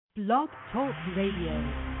Blog Talk Radio.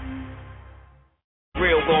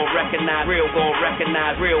 Real gon' recognize, real gon'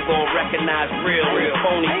 recognize, real gon' recognize, real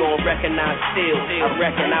phony gon' recognize still. I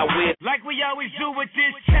reckon I will. Like we always do at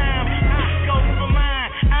this time, I go for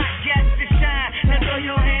mine, I got to shine. Now throw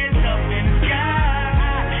your hands up in the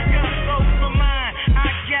sky. I go for mine,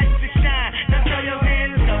 I got to shine. Now throw your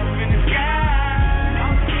hands up in the sky.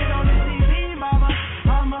 I'ma get on the TV, mama.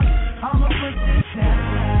 I'ma put this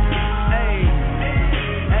down.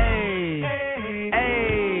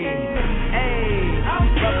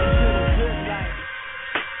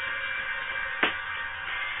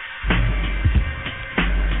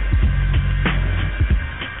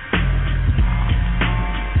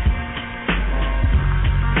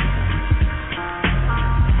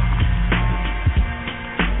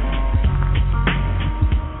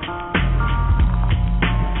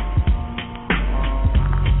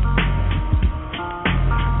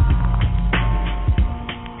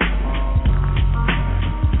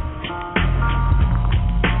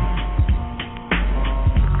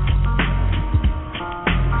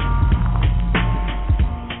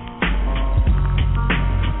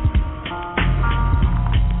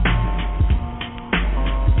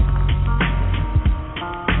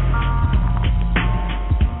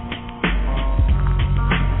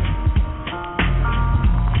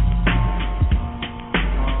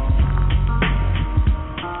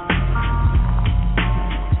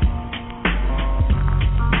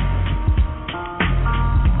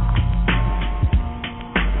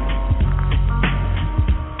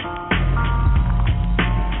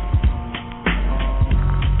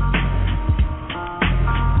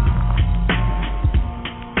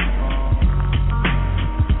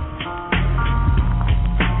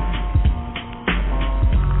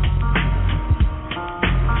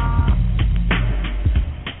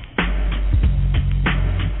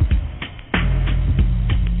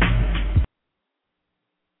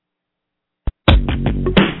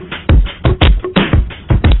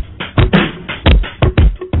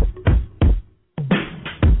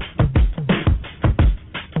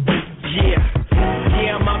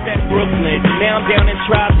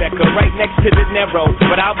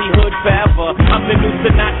 But I'll be hood forever, I'm the new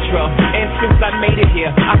Sinatra. And since I made it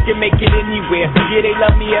here, I can make it anywhere. Yeah, they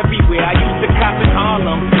love me everywhere. I used to cop in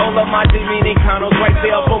Harlem, all of my Dominicanos right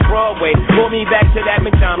there up on Broadway. Pulled me back to that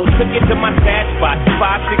McDonald's, took it to my stash spot,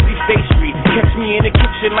 560 State Street. Catch me in the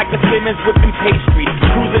kitchen like a Simmons whipping pastry.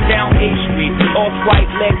 Cruising down A Street,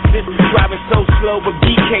 off-white Lexus. Driving so slow, but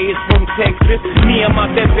BK is from Texas. Me, I'm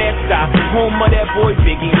out that Bed-Stuy, home of that boy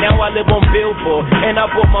Biggie. Now I live on Billboard, and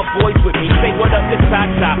I brought my boys with me. Say what up to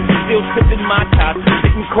Top, still sipping my top.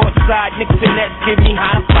 Sitting courtside, Knicks and Nets give me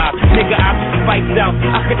high five. Nigga, I'm spiked out,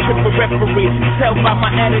 I could trip a referee. Tell by my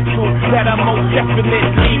attitude that I'm most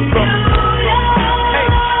definitely from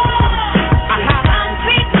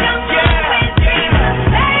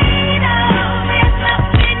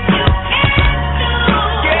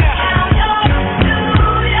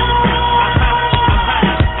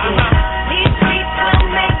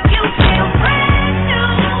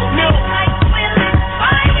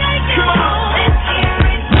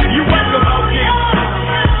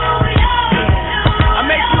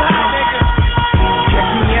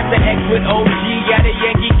with OG at a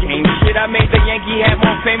Yankee game. Shit, I made the Yankee hat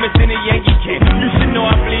more famous than the Yankee can. You should know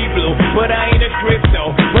I bleed blue, but I ain't a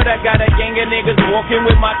crypto. But I got a gang of niggas walking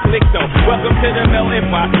with my click though. Welcome to the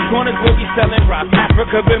melting pot. Corners will be selling rock.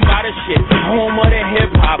 Africa been by the shit. Home of the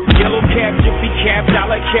hip hop. Yellow cap, gypsy cap,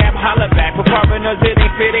 dollar cap, holla back. For foreigners, it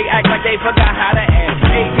ain't fair. They act like they forgot how to act.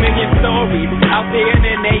 8 million stories out there in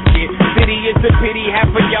the naked. City is the pity,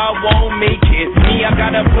 half of y'all won't make it. Me, I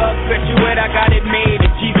got a plug, special ed, I got it made.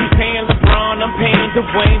 If Jesus paying LeBron, I'm paying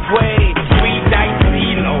Dwayne Wade. 3 dice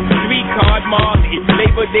CeeLo, 3-card Marley.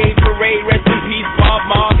 Labor Day parade, rest in peace, Bob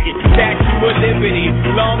Marley. Statue of Liberty,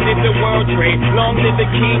 long live the World Trade, long live the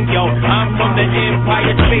King, yo. I'm from the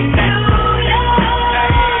Empire State.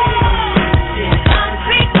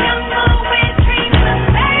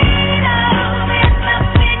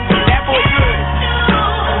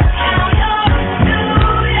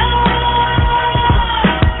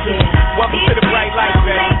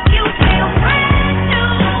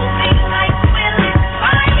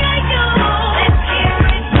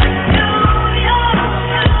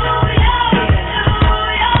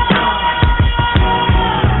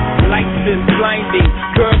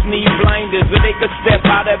 Step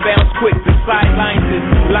out of bounds quick, the sidelines is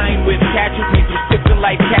lined with casualties. Restricting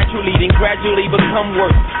life casually, then gradually become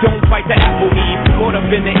worse. Don't fight the apple eve. caught up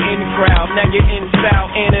in the in crowd. Now you're in style,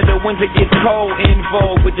 and in the winter gets cold. In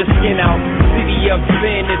vogue with your skin out. City of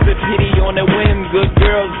sin, it's a pity on the whim. Good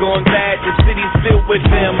girls going bad, the city's filled with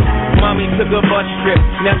them. Mommy took a bus trip,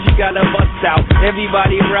 now she got a bus out.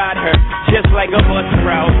 Everybody ride her, just like a bus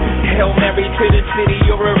route. Hail Mary to the city,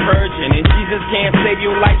 you're a virgin, and Jesus can't save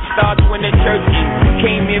you. Life starts when the church ends.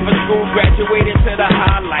 Came here for school, graduated to the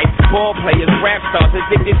highlight. Ball players, rap stars,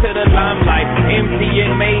 addicted to the limelight. MC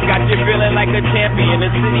and May got you feeling like a champion. The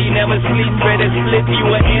city never sleeps, better slip you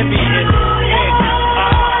an ambient.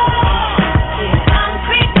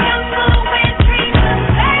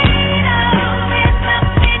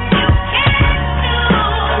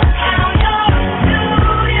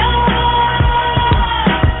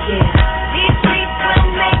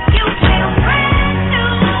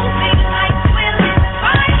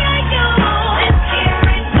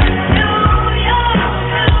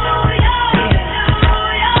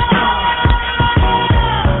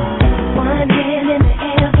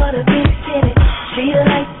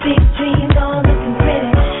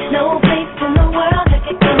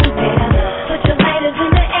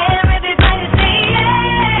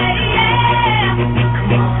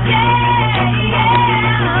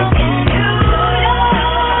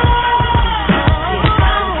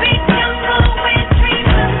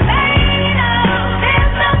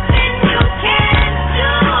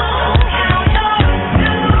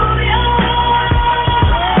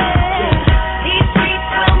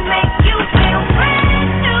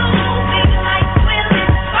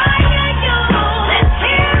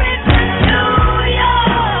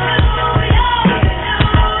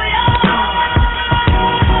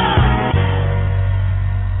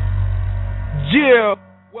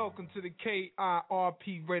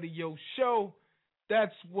 KIRP radio show.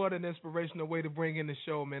 That's what an inspirational way to bring in the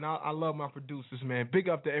show, man. I love my producers, man. Big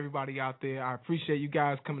up to everybody out there. I appreciate you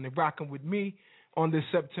guys coming and rocking with me on this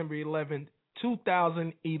September 11th,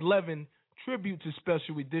 2011 tribute and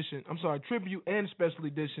special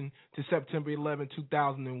edition to September 11,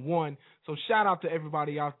 2001. So shout out to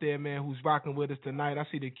everybody out there, man, who's rocking with us tonight. I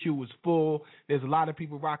see the queue is full. There's a lot of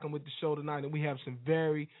people rocking with the show tonight, and we have some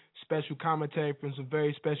very special commentary from some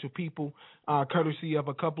very special people, courtesy of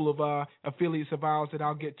a couple of affiliates of ours that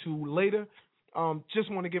I'll get to later. Just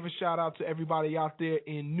want to give a shout out to everybody out there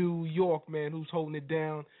in New York, man, who's holding it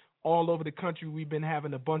down. All over the country, we've been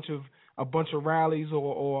having a bunch of rallies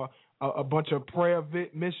or a bunch of prayer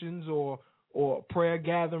missions or prayer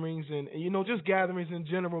gatherings and just gatherings in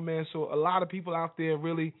general, man. So a lot of people out there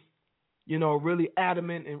really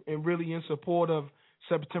adamant and really in support of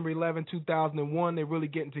September 11, 2001. They're really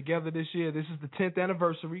getting together this year. This is the 10th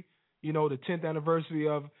anniversary, the 10th anniversary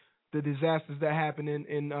of the disasters that happened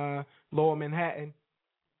in Lower Manhattan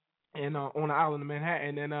and on the island of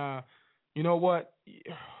Manhattan. And you know what?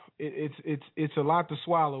 It's a lot to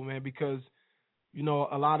swallow, man, because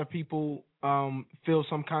a lot of people feel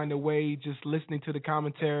some kind of way just listening to the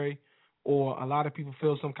commentary, or a lot of people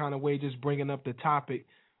feel some kind of way just bringing up the topic.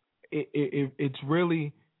 It's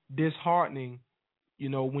really disheartening,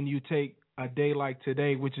 when you take a day like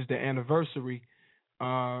today, which is the anniversary,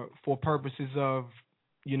 for purposes of,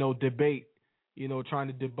 debate, trying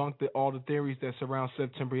to debunk all the theories that surround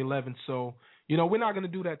September 11th. So, we're not going to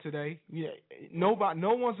do that today. No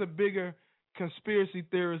one's a bigger conspiracy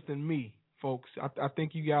theorist than me, folks. I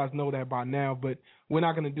think you guys know that by now, but we're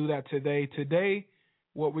not going to do that today. Today,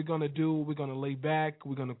 what we're going to do, we're going to lay back,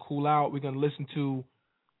 we're going to cool out, we're going to listen to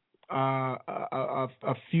a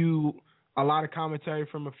lot of commentary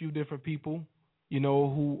from a few different people,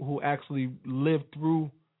 who actually lived through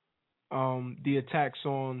the attacks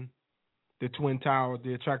on the Twin Towers,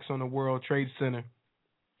 the attacks on the World Trade Center.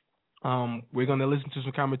 We're going to listen to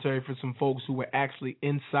some commentary from some folks who were actually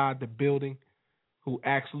inside the building,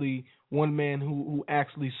 one man who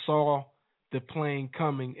actually saw the plane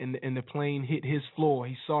coming and the plane hit his floor.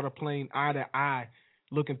 He saw the plane eye to eye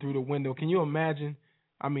looking through the window. Can you imagine?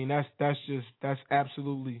 I mean, that's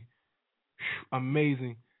absolutely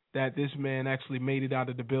amazing that this man actually made it out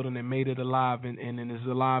of the building and made it alive and is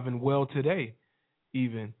alive and well today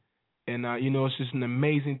even. And, it's just an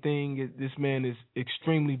amazing thing. This man is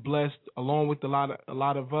extremely blessed, along with a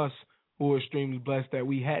lot of us who are extremely blessed that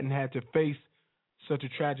we hadn't had to face such a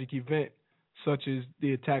tragic event, such as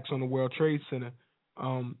the attacks on the World Trade Center.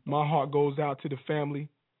 My heart goes out to the family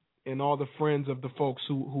and all the friends of the folks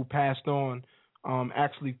who passed on.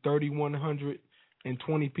 Actually,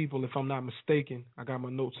 3,120 people, if I'm not mistaken. I got my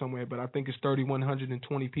notes somewhere, but I think it's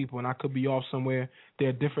 3,120 people, and I could be off somewhere. There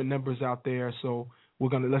are different numbers out there, so we're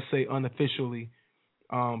going to, let's say unofficially,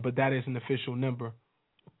 but that is an official number,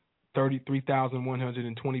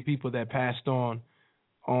 33,120 people that passed on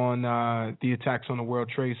on the attacks on the World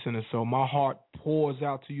Trade Center. So my heart pours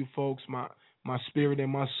out to you folks. My spirit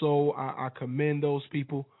and my soul. I commend those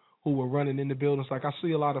people who were running in the buildings. Like I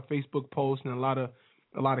see a lot of Facebook posts and a lot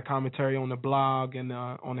of commentary on the blog and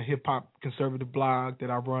on the hip hop conservative blog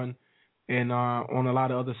that I run, and on a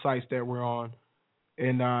lot of other sites that we're on,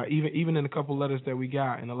 and even in a couple letters that we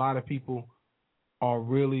got, and a lot of people are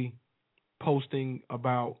really posting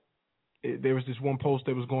about. There was this one post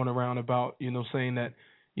that was going around about, saying that,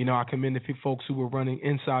 I commend the folks who were running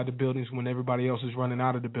inside the buildings when everybody else is running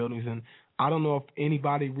out of the buildings. And I don't know if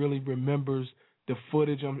anybody really remembers the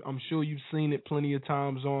footage. I'm sure you've seen it plenty of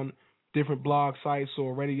times on different blog sites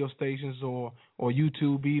or radio stations or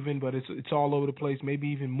YouTube even, but it's all over the place, maybe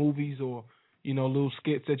even movies or, little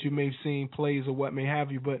skits that you may have seen, plays or what may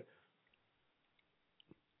have you. But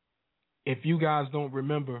if you guys don't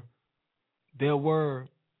remember, there were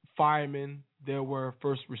firemen, there were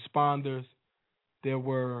first responders, there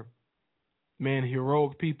were,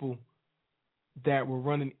 heroic people that were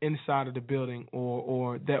running inside of the building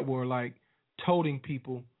or that were like toting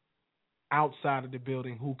people outside of the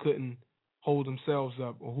building who couldn't hold themselves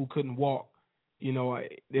up or who couldn't walk.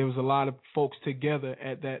 There was a lot of folks together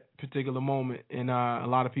at that particular moment, and a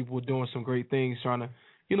lot of people were doing some great things trying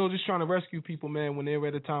to rescue people, man, when they were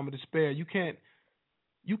at a time of despair. You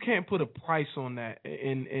can't put a price on that,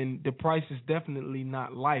 and the price is definitely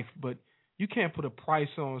not life, but you can't put a price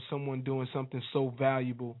on someone doing something so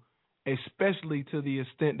valuable, especially to the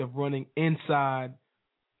extent of running inside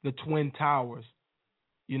the Twin Towers.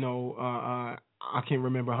 I can't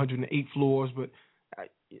remember 108 floors, but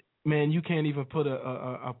man, you can't even put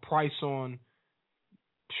a price on.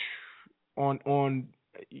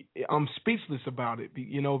 I'm speechless about it,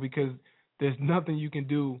 because there's nothing you can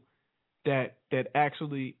do that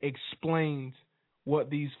actually explains what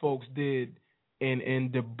these folks did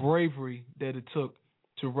and the bravery that it took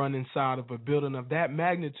to run inside of a building of that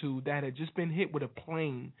magnitude that had just been hit with a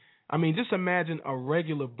plane. I mean, just imagine a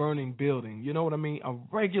regular burning building. You know what I mean? A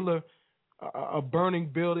regular a burning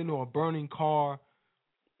building or a burning car,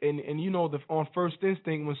 and on first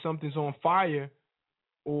instinct when something's on fire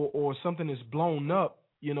or something is blown up,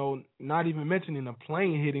 not even mentioning a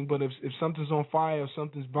plane hitting, but if something's on fire or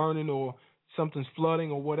something's burning or something's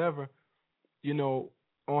flooding or whatever,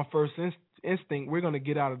 on first instinct, we're going to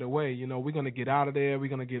get out of the way. We're going to get out of there. We're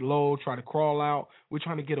going to get low, try to crawl out. We're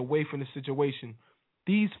trying to get away from the situation.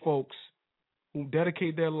 These folks who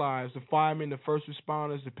dedicate their lives, the firemen, the first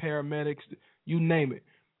responders, the paramedics, you name it,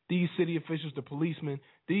 these city officials, the policemen,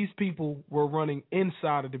 these people were running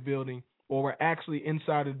inside of the building or were actually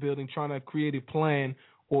inside of the building trying to create a plan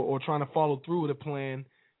or trying to follow through with a plan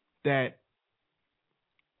that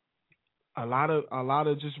a lot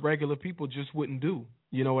of just regular people just wouldn't do.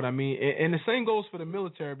 You know what I mean? And the same goes for the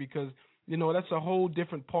military, because, that's a whole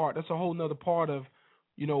different part. That's a whole nother part of,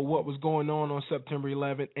 what was going on September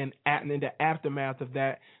 11th and in the aftermath of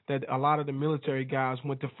that a lot of the military guys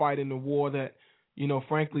went to fight in the war that,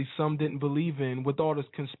 frankly, some didn't believe in. With all this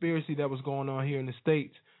conspiracy that was going on here in the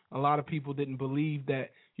States, a lot of people didn't believe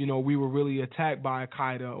that, we were really attacked by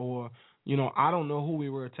Al-Qaeda or, I don't know who we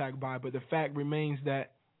were attacked by, but the fact remains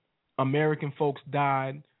that American folks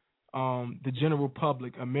died, the general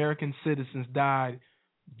public, American citizens died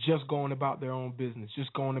just going about their own business,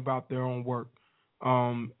 just going about their own work.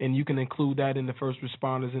 And you can include that in the first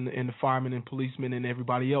responders and the firemen and policemen and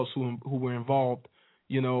everybody else who were involved.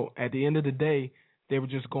 At the end of the day, they were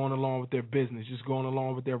just going along with their business, just going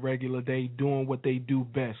along with their regular day, doing what they do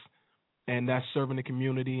best. And that's serving the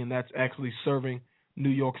community, and that's actually serving New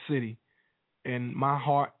York City. And my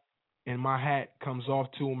heart and my hat comes off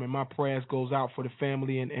to them, and my prayers goes out for the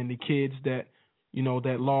family and the kids that,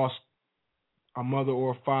 that lost a mother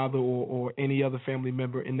or a father or any other family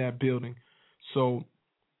member in that building. So,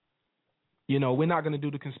 we're not going to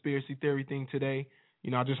do the conspiracy theory thing today.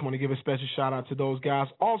 I just want to give a special shout out to those guys.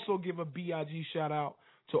 Also give a BIG shout out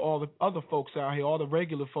to all the other folks out here, all the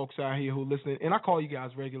regular folks out here who listen. And I call you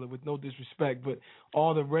guys regular with no disrespect, but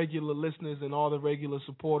all the regular listeners and all the regular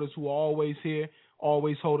supporters who are always here,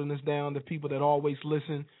 always holding us down, the people that always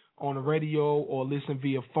listen on the radio or listen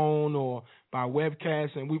via phone or by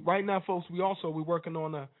webcast. And right now, folks, we're working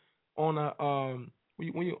on a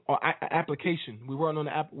application. We're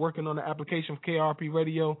working on the application for KRP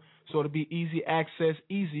Radio, so it'll be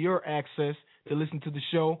easier access to listen to the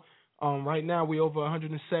show. Right now, we're over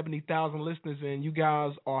 170,000 listeners, and you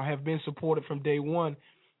guys have been supported from day one,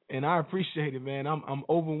 and I appreciate it, man. I'm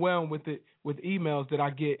overwhelmed with emails that I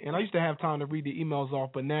get, and I used to have time to read the emails off,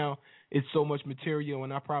 but now it's so much material,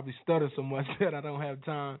 and I probably stutter so much that I don't have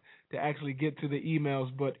time to actually get to the emails.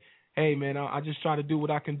 But hey, man, I just try to do what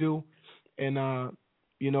I can do, and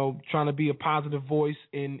trying to be a positive voice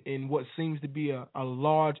in what seems to be a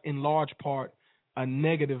large part, a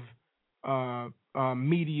negative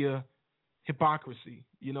media hypocrisy.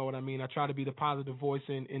 You know what I mean? I try to be the positive voice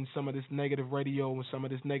in some of this negative radio and some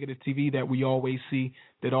of this negative TV that we always see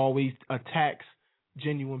that always attacks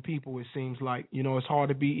genuine people. It seems like, it's hard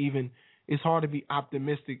to be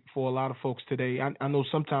optimistic for a lot of folks today. I know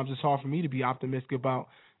sometimes it's hard for me to be optimistic about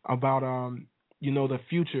the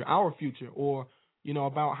future, our future, or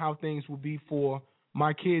about how things will be for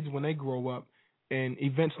my kids when they grow up. And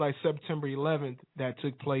events like September 11th that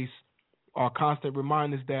took place are constant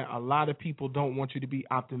reminders that a lot of people don't want you to be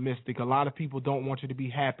optimistic. A lot of people don't want you to be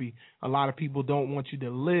happy. A lot of people don't want you to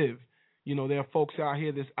live. There are folks out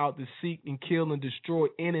here that's out to seek and kill and destroy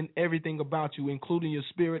in and everything about you, including your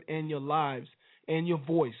spirit and your lives and your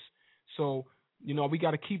voice. So, we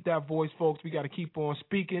got to keep that voice, folks. We got to keep on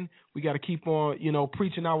speaking. We got to keep on,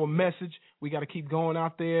 preaching our message. We got to keep going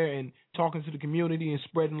out there and talking to the community and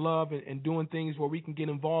spreading love and doing things where we can get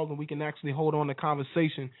involved and we can actually hold on to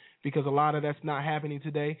conversation, because a lot of that's not happening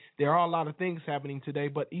today. There are a lot of things happening today,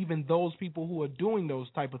 but even those people who are doing those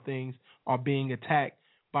type of things are being attacked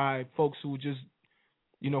by folks who just,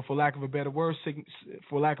 for lack of a better word,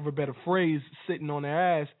 for lack of a better phrase, sitting on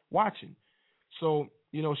their ass watching. So,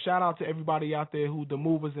 shout out to everybody out there the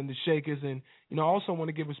movers and the shakers. And, I also want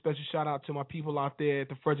to give a special shout out to my people out there at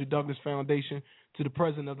the Frederick Douglass Foundation, to the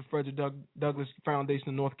president of the Frederick Douglass Foundation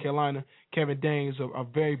in North Carolina, Kevin Daines, a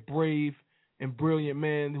very brave and brilliant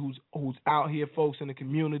man who's out here, folks, in the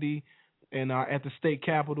community and at the state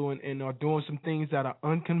capitol and are doing some things that are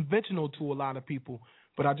unconventional to a lot of people.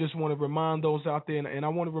 But I just want to remind those out there, and I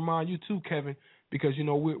want to remind you too, Kevin, because,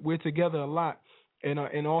 we're together a lot.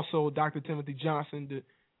 And also Dr. Timothy Johnson,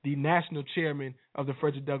 the national chairman of the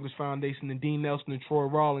Frederick Douglass Foundation, and Dean Nelson and Troy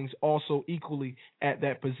Rawlings, also equally at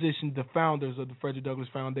that position, the founders of the Frederick Douglass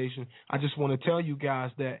Foundation. I just want to tell you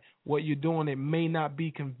guys that what you're doing, it may not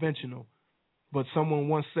be conventional, but someone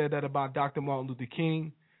once said that about Dr. Martin Luther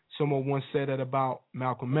King. Someone once said that about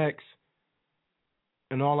Malcolm X.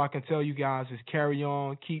 And all I can tell you guys is carry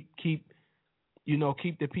on, keep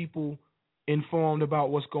the people informed about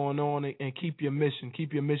what's going on, and keep your mission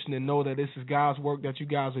and know that this is God's work that you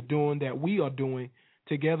guys are doing, that we are doing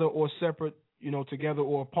together or separate, together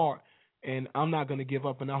or apart. And I'm not going to give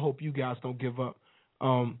up, and I hope you guys don't give up.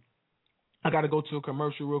 I got to go to a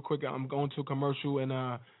commercial real quick. I'm going to a commercial,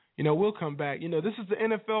 and we'll come back. This is the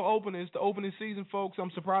NFL opener. It's the opening season, folks.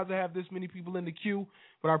 I'm surprised to have this many people in the queue,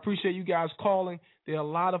 but I appreciate you guys calling. There are a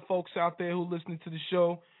lot of folks out there who are listening to the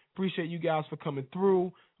show. Appreciate you guys for coming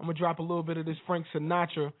through. I'm going to drop a little bit of this Frank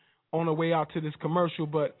Sinatra on the way out to this commercial,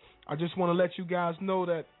 but I just want to let you guys know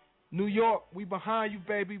that New York, we behind you,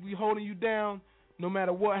 baby. We holding you down. No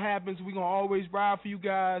matter what happens, we're going to always ride for you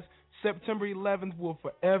guys. September 11th will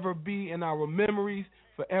forever be in our memories,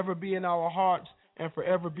 forever be in our hearts, and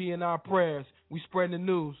forever be in our prayers. We spread the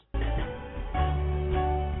news.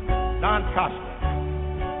 Don Costa,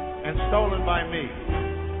 and stolen by me.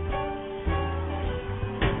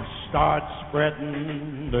 Start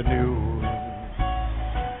spreading the news.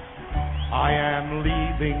 I am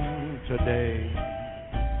leaving today.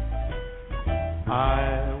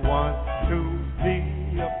 I want to be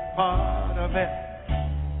a part of it.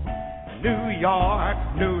 New York,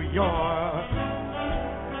 New York.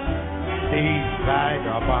 These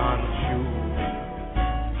vagabond shoes,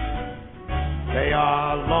 they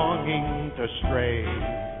are longing to stray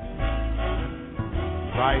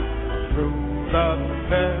right through the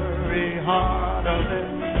very heart of it.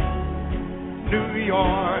 New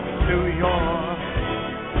York, New York.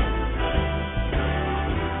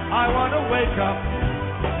 I want to wake up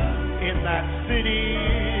in that city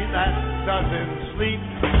that doesn't sleep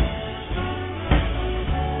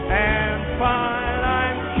and find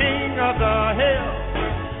I'm king of the hill,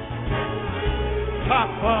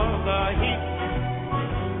 top of the heap.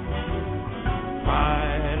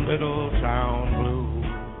 My little town blues,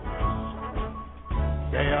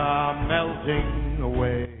 they are melting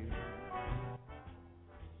away.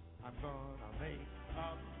 I'm gonna make a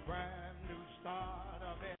brand new start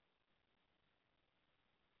of it.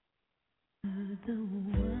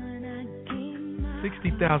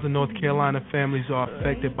 60,000 North Carolina families are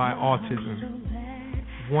affected by autism.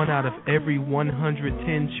 1 out of every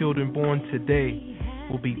 110 children born today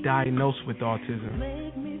will be diagnosed with autism.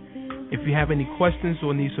 If you have any questions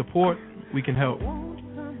or need support, we can help.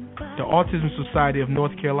 The Autism Society of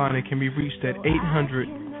North Carolina can be reached at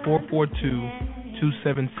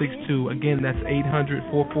 800-442-2762. Again, that's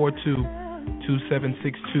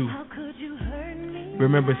 800-442-2762.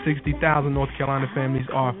 Remember, 60,000 North Carolina families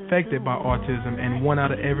are affected by autism, and 1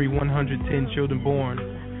 out of every 110 children born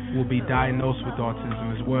will be diagnosed with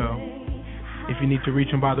autism as well. If you need to reach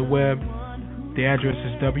them by the web, the address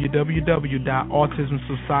is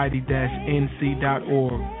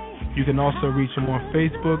www.autismsociety-nc.org. You can also reach them on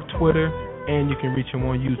Facebook, Twitter, and you can reach them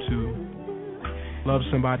on YouTube. Love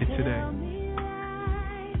somebody today.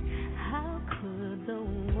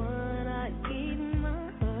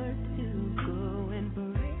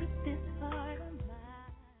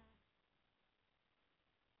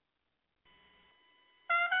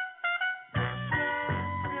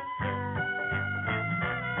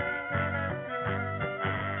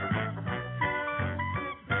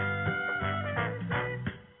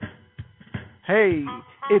 Hey,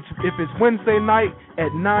 if it's Wednesday night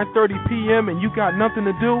at 9:30 p.m. and you got nothing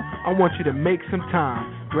to do, I want you to make some time.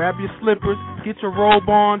 Grab your slippers, get your robe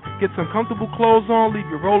on, get some comfortable clothes on, leave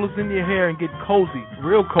your rollers in your hair, and get cozy,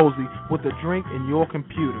 real cozy, with a drink and your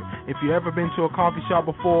computer. If you've ever been to a coffee shop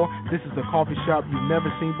before, this is a coffee shop you've never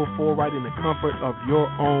seen before, right in the comfort of your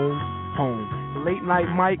own home. Late Night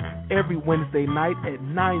Mike, every Wednesday night at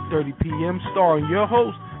 9:30 p.m., starring your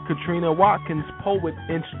host, Katrina Watkins, poet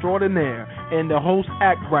extraordinaire, and the host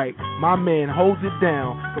act right. My man holds it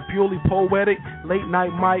down. The purely poetic Late Night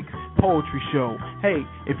Mike's poetry show. Hey,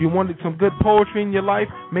 if you wanted some good poetry in your life,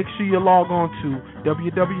 make sure you log on to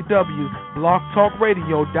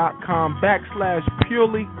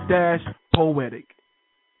www.blogtalkradio.com/purely-poetic.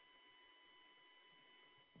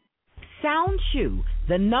 Sound Chew,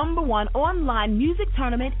 the #1 online music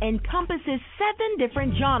tournament, encompasses 7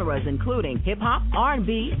 different genres, including hip-hop,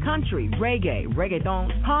 R&B, country, reggae,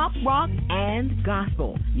 reggaeton, pop, rock, and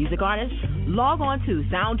gospel. Music artists, log on to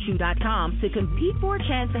soundchew.com to compete for a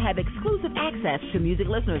chance to have exclusive access to music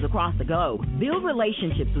listeners across the globe. Build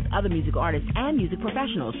relationships with other music artists and music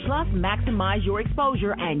professionals, plus maximize your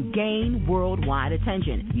exposure and gain worldwide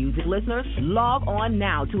attention. Music listeners, log on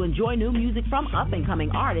now to enjoy new music from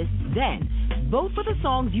up-and-coming artists. Then, vote for the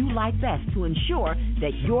songs you like best to ensure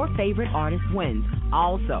that your favorite artist wins.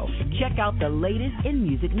 Also, check out the latest in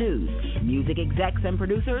music news. Music execs and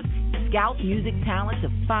producers, scout music talent to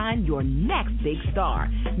find your next big star.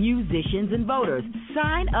 Musicians and voters,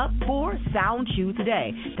 sign up for SoundChew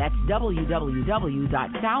today. That's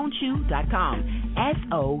www.soundchew.com.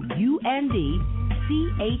 SOUNDCHEW.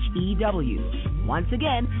 Once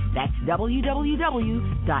again, that's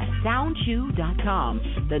www.soundchew.com,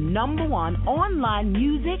 the #1 online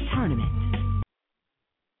music tournament.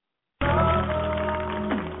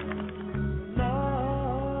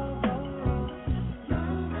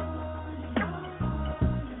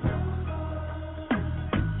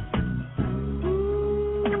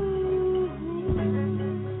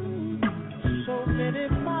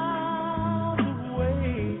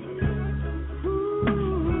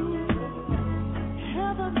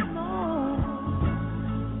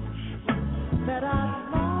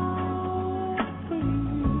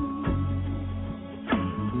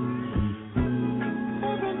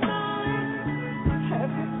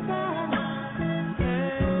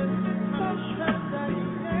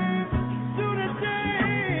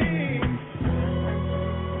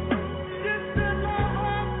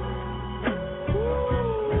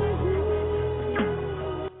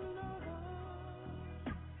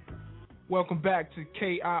 Welcome back to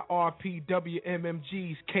KIRP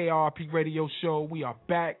WMMG's KRP Radio Show. We are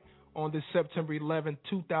back on this September 11th,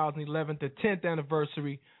 2011, the 10th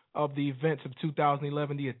anniversary of the events of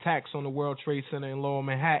 2011, the attacks on the World Trade Center in Lower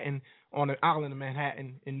Manhattan, on the island of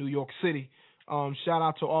Manhattan in New York City. Shout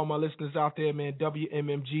out to all my listeners out there, man,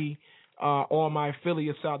 WMMG, all my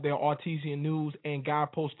affiliates out there, Artesian News and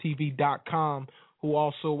GuidePostTV.com, who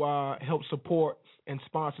also help support and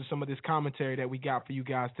sponsor some of this commentary that we got for you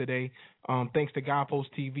guys today. Thanks to Guidepost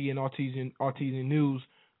TV and Artesian News.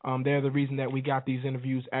 They're the reason that we got these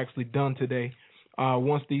interviews actually done today.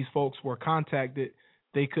 Once these folks were contacted,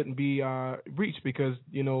 they couldn't be reached because,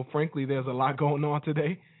 frankly, there's a lot going on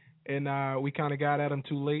today. And we kind of got at them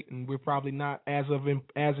too late, and we're probably not as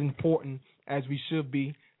important as we should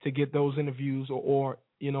be to get those interviews or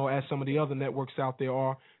as some of the other networks out there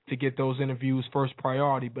are, to get those interviews first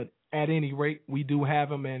priority. But at any rate, we do have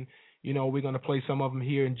them, and, we're going to play some of them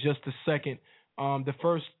here in just a second. The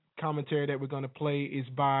first commentary that we're going to play is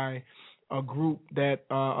by a group that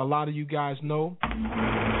a lot of you guys know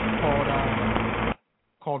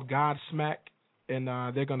called Godsmack, and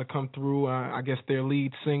they're going to come through. I guess their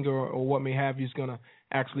lead singer or what may have you is going to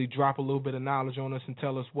actually drop a little bit of knowledge on us and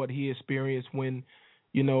tell us what he experienced when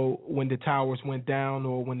the towers went down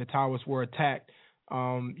or when the towers were attacked.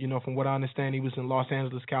 From what I understand, he was in Los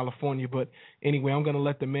Angeles, California. But anyway, I'm going to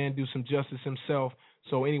let the man do some justice himself.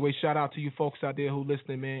 So anyway, shout out to you folks out there who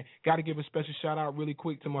listening, man. Got to give a special shout out really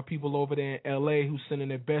quick to my people over there in L.A. who sending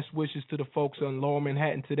their best wishes to the folks in Lower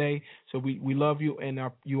Manhattan today. So we love you, and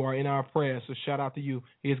you are in our prayers. So shout out to you.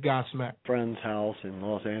 Here's Godsmack. Friend's house in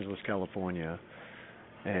Los Angeles, California,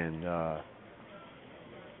 and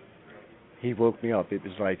he woke me up. It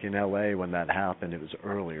was like in L.A. when that happened. It was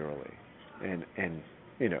early, and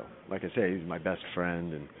you know, like I say, he's my best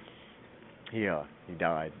friend, and he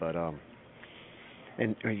died, but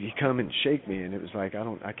and he come and shake me, and it was like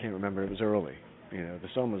I can't remember. It was early, you know. The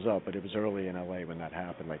sun was up, but it was early in L.A. when that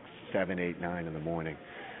happened, like 7, 8, 9 in the morning,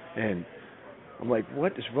 and I'm like,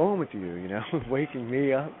 what is wrong with you, you know, waking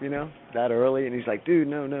me up, you know, that early? And he's like, dude,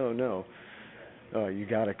 no, you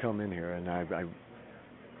got to come in here, and I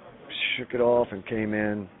shook it off and came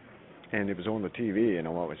in, and it was on the TV, and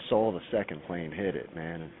I saw the second plane hit it,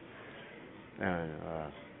 man, and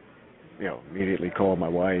you know, immediately called my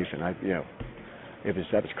wife, and that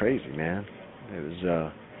was crazy, man. It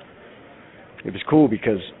was cool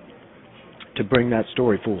because to bring that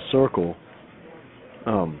story full circle,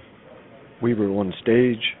 we were on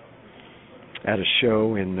stage at a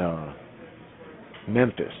show in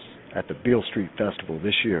Memphis at the Beale Street Festival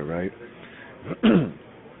this year, right?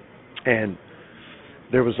 And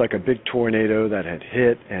there was like a big tornado that had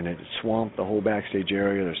hit, and it swamped the whole backstage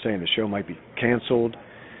area. They're saying the show might be canceled,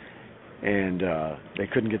 and they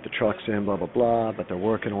couldn't get the trucks in, blah, blah, blah, but they're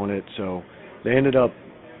working on it. So they ended up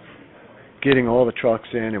getting all the trucks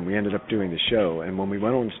in, and we ended up doing the show. And when we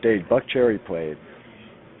went on stage, Buck Cherry played,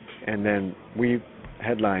 and then we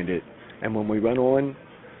headlined it. And when we went on,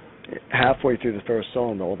 halfway through the first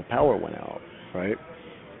song, all the power went out, right?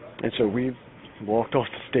 And so we walked off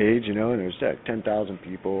the stage, you know, and there was like 10,000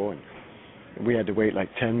 people, and we had to wait like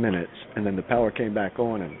 10 minutes, and then the power came back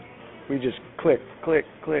on, and we just click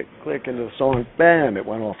into the song, bam, it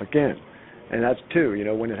went off again. And that's two, you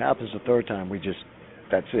know, when it happens the third time,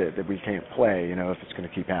 that's it, that we can't play, you know, if it's going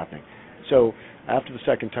to keep happening. So after the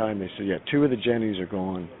second time, they said, yeah, 2 of the Jennies are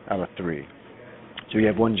gone out of 3. So you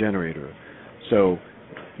have 1 generator. So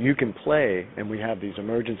you can play, and we have these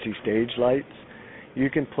emergency stage lights. You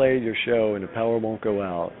can play your show, and the power won't go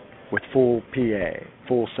out with full PA,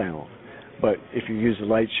 full sound. But if you use the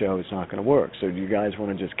light show, it's not going to work. So do you guys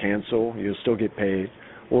want to just cancel? You'll still get paid.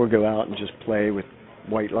 Or go out and just play with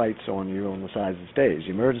white lights on you on the sides of the stage,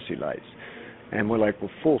 the emergency lights. And we're like, well,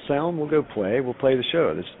 full sound, we'll go play. We'll play the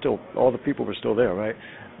show. There's still, all the people were still there, right?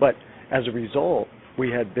 But as a result, we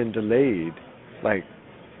had been delayed like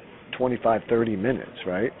 25, 30 minutes,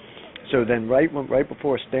 right? So then right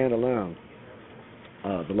before Stand Alone,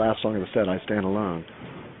 the last song of the set, I Stand Alone,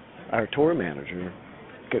 our tour manager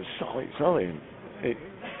goes, Sully, and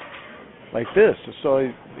like this. So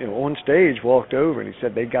Sully, you know, on stage, walked over, and he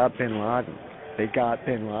said, they got Bin Laden.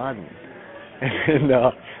 And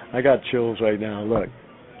I got chills right now, look.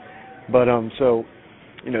 But, so,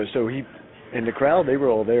 you know, so he, and the crowd, they were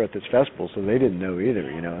all there at this festival, so they didn't know either,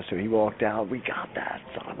 you know. So he walked out, we got that,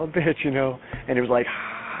 son of a bitch, you know. And it was like,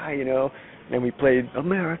 you know. And we played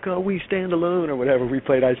America, We Stand Alone, or whatever. We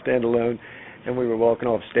played I Stand Alone. And we were walking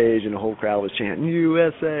off stage, and the whole crowd was chanting,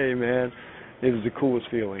 USA, man. It was the coolest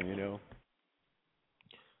feeling, you know.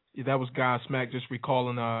 Yeah, that was Godsmack, just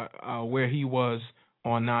recalling where he was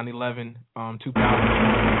on 9/11,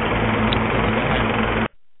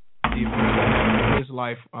 2000. His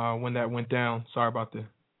life when that went down. Sorry about the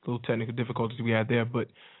little technical difficulties we had there,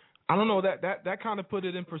 but I don't know, that kind of put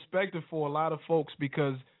it in perspective for a lot of folks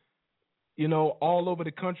because, you know, all over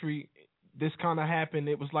the country, this kind of happened.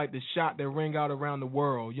 It was like the shot that rang out around the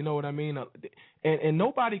world. You know what I mean? And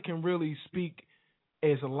nobody can really speak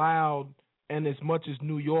as loud and as much as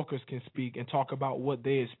New Yorkers can speak and talk about what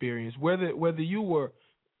they experienced. Whether you were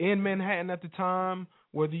in Manhattan at the time,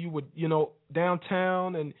 whether you were, you know,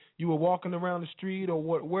 downtown and you were walking around the street or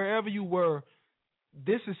wherever you were,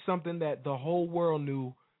 this is something that the whole world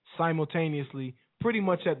knew simultaneously, pretty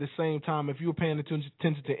much at the same time. If you were paying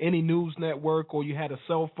attention to any news network or you had a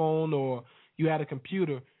cell phone or you had a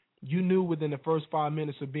computer, you knew within the first 5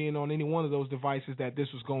 minutes of being on any one of those devices that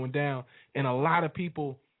this was going down. And a lot of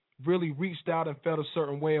people really reached out and felt a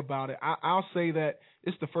certain way about it. I'll say that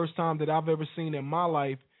it's the first time that I've ever seen in my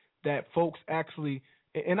life that folks actually,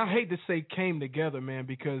 and I hate to say came together, man,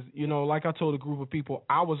 because, you know, like I told a group of people,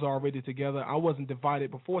 I was already together. I wasn't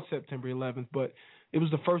divided before September 11th, but it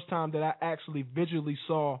was the first time that I actually visually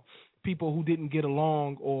saw people who didn't get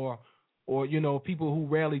along or you know, people who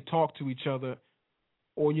rarely talk to each other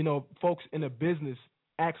or, you know, folks in a business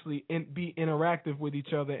actually be interactive with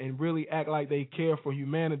each other and really act like they care for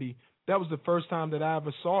humanity. That was the first time that I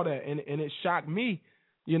ever saw that, and it shocked me.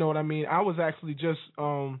 You know what I mean? I was actually just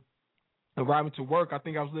arriving to work. I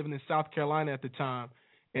think I was living in South Carolina at the time,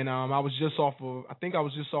 and I was just off of. I think I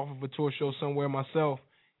was just off of a tour show somewhere myself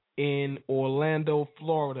in Orlando,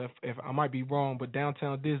 Florida. If I might be wrong, but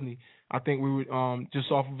downtown Disney. I think we were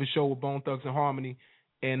just off of a show with Bone Thugs and Harmony,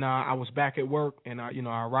 and I was back at work, and I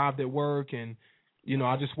arrived at work, and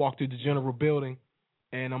I just walked through the general building,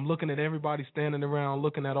 and I'm looking at everybody standing around,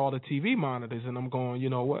 looking at all the TV monitors, and I'm going,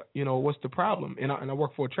 what's the problem? And I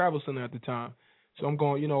worked for a travel center at the time, so I'm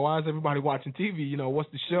going, why is everybody watching TV?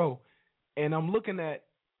 What's the show? And I'm looking at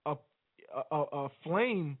a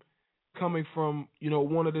flame coming from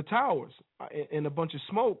one of the towers and a bunch of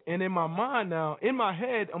smoke, and in my mind now, in my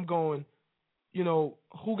head, I'm going,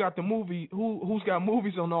 who got the movie? Who's got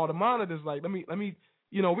movies on all the monitors? Like, let me.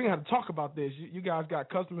 We got to talk about this. You guys got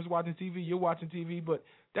customers watching TV. You're watching TV, but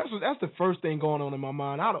that's the first thing going on in my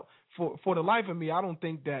mind. I don't, for the life of me, I don't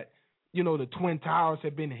think that the Twin Towers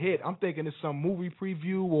have been hit. I'm thinking it's some movie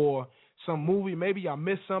preview or some movie. Maybe I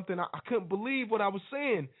missed something. I couldn't believe what I was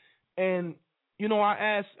seeing, and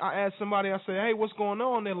I asked somebody. I said, "Hey, what's going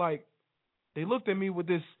on?" They looked at me with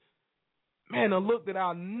this, man, a look that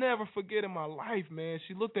I'll never forget in my life, man.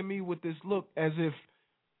 She looked at me with this look as if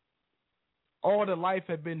all the life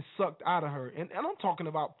had been sucked out of her. And I'm talking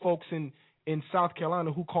about folks in South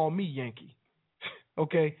Carolina who call me Yankee.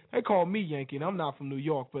 Okay? They call me Yankee, and I'm not from New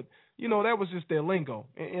York, but, that was just their lingo,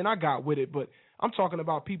 and I got with it. But I'm talking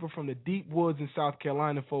about people from the deep woods in South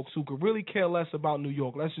Carolina, folks who could really care less about New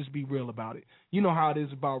York. Let's just be real about it. You know how it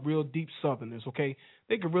is about real deep Southerners, okay?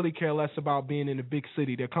 They could really care less about being in a big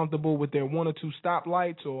city. They're comfortable with their one or two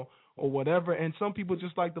stoplights or whatever, and some people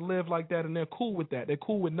just like to live like that, and they're cool with that. They're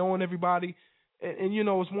cool with knowing everybody, and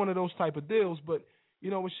it's one of those type of deals. But,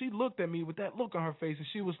 when she looked at me with that look on her face, and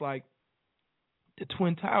she was like, the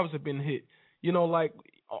Twin Towers have been hit, like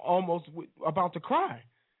almost about to cry.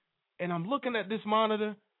 And I'm looking at this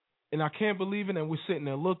monitor, and I can't believe it, and we're sitting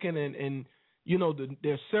there looking, and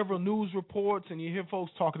there's several news reports, and you hear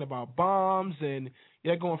folks talking about bombs, and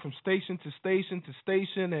they're going from station to station to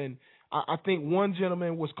station, and I think one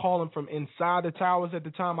gentleman was calling from inside the towers at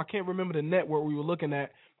the time. I can't remember the network we were looking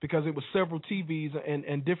at because it was several TVs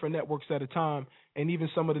and different networks at a time, and even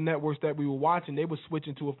some of the networks that we were watching, they were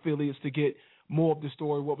switching to affiliates to get more of the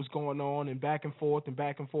story, what was going on, and back and forth and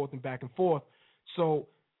back and forth and back and forth. So,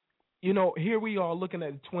 here we are looking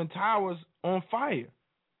at the Twin Towers on fire.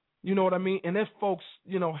 You know what I mean? And there's folks,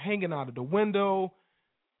 hanging out of the window,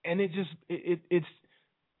 and it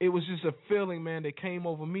was just a feeling, man, that came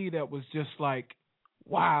over me that was just like,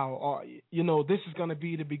 wow, this is going to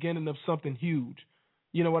be the beginning of something huge.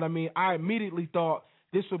 You know what I mean? I immediately thought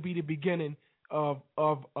this would be the beginning of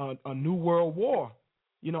a new world war.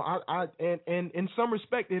 And in some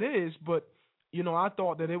respect it is, but I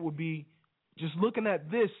thought that it would be, just looking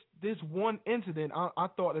at this one incident, I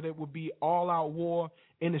thought that it would be all-out war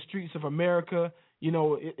in the streets of America.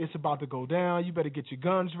 It's about to go down. You better get your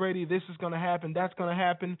guns ready. This is going to happen. That's going to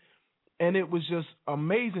happen. And it was just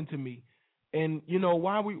amazing to me. And,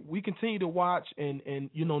 while we continue to watch and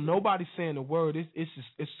nobody's saying a word. It's just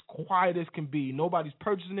as quiet as can be. Nobody's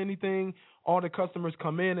purchasing anything. All the customers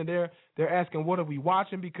come in and they're asking, what are we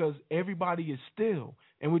watching? Because everybody is still.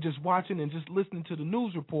 And we're just watching and just listening to the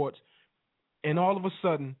news reports. And all of a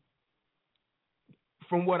sudden,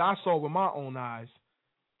 from what I saw with my own eyes,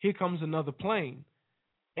 here comes another plane.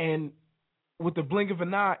 And with the blink of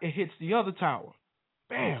an eye, it hits the other tower.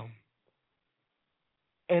 Bam.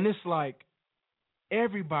 And it's like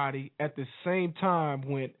everybody at the same time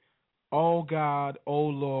went, oh God, oh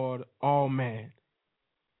Lord, oh man.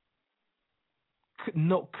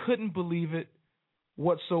 Couldn't believe it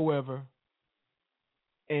whatsoever.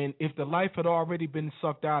 And if the life had already been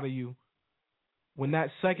sucked out of you, when that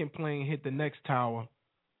second plane hit the next tower,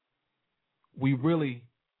 we really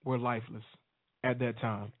were lifeless at that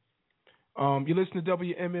time. You listen to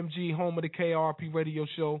WMMG, home of the KRP radio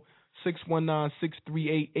show.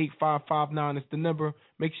 619-638-8559 is the number.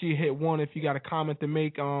 Make sure you hit 1 if you got a comment to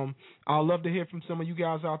make. I'd love to hear from some of you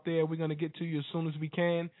guys out there. We're going to get to you as soon as we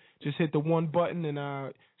can. Just hit the 1 button, and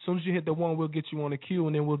as soon as you hit the 1, we'll get you on the queue,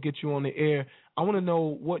 and then we'll get you on the air. I want to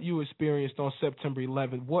know what you experienced on September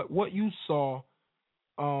 11th, what you saw,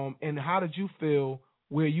 and how did you feel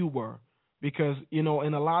where you were? Because, in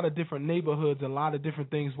a lot of different neighborhoods, a lot of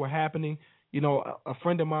different things were happening. A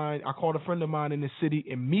friend of mine, I called a friend of mine in the city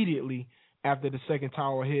immediately after the second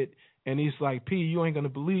tower hit, and he's like, P, you ain't going to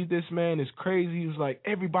believe this, man. It's crazy. He was like,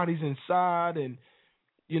 everybody's inside, and,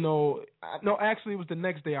 no, actually it was the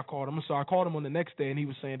next day I called him. So I called him on the next day, and he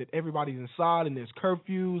was saying that everybody's inside, and there's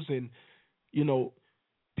curfews, and,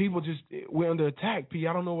 people just, we're under attack, P.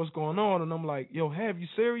 I don't know what's going on. And I'm like, yo, Hev, you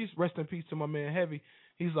serious? Rest in peace to my man, Heavy.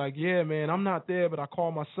 He's like, yeah, man, I'm not there, but I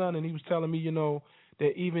called my son, and he was telling me, you know,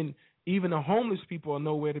 that even the homeless people are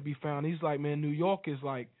nowhere to be found. He's like, man, New York is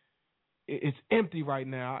like, it's empty right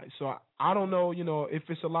now. So I don't know, you know, if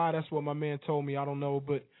it's a lie. That's what my man told me. I don't know,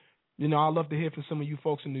 but you know, I'd love to hear from some of you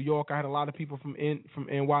folks in New York. I had a lot of people from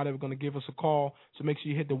NY that were going to give us a call, so make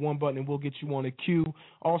sure you hit the one button and we'll get you on the queue.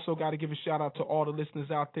 Also, got to give a shout out to all the listeners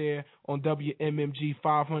out there on WMMG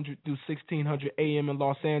 500 through 1600 AM in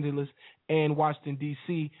Los Angeles and Washington,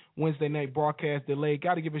 D.C. Wednesday night broadcast delay.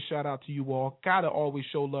 Got to give a shout out to you all. Got to always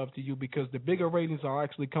show love to you because the bigger ratings are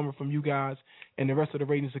actually coming from you guys, and the rest of the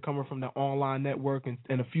ratings are coming from the online network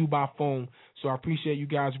and a few by phone. So I appreciate you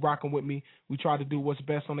guys rocking with me. We try to do what's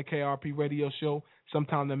best on the KRP radio show.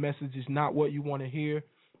 Sometimes the message is not what you want to hear,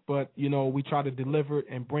 but, you know, we try to deliver it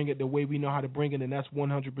and bring it the way we know how to bring it, and that's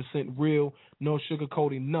 100% real, no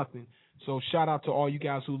sugarcoating, nothing. So shout out to all you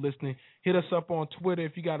guys who are listening. Hit us up on Twitter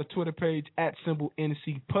if you got a Twitter page,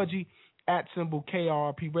 @NC Pudgy,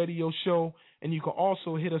 @KRP Radio Show. And you can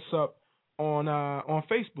also hit us up on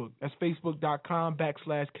Facebook. That's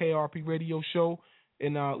facebook.com/KRP Radio Show.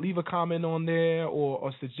 And leave a comment on there or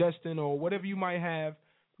a suggestion or whatever you might have.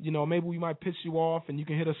 You know, maybe we might piss you off, and you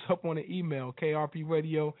can hit us up on the email,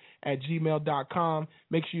 krpradio@gmail.com.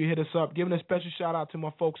 Make sure you hit us up. Giving a special shout-out to my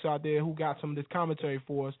folks out there who got some of this commentary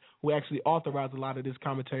for us, who actually authorized a lot of this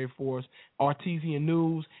commentary for us, Artesian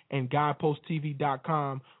News and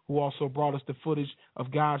GuidePostTV.com, who also brought us the footage of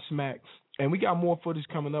Godsmacks. And we got more footage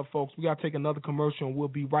coming up, folks. We got to take another commercial, and we'll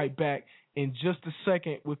be right back. In just a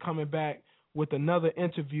second, we're coming back with another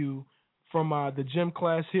interview from the gym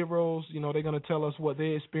class heroes. You know, they're going to tell us what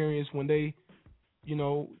they experienced when they, you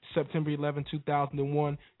know, September 11,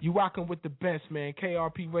 2001. You rocking with the best, man.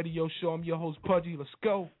 KRP Radio Show. I'm your host, Pudgy. Let's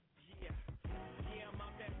go.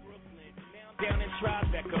 Down in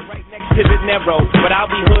Tribeca, right next to the narrow, but I'll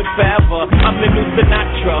be hood forever. I'm the new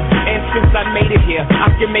Sinatra, and since I made it here,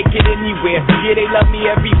 I can make it anywhere. Yeah, they love me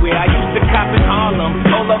everywhere. I used to cop in Harlem,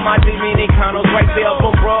 all of my Dominicanos right there up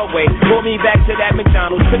on Broadway. Pulled me back to that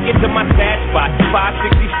McDonald's, took it to my stash spot,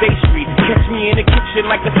 560 State Street. Catch me in the kitchen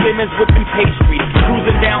like a Simmons whipping pastry,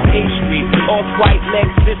 cruising down A Street, off-white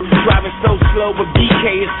Lexus, driving so slow, but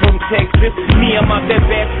BK is from Texas. Me, I'm out that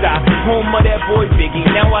Bed-Stuy, home of that boy Biggie.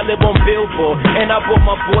 Now I live on Billboard, and I brought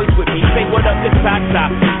my boys with me. Say what up to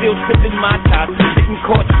Tata, still sipping my top, sitting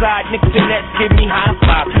courtside, Knicks and Nets give me high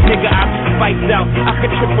five. Nigga, I be spiked out, I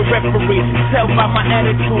could trip a referee. Tell by my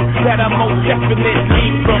attitude that I most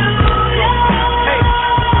definitely from. Hey.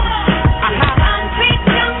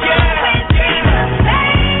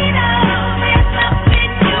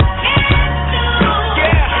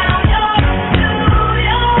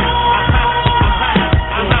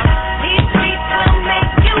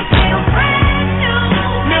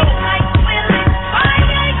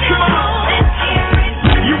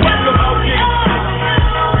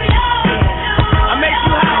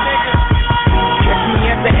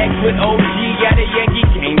 With OG at a Yankee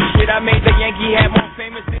game. Shit, I made the Yankee hat more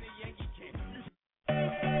famous than the Yankee game.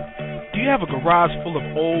 Do you have a garage full of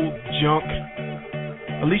old junk?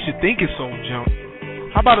 At least you think it's old junk.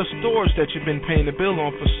 How about a storage that you've been paying the bill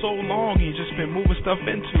on for so long and you've just been moving stuff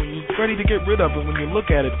into and you're ready to get rid of it when you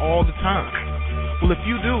look at it all the time? Well, if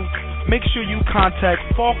you do, make sure you contact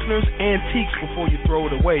Faulkner's Antiques before you throw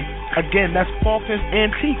it away. Again, that's Faulkner's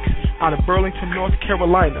Antiques out of Burlington, North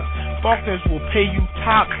Carolina. Faulkner's will pay you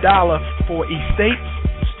top dollar for estates,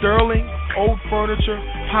 sterling, old furniture,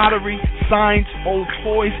 pottery, signs, old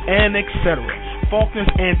toys, and etc. Faulkner's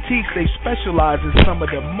Antiques, they specialize in some of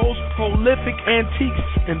the most prolific antiques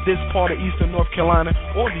in this part of Eastern North Carolina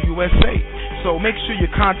or the USA. So make sure you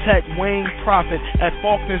contact Wayne Prophet at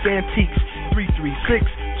Faulkner's Antiques,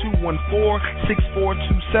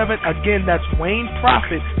 336-214-6427. Again, that's Wayne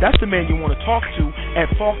Prophet. That's the man you want to talk to at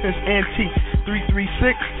Faulkner's Antiques,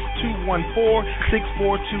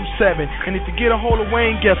 336-214-6427. And if you get a hold of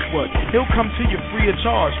Wayne, guess what? He'll come to you free of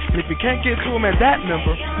charge. And if you can't get to him at that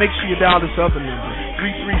number, make sure you dial this other number,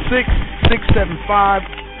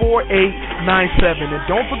 336-675-4897. And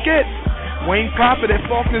don't forget, Wayne Prophet at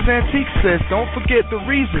Faulkner's Antiques says, don't forget the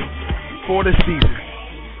reason for the season.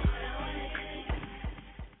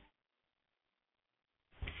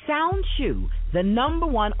 Sound Chew, the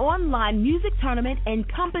 #1 online music tournament,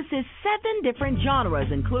 encompasses 7 different genres,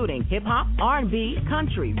 including hip-hop, R&B,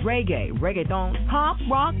 country, reggae, reggaeton, pop,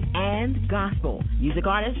 rock, and gospel. Music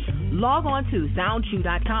artists, log on to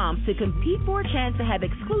soundchew.com to compete for a chance to have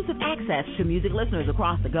exclusive access to music listeners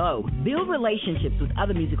across the globe. Build relationships with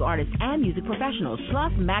other music artists and music professionals,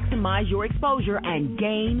 plus maximize your exposure and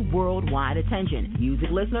gain worldwide attention. Music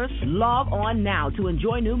listeners, log on now to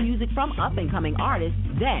enjoy new music from up-and-coming artists.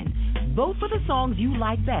 Then, Vote for the songs you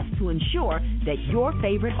like best to ensure that your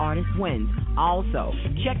favorite artist wins. Also,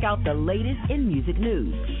 check out the latest in music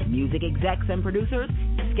news. Music execs and producers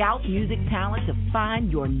scout music talent to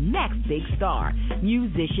find your next big star.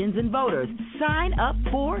 Musicians and voters, sign up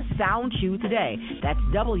for SoundChew today. That's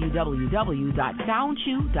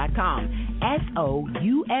www.soundchew.com.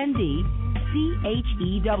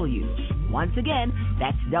 SOUNDCHEW. Once again,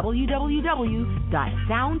 that's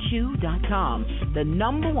www.soundchew.com, the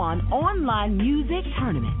 #1 online music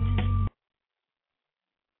tournament.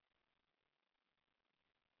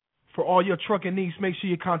 For all your trucking needs, make sure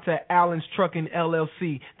you contact Allen's Trucking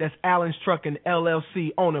LLC. That's Allen's Trucking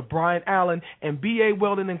LLC, owner Brian Allen and BA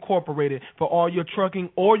Welding Incorporated. For all your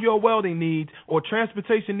trucking or your welding needs or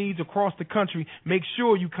transportation needs across the country, make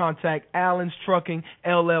sure you contact Allen's Trucking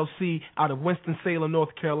LLC out of Winston-Salem,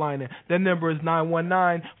 North Carolina. Their number is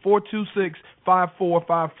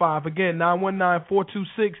 919-426-5455. Again,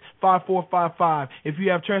 919-426-5455. If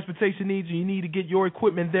you have transportation needs and you need to get your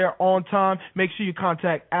equipment there on time, make sure you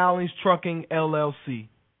contact Allen's Trucking LLC.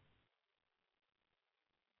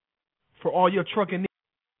 For all your trucking needs,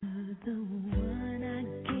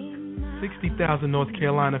 60,000 North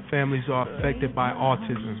Carolina families are affected by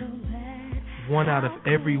autism. 1 out of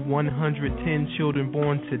every 110 children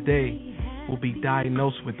born today will be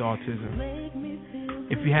diagnosed with autism.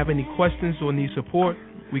 If you have any questions or need support,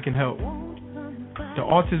 we can help. The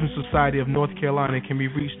Autism Society of North Carolina can be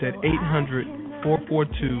reached at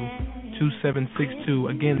 800-442-2762.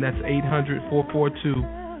 Again, that's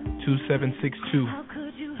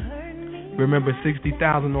 800-442-2762. Remember,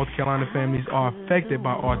 60,000 North Carolina families are affected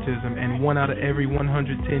by autism, and 1 out of every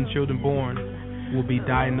 110 children born will be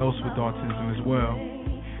diagnosed with autism as well.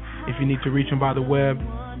 If you need to reach them by the web,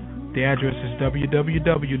 the address is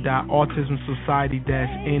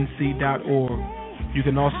www.autismsociety-nc.org. You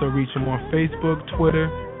can also reach them on Facebook, Twitter,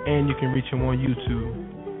 and you can reach them on YouTube.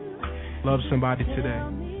 Love somebody today.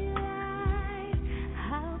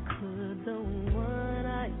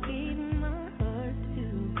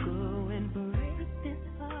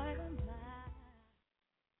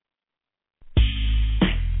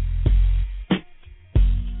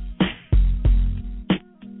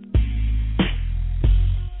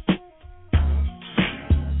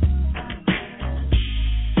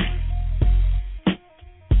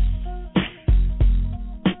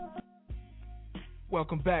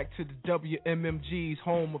 Welcome back to the WMMG's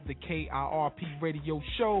home of the KIRP radio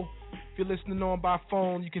show. If you're listening on by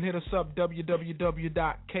phone, you can hit us up,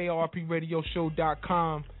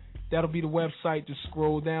 www.krpradioshow.com. That'll be the website. Just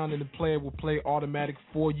scroll down and the player will play automatic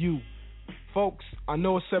for you. Folks, I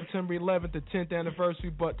know it's September 11th, the 10th anniversary,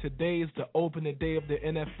 but today is the opening day of the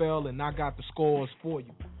NFL, and I got the scores for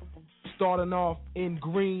you. Starting off in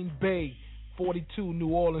Green Bay, 42, New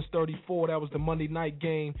Orleans 34. That was the Monday night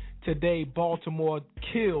game. Today, Baltimore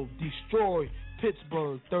killed, destroyed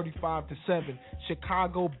Pittsburgh 35-7.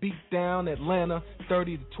 Chicago beat down Atlanta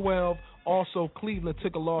 30-12. Also, Cleveland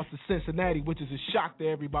took a loss to Cincinnati, which is a shock to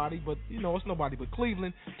everybody, but you know, it's nobody but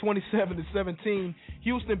Cleveland, 27-17.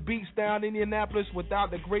 Houston beats down Indianapolis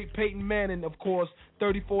without the great Peyton Manning, of course,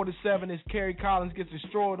 34-7 as Kerry Collins gets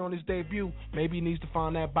destroyed on his debut. Maybe he needs to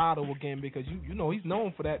find that bottle again because you know he's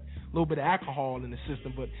known for that little bit of alcohol in the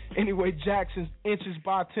system. But anyway, Jackson inches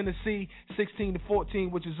by Tennessee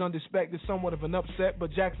 16-14, which is unexpected, somewhat of an upset,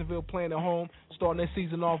 but Jacksonville playing at home, starting their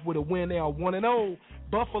season off with a win. They are 1-0.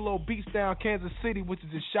 Buffalo beats down Kansas City, which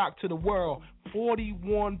is a shock to the world.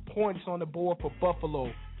 41 points on the board for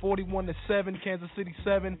Buffalo. 41-7, Kansas City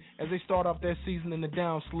 7, as they start off their season in the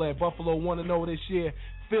down sled. Buffalo 1-0 this year.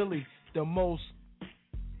 Philly, the most,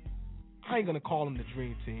 I ain't going to call them the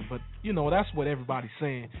dream team, but, you know, that's what everybody's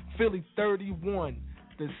saying. Philly 31,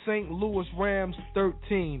 the St. Louis Rams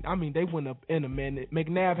 13. I mean, they went up in a minute.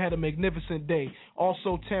 McNabb had a magnificent day.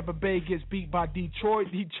 Also, Tampa Bay gets beat by Detroit.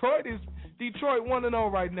 Detroit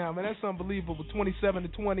 1-0 right now, man. That's unbelievable.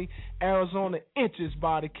 27-20. Arizona inches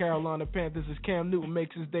by the Carolina Panthers as Cam Newton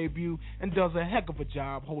makes his debut and does a heck of a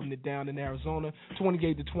job holding it down in Arizona.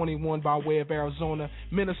 28-21 by way of Arizona.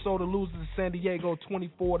 Minnesota loses to San Diego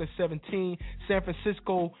 24-17. San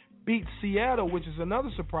Francisco beats Seattle, which is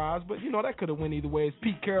another surprise, but, you know, that could have went either way. As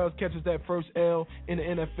Pete Carroll catches that first L in the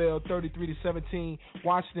NFL, 33-17.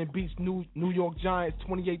 Washington beats New York Giants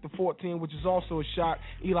 28-14, which is also a shock.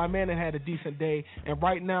 Eli Manning had a decent day, and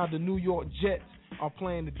right now the New York Jets are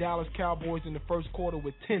playing the Dallas Cowboys in the first quarter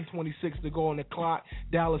with 10:26 to go on the clock.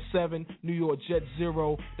 Dallas 7, New York Jets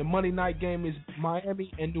 0. The Monday night game is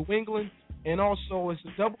Miami and New England. And also, it's a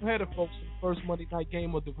doubleheader, folks. The first Monday night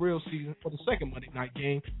game of the real season, or the second Monday night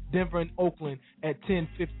game, Denver and Oakland at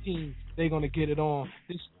 10:15. They're gonna get it on.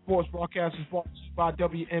 This sports broadcast is brought to you by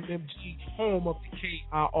WMMG, home of the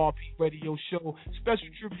KIRP radio show. Special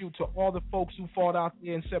tribute to all the folks who fought out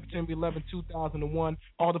there in September 11, 2001.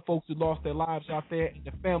 All the folks who lost their lives out there, and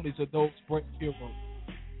the families of those brave heroes.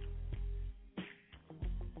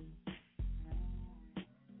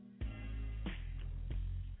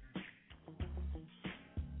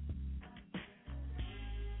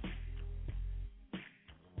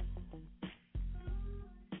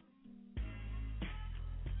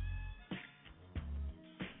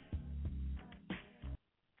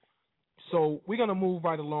 So we're gonna move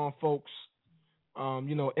right along, folks.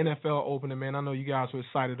 NFL opening, man. I know you guys were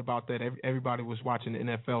excited about that. Everybody was watching the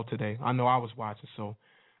NFL today. I know I was watching, so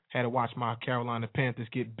had to watch my Carolina Panthers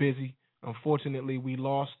get busy. Unfortunately, we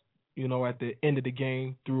lost, at the end of the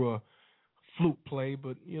game through a fluke play.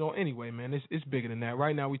 But, anyway, man, it's bigger than that.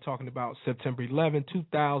 Right now we're talking about September 11,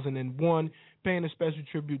 2001, paying a special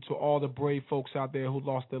tribute to all the brave folks out there who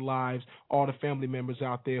lost their lives, all the family members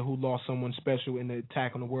out there who lost someone special in the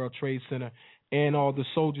attack on the World Trade Center, and all the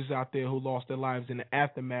soldiers out there who lost their lives in the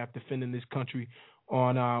aftermath defending this country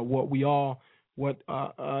on what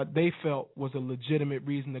they felt was a legitimate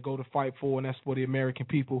reason to go to fight for, and that's for the American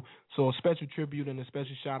people. So a special tribute and a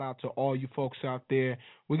special shout-out to all you folks out there.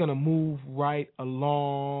 We're going to move right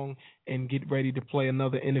along and get ready to play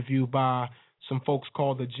another interview by some folks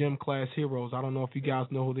called the Gym Class Heroes. I don't know if you guys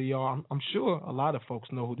know who they are. I'm sure a lot of folks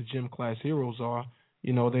know who the Gym Class Heroes are.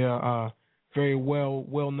 They're a very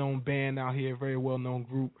well-known band out here, very well-known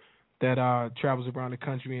group that travels around the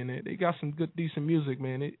country, and they got some good, decent music,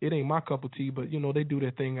 man. It ain't my cup of tea, but, they do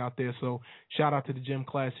their thing out there. So shout out to the Gym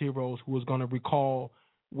Class Heroes, who is going to recall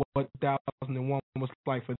what 2001 was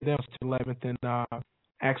like for them to 11th, and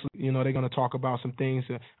actually, they're going to talk about some things.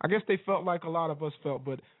 I guess they felt like a lot of us felt,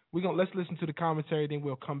 but let's listen to the commentary, then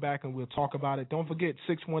we'll come back and we'll talk about it. Don't forget,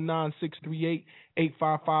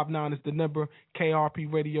 619-638-8559 is the number.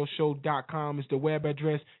 KRPRadioshow.com is the web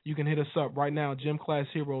address. You can hit us up right now. Gym Class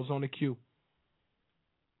Heroes on the queue.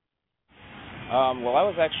 Well, I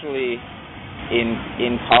was actually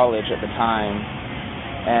in college at the time,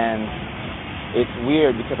 and it's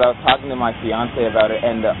weird because I was talking to my fiance about it,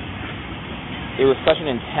 and it was such an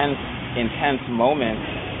intense moment.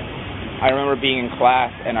 I remember being in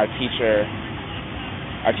class, and our teacher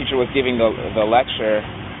was giving the lecture,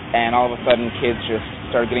 and all of a sudden kids just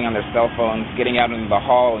started getting on their cell phones, getting out into the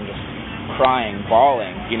hall and just crying,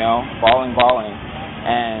 bawling, bawling.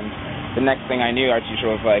 And the next thing I knew, our teacher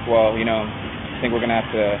was like, well, I think we're going to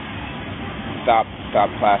have to stop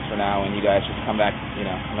class for now, and you guys just come back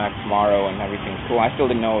tomorrow, and everything's cool. I still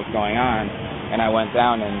didn't know what was going on, and I went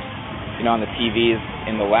down, and, on the TVs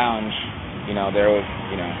in the lounge, there was,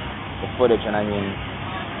 the footage, and I mean,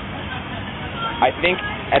 I think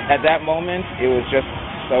at that moment it was just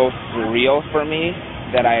so surreal for me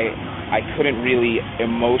that I couldn't really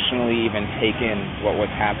emotionally even take in what was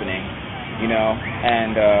happening,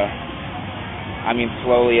 and I mean,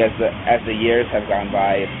 slowly as the years have gone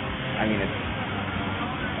by,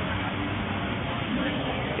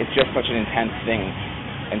 it's just such an intense thing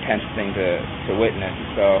to witness.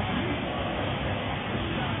 So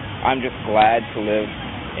I'm just glad to live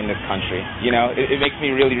in this country. It makes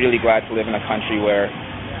me really, really glad to live in a country where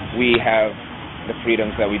we have the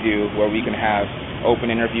freedoms that we do, where we can have open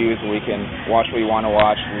interviews, where we can watch what we want to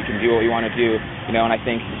watch, where we can do what we want to do, and I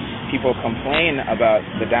think people complain about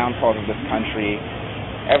the downfalls of this country.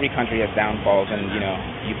 Every country has downfalls, and,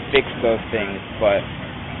 you fix those things, but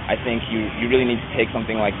I think you really need to take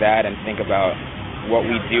something like that and think about what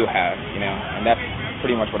we do have, and that's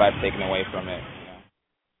pretty much what I've taken away from it.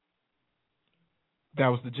 That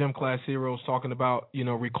was the Gym Class Heroes talking about,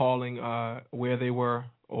 recalling where they were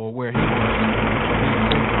or where he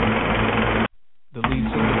was. The lead singer of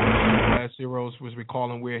the Gym Class Heroes was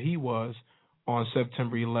recalling where he was on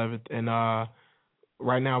September 11th. And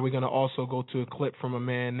right now we're going to also go to a clip from a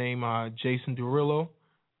man named Jason Derulo,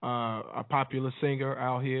 a popular singer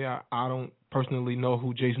out here. I don't personally know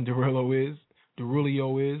who Jason Derulo is,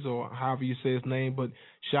 or however you say his name, but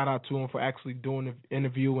shout out to him for actually doing the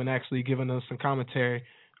interview and actually giving us some commentary.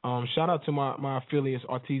 Shout out to my affiliates,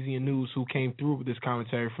 Artesian News, who came through with this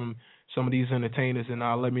commentary from some of these entertainers, and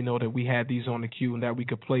let me know that we had these on the queue and that we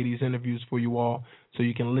could play these interviews for you all, so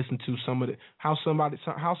you can listen to how some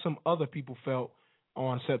other people felt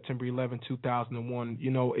on September 11, 2001.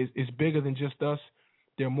 It's bigger than just us.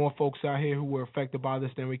 There are more folks out here who were affected by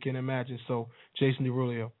this than we can imagine. So, Jason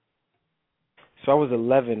Derulo. So I was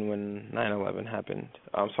 11 when 9/11 happened.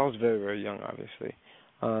 So I was very, very young, obviously.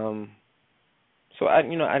 So I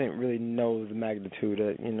didn't really know the magnitude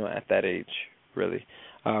at that age, really.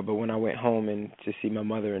 But when I went home and to see my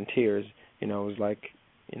mother in tears, it was like,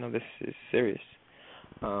 this is serious.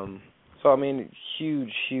 So I mean,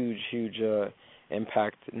 huge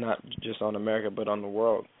impact, not just on America but on the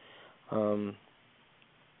world.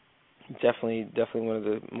 Definitely one of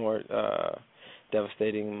the more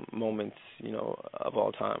devastating moments, of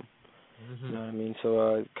all time. Mm-hmm. You know what I mean?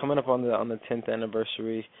 So coming up on the 10th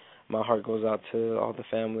anniversary, my heart goes out to all the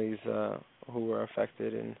families who were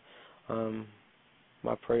affected, and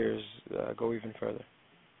my prayers go even further.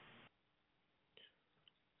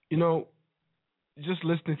 Just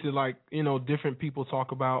listening to different people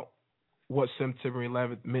talk about what September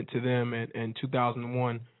 11th meant to them in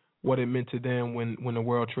 2001, what it meant to them when the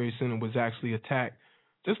World Trade Center was actually attacked.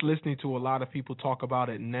 Just listening to a lot of people talk about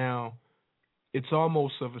it now, it's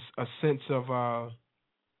almost of a sense of I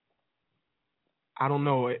don't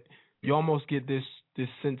know. You almost get this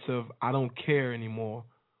sense of I don't care anymore,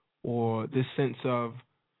 or this sense of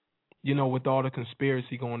with all the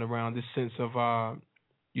conspiracy going around, this sense of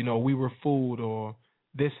we were fooled, or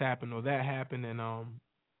this happened or that happened, and I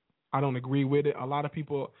don't agree with it. A lot of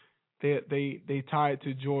people they tie it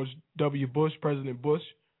to George W. Bush, President Bush,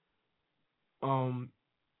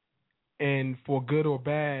 and for good or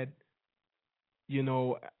bad,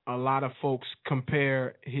 a lot of folks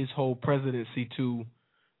compare his whole presidency to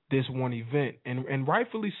this one event, and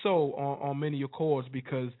rightfully so on many accords,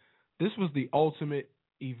 because this was the ultimate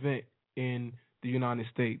event in the United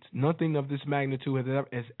States. Nothing of this magnitude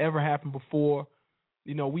has ever happened before.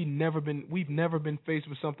 We've never been faced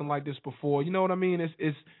with something like this before. You know what I mean?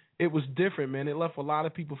 It was different, man. It left a lot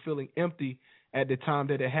of people feeling empty at the time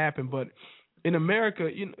that it happened. But in America,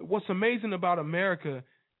 what's amazing about America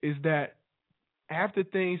is that after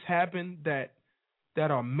things happen that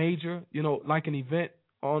are major, like an event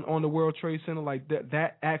on the World Trade Center, like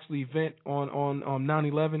that actual event on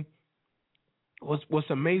 9/11. What's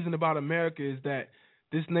amazing about America is that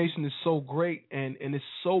this nation is so great and it's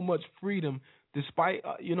so much freedom, despite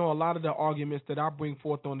a lot of the arguments that I bring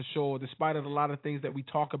forth on the show, despite of a lot of things that we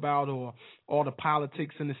talk about, or all the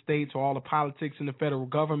politics in the states, or all the politics in the federal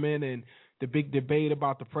government, and the big debate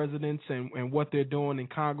about the presidents and what they're doing in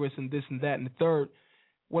Congress and this and that and the third.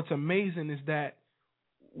 What's amazing is that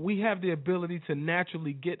we have the ability to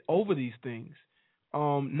naturally get over these things,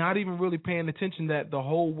 not even really paying attention that the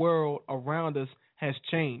whole world around us has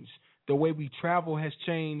changed. The way we travel has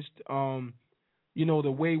changed. The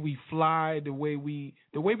way we fly, the way we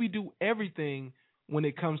do everything when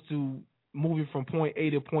it comes to moving from point A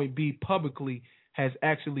to point B publicly has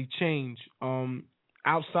actually changed.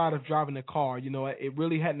 Outside of driving a car, it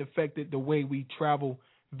really hadn't affected the way we travel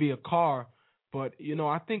via car. But,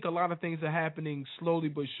 I think a lot of things are happening slowly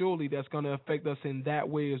but surely that's going to affect us in that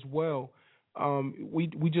way as well.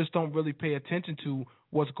 We just don't really pay attention to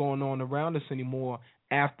what's going on around us anymore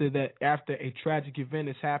after a tragic event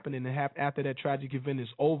has happened, and after that tragic event is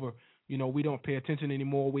over. We don't pay attention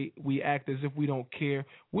anymore. We act as if we don't care.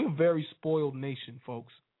 We're a very spoiled nation,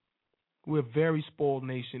 folks. We're a very spoiled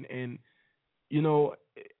nation. And,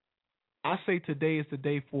 I say today is the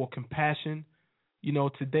day for compassion.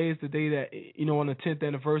 Today is the day that, on the 10th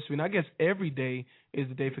anniversary, and I guess every day is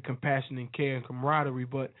the day for compassion and care and camaraderie,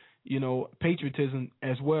 but, patriotism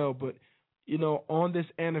as well. But, on this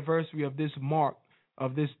anniversary of this mark,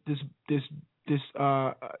 of this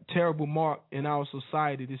terrible mark in our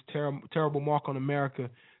society, this terrible mark on America,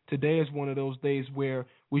 today is one of those days where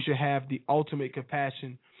we should have the ultimate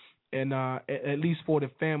compassion, and at least for the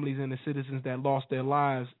families and the citizens that lost their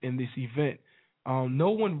lives in this event.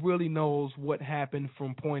 No one really knows what happened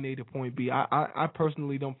from point A to point B. I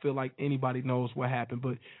personally don't feel like anybody knows what happened,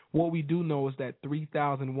 but what we do know is that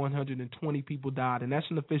 3,120 people died, and that's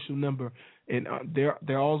an official number. And there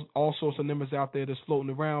are all sorts of numbers out there that's floating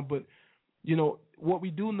around, but what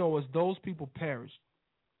we do know is those people perished.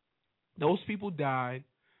 Those people died.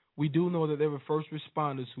 We do know that there were first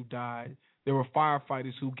responders who died. There were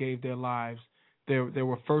firefighters who gave their lives. There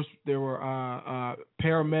were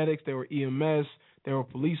paramedics, there were EMS, there were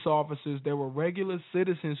police officers, there were regular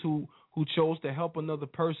citizens who chose to help another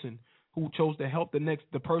person, who chose to help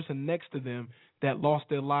the person next to them that lost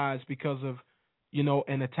their lives because of,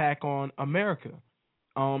 an attack on America,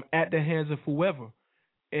 at the hands of whoever.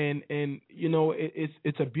 And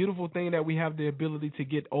it's a beautiful thing that we have the ability to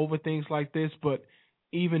get over things like this, but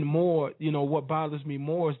even more, what bothers me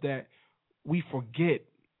more is that we forget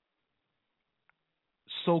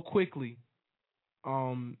so quickly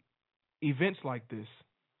events like this,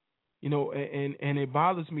 and it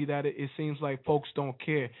bothers me that it seems like folks don't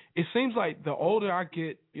care. It seems like the older I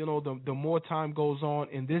get, the more time goes on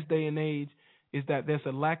in this day and age, is that there's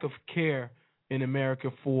a lack of care in America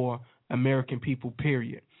for American people,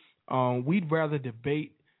 period. We'd rather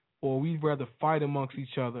debate or we'd rather fight amongst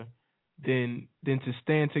each other than to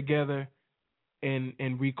stand together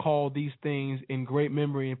and recall these things in great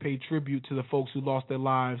memory and pay tribute to the folks who lost their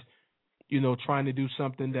lives, trying to do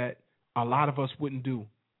something that a lot of us wouldn't do.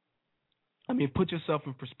 I mean, put yourself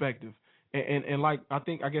in perspective. And like I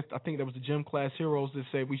think that was the gym class heroes that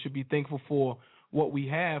said we should be thankful for what we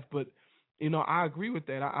have, but I agree with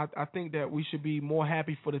that. I think that we should be more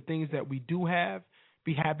happy for the things that we do have,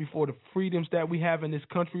 be happy for the freedoms that we have in this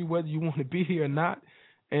country, whether you want to be here or not.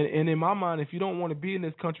 And in my mind, if you don't want to be in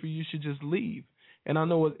this country, you should just leave. And I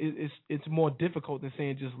know it's more difficult than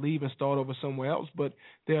saying just leave and start over somewhere else. But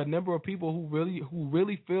there are a number of people who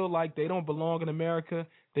really feel like they don't belong in America,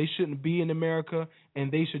 they shouldn't be in America,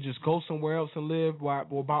 and they should just go somewhere else and live.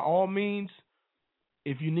 Well, by all means,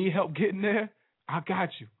 if you need help getting there, I got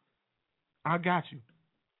you.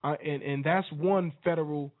 And that's one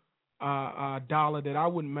federal dollar that I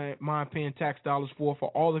wouldn't mind paying tax dollars for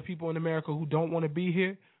all the people in America who don't want to be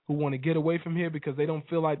here, who want to get away from here because they don't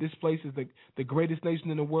feel like this place is the greatest nation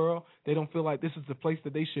in the world. They don't feel like this is the place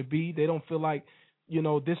that they should be. They don't feel like,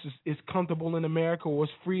 this is comfortable in America or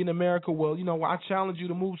it's free in America. Well, I challenge you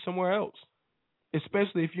to move somewhere else,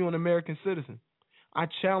 especially if you're an American citizen. I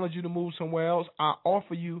challenge you to move somewhere else. I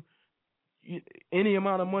offer you any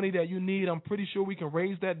amount of money that you need. I'm pretty sure we can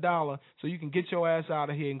raise that dollar so you can get your ass out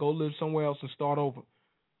of here and go live somewhere else and start over.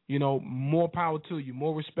 More power to you,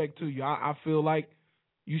 more respect to you. I feel like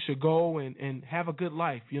you should go and have a good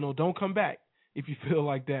life. Don't come back if you feel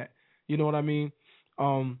like that. You know what I mean?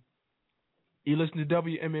 You listen to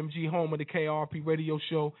WMMG, home of the KRP radio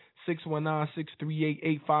show,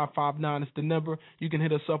 619-638-8559. It's the number. You can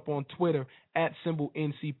hit us up on Twitter,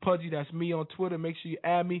 @NC Pudgy. That's me on Twitter. Make sure you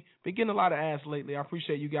add me. Been getting a lot of ads lately. I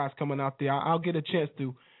appreciate you guys coming out there. I'll get a chance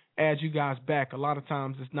to add you guys back. A lot of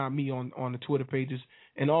times it's not me on the Twitter pages.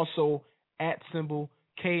 And also,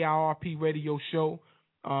 @KRP radio show.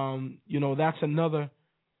 That's another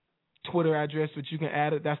Twitter address that you can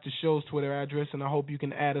add it. That's the show's Twitter address, and I hope you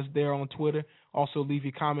can add us there on Twitter. Also, leave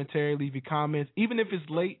your commentary, leave your comments, even if it's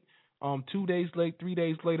late, 2 days late, 3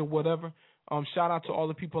 days late, or whatever. Shout out to all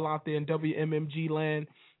the people out there in WMMG land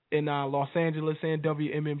in Los Angeles and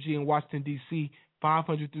WMMG in Washington, D.C.,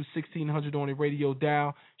 500 through 1600 on the radio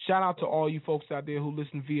dial. Shout out to all you folks out there who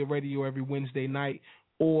listen via radio every Wednesday night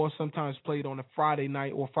or sometimes played on a Friday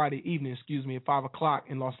night or Friday evening, at 5 o'clock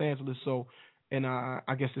in Los Angeles. So, and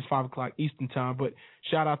I guess it's 5 o'clock Eastern time. But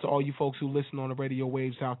shout out to all you folks who listen on the radio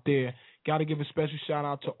waves out there. Got to give a special shout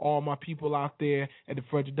out to all my people out there at the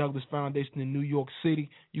Frederick Douglass Foundation in New York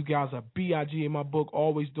City. You guys are BIG in my book,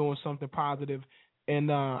 always doing something positive.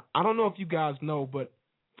 And I don't know if you guys know, but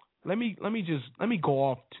let me go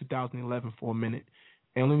off 2011 for a minute,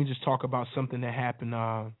 and let me just talk about something that happened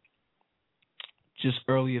just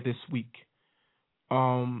earlier this week.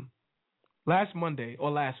 Last Monday,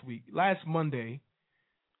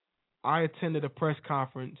 I attended a press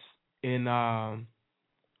conference in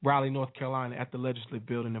Raleigh, North Carolina at the Legislative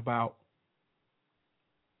Building about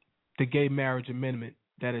the gay marriage amendment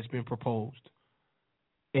that has been proposed.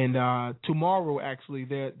 And tomorrow, actually,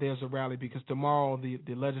 there's a rally because tomorrow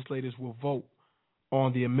the legislators will vote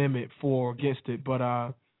on the amendment for or against it. But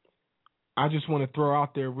I just want to throw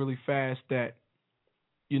out there really fast that,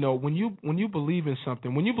 when you believe in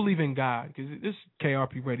something, when you believe in God, because this is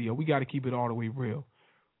KRP Radio, we got to keep it all the way real.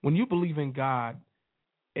 When you believe in God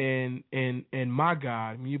and my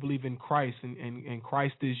God, when you believe in Christ and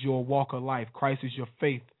Christ is your walk of life, Christ is your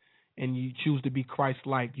faith, and you choose to be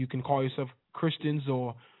Christ-like, you can call yourself Christians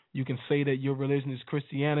or you can say that your religion is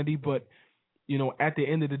Christianity, but, at the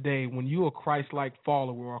end of the day, when you're a Christ-like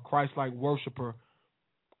follower or a Christ-like worshiper,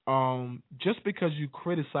 just because you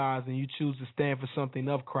criticize and you choose to stand for something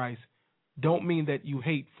of Christ, don't mean that you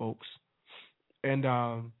hate folks. And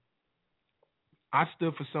I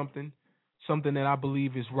stood for something that I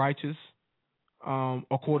believe is righteous,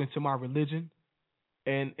 according to my religion.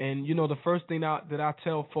 And the first thing that I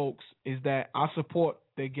tell folks is that I support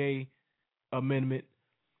the gay amendment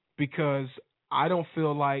because I don't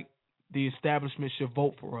feel like the establishment should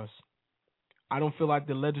vote for us. I don't feel like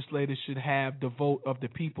the legislators should have the vote of the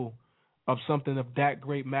people of something of that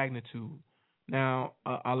great magnitude. Now,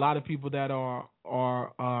 a lot of people that are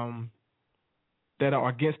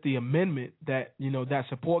against the amendment that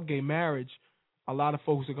support gay marriage, a lot of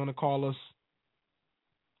folks are going to call us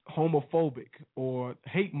homophobic or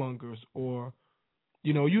hate mongers or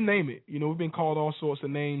you name it. We've been called all sorts of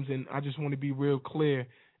names, and I just want to be real clear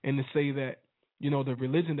and to say that the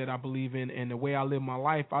religion that I believe in and the way I live my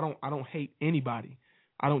life, I don't hate anybody.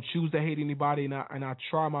 I don't choose to hate anybody, and I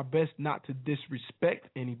try my best not to disrespect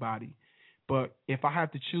anybody. But if I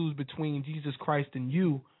have to choose between Jesus Christ and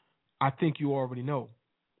you, I think you already know.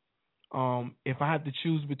 If I have to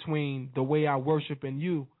choose between the way I worship and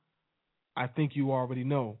you, I think you already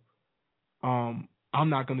know. I'm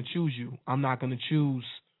not going to choose you. I'm not going to choose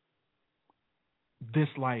this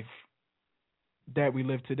life that we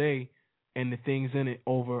live today and the things in it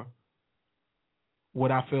over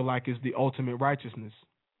what I feel like is the ultimate righteousness,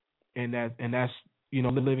 and that's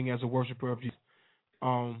living as a worshiper of Jesus.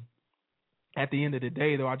 At the end of the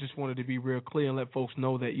day, though, I just wanted to be real clear and let folks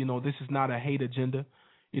know that this is not a hate agenda.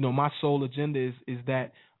 My sole agenda is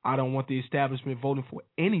that I don't want the establishment voting for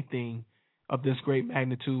anything of this great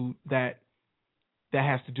magnitude that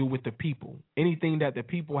has to do with the people. Anything that the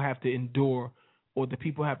people have to endure or the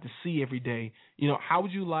people have to see every day. How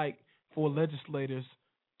would you like for legislators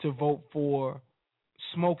to vote for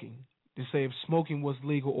smoking, to say if smoking was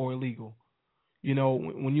legal or illegal?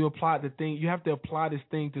 When you apply the thing, you have to apply this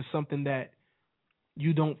thing to something that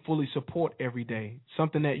you don't fully support every day,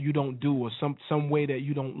 something that you don't do, or some way that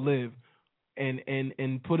you don't live,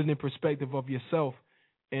 and put it in perspective of yourself,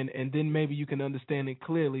 and then maybe you can understand it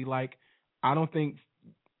clearly. Like, I don't think,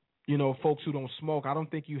 folks who don't smoke, I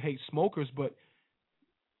don't think you hate smokers, but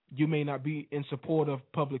you may not be in support of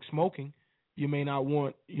public smoking. You may not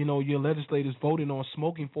want, your legislators voting on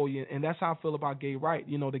smoking for you, and that's how I feel about gay right.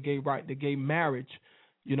 The gay marriage.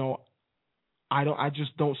 I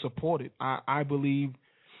just don't support it. I believe,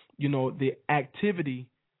 the activity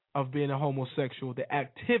of being a homosexual, the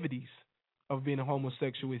activities of being a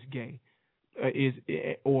homosexual is gay,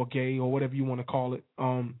 or gay, or whatever you want to call it.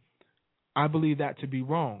 I believe that to be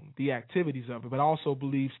wrong, the activities of it, but I also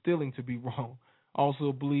believe stealing to be wrong. I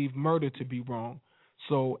also believe murder to be wrong.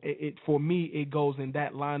 So for me, it goes in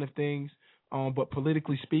that line of things. But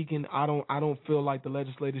politically speaking, I don't feel like the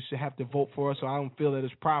legislators should have to vote for us, or I don't feel that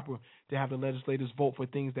it's proper to have the legislators vote for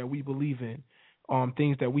things that we believe in,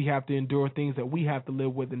 things that we have to endure, things that we have to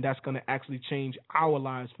live with, and that's going to actually change our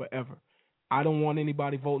lives forever. I don't want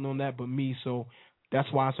anybody voting on that but me, so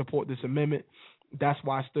that's why I support this amendment. That's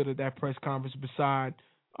why I stood at that press conference beside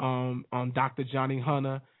Dr. Johnny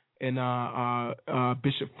Hunter and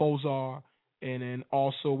Bishop Fozar, and then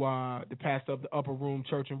also the pastor of the Upper Room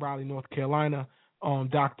Church in Raleigh, North Carolina,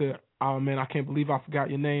 Dr. I can't believe I forgot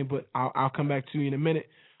your name, but I'll come back to you in a minute.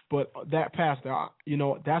 But that pastor,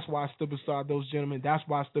 that's why I stood beside those gentlemen. That's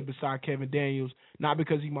why I stood beside Kevin Daniels, not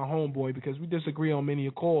because he's my homeboy, because we disagree on many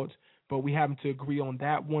accords, but we happen to agree on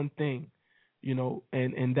that one thing,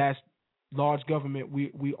 and that's large government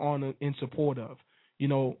we honor in support of.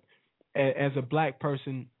 As a black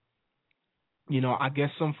person, I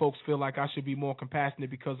guess some folks feel like I should be more compassionate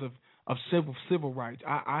because of civil rights.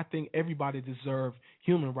 I think everybody deserves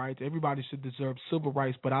human rights. Everybody should deserve civil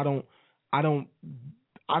rights, but I don't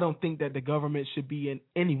think that the government should be in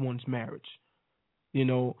anyone's marriage.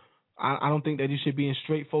 I don't think that it should be in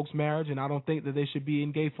straight folks' marriage, and I don't think that they should be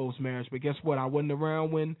in gay folks' marriage. But guess what? I wasn't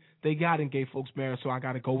around when they got in gay folks' marriage, so I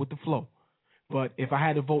got to go with the flow. But if I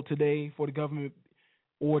had to vote today for the government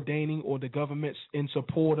ordaining, or the government's in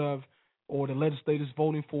support of, or the legislators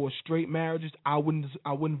voting for straight marriages, I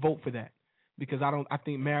wouldn't vote for that, because I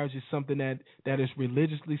think marriage is something that is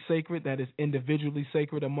religiously sacred, that is individually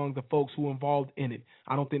sacred among the folks who are involved in it.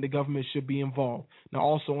 I don't think the government should be involved. Now,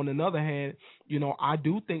 also on the other hand, I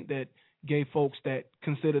do think that gay folks that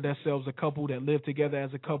consider themselves a couple, that live together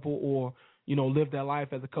as a couple, or live their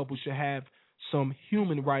life as a couple, should have some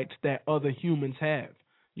human rights that other humans have.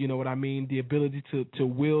 You know what I mean? The ability to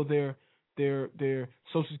will their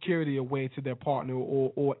Social Security away to their partner,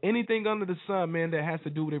 or anything under the sun, man, that has to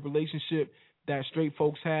do with a relationship that straight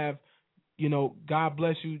folks have. God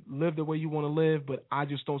bless you, live the way you want to live, but I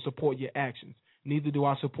just don't support your actions. Neither do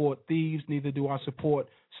I support thieves, neither do I support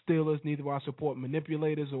stealers, neither do I support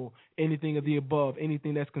manipulators or anything of the above,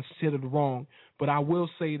 anything that's considered wrong. But I will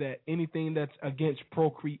say that anything that's against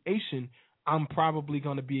procreation, I'm probably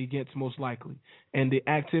going to be against, most likely. And the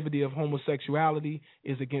activity of homosexuality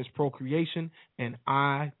is against procreation, and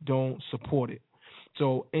I don't support it.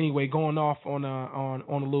 So anyway, going off on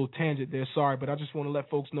a little tangent there, sorry, but I just want to let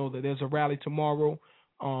folks know that there's a rally tomorrow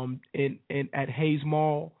at Hayes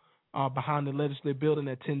Mall behind the Legislative Building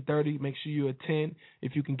at 10:30. Make sure you attend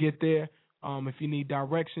if you can get there. If you need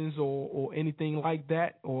directions or anything like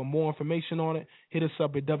that, or more information on it, hit us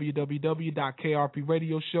up at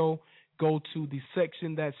www.krpradioshow. Go to the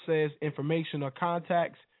section that says information or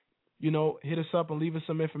contacts. Hit us up and leave us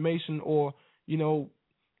some information, or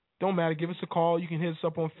don't matter. Give us a call. You can hit us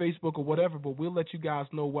up on Facebook or whatever, but we'll let you guys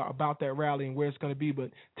know about that rally and where it's going to be.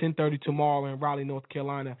 But 10:30 tomorrow in Raleigh, North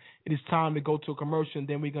Carolina. It is time to go to a commercial, and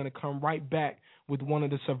then we're going to come right back with one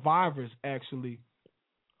of the survivors, actually,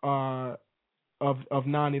 of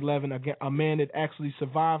 9/11, a man that actually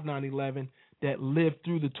survived 9/11, that lived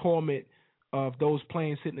through the torment of those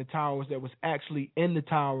planes hitting the towers, that was actually in the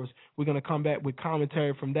towers. We're going to come back with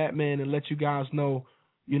commentary from that man and let you guys know,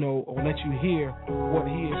 or let you hear what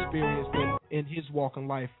he experienced in his walking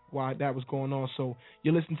life while that was going on. So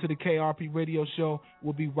you're listening to the KRP Radio Show.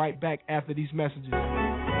 We'll be right back after these messages.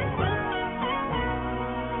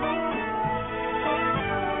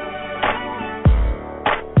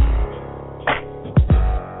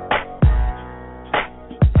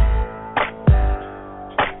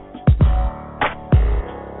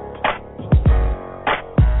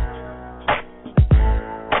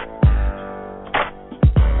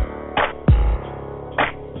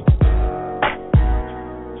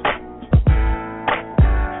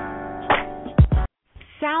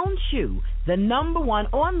 The #1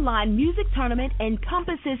 online music tournament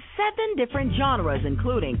encompasses 7 different genres,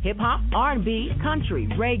 including hip-hop, R&B, country,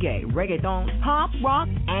 reggae, reggaeton, pop, rock,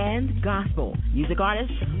 and gospel. Music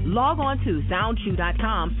artists, log on to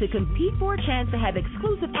SoundChew.com to compete for a chance to have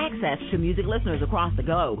exclusive access to music listeners across the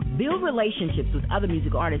globe. Build relationships with other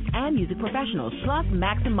music artists and music professionals, plus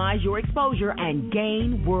maximize your exposure and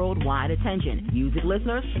gain worldwide attention. Music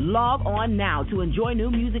listeners, log on now to enjoy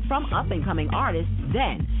new music from up-and-coming artists.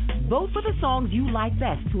 Then, vote for the songs you like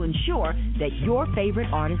best to ensure that your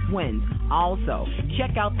favorite artist wins. Also,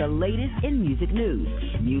 check out the latest in music news.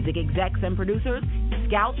 Music execs and producers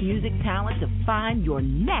scout music talent to find your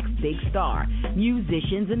next big star.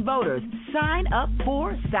 Musicians and voters, sign up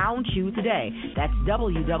for SoundChew today. That's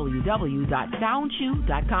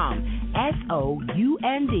www.soundchew.com.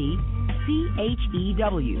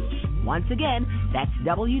 SOUNDCHEW. Once again, that's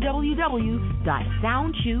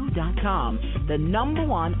www.soundchew.com, the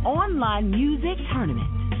 #1 online music tournament.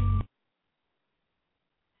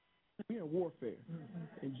 We're in warfare,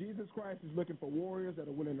 and Jesus Christ is looking for warriors that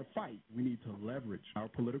are willing to fight. We need to leverage our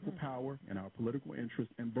political power and our political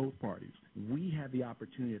interest in both parties. We have the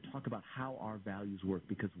opportunity to talk about how our values work,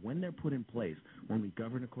 because when they're put in place, when we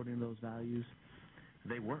govern according to those values,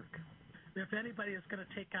 they work. If anybody is going to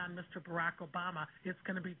take on Mr. Barack Obama, it's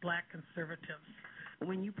going to be black conservatives.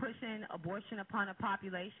 When you push in abortion upon a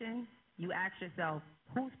population, you ask yourself,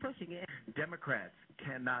 who's pushing it? Democrats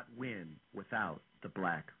cannot win without the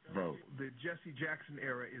black vote. The Jesse Jackson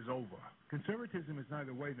era is over. Conservatism is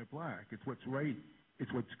neither white nor black. It's what's right.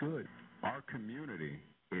 It's what's good. Our community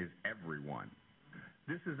is everyone.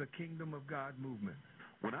 This is a kingdom of God movement.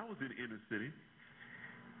 When I was in the inner city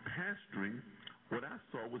pastoring, what I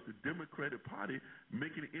saw was the Democratic Party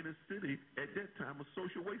making the inner city at that time a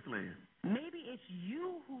social wasteland. Maybe it's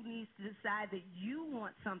you who needs to decide that you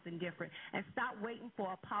want something different and stop waiting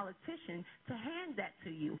for a politician to hand that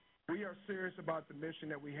to you. We are serious about the mission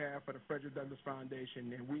that we have for the Frederick Douglass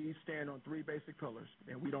Foundation, and we stand on 3 basic pillars.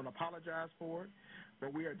 And we don't apologize for it,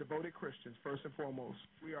 but we are devoted Christians, first and foremost.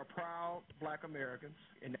 We are proud black Americans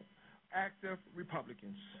and active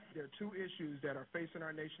Republicans. There are 2 issues that are facing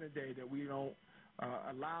our nation today that we don't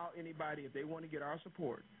allow anybody, if they want to get our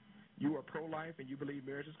support. You are pro-life and you believe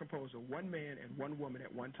marriage is composed of one man and one woman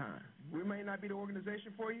at one time. We may not be the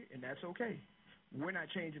organization for you, and that's okay. We're not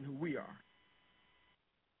changing who we are.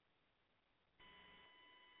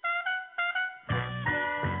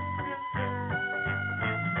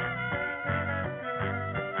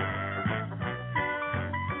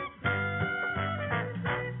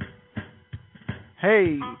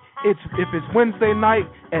 Hey, if it's Wednesday night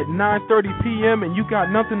at 9:30 p.m. and you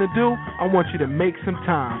got nothing to do, I want you to make some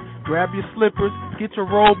time. Grab your slippers, get your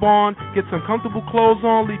robe on, get some comfortable clothes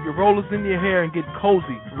on, leave your rollers in your hair, and get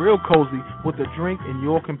cozy, real cozy, with a drink and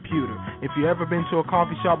your computer. If you ever been to a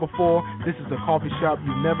coffee shop before, this is a coffee shop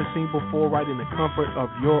you've never seen before, right in the comfort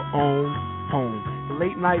of your own home.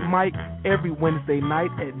 Late Night Mike, every Wednesday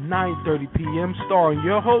night at 9:30 p.m., starring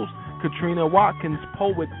your host, Katrina Watkins,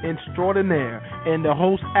 poet extraordinaire, and the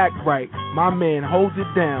host act right. My man holds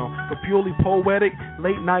it down. The purely poetic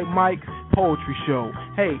Late Night Mike's poetry show.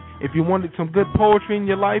 Hey, if you wanted some good poetry in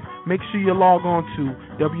your life, make sure you log on to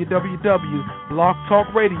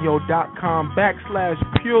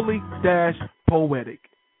www.blogtalkradio.com/purely-poetic.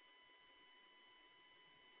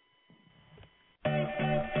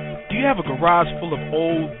 Do you have a garage full of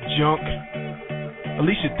old junk? At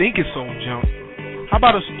least you think it's old junk. How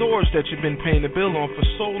about a storage that you've been paying the bill on for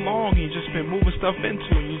so long and you've just been moving stuff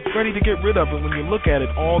into and you're ready to get rid of it when you look at it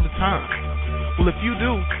all the time? Well, if you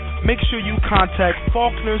do, make sure you contact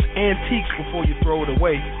Faulkner's Antiques before you throw it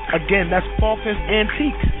away. Again, that's Faulkner's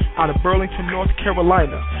Antiques out of Burlington, North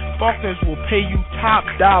Carolina. Faulkner's will pay you top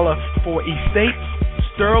dollar for estates,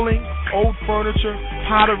 sterling, old furniture,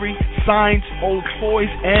 pottery, signs, old toys,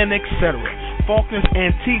 and etc. Faulkner's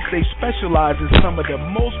Antiques, they specialize in some of the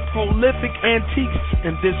most prolific antiques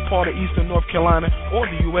in this part of Eastern North Carolina or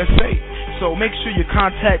the USA. So make sure you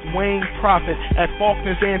contact Wayne Prophet at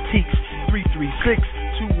Faulkner's Antiques,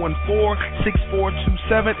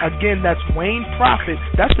 336-214-6427. Again, that's Wayne Prophet.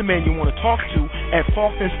 That's the man you want to talk to at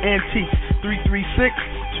Faulkner's Antiques,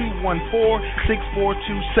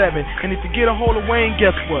 336-214-6427. And if you get a hold of Wayne,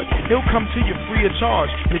 guess what? He'll come to you free of charge.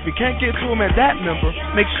 And if you can't get to him at that number,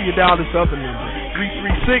 make sure you dial this other number,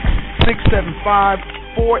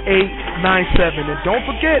 336-675-4897. And don't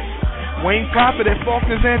forget, Wayne Prophet at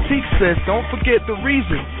Faulkner's Antiques says, don't forget the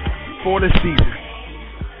reason for the season.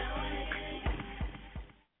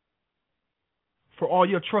 For all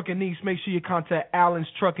your trucking needs, make sure you contact Allen's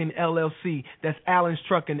Trucking LLC. That's Allen's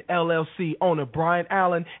Trucking LLC, owner Brian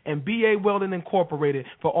Allen and BA Welding Incorporated.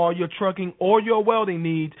 For all your trucking or your welding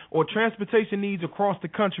needs or transportation needs across the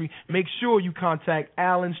country, make sure you contact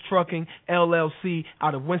Allen's Trucking LLC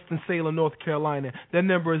out of Winston-Salem, North Carolina. Their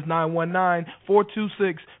number is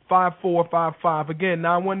 919-426-5455. Again,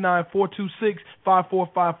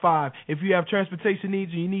 919-426-5455. If you have transportation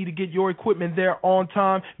needs and you need to get your equipment there on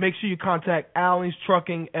time, make sure you contact Allen's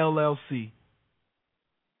Trucking LLC.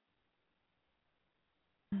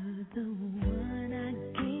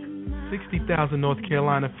 60,000 North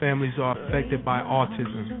Carolina families are affected by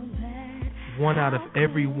autism. 1 out of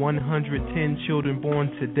every 110 children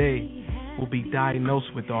born today will be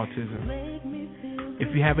diagnosed with autism.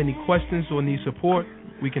 If you have any questions or need support,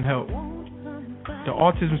 we can help. The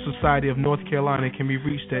Autism Society of North Carolina can be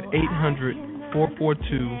reached at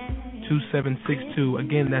 800-442-2762.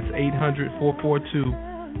 Again, that's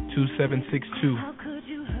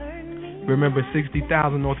 800-442-2762. Remember,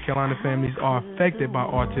 60,000 North Carolina families are affected by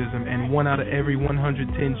autism, and 1 out of every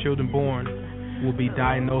 110 children born will be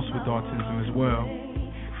diagnosed with autism as well.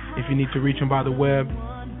 If you need to reach them by the web,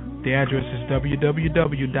 the address is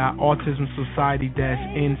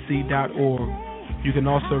www.autismsociety-nc.org. You can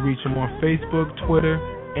also reach them on Facebook, Twitter,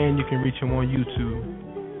 and you can reach them on YouTube.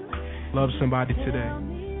 Love somebody today.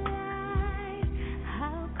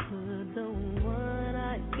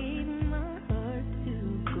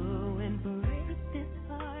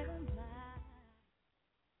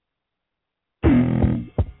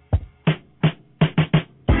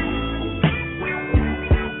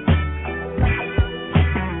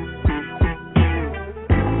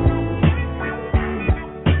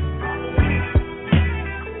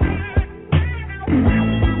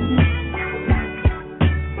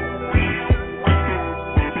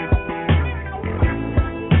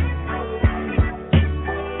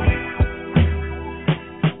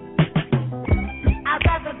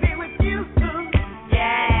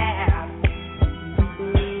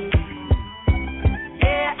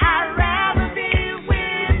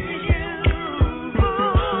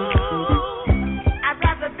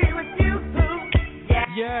 'Cause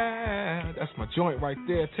yeah, that's my joint right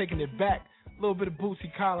there, taking it back. A little bit of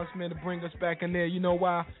Bootsy Collins, man, to bring us back in there. You know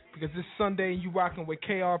why? Because it's Sunday and you rocking with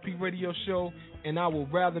KRP Radio Show, and I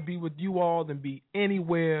would rather be with you all than be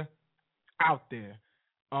anywhere out there.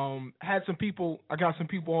 Had some people, I got some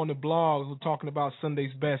people on the blog who are talking about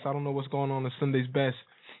Sunday's Best. I don't know what's going on in Sunday's Best.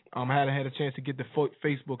 I hadn't had a chance to get the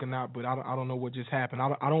Facebook or not, but I don't know what just happened.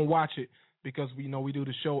 I don't watch it because we do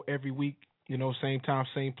the show every week. You know, same time,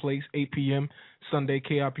 same place, 8 p.m. Sunday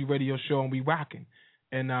KRP Radio Show, and we rocking.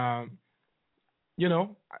 And the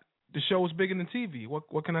show is bigger than TV.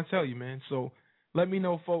 What can I tell you, man? So let me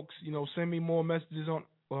know, folks. Send me more messages on.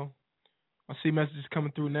 Well, I see messages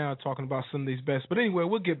coming through now talking about Sunday's Best. But anyway,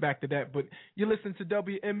 we'll get back to that. But you listen to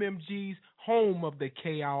WMMG's home of the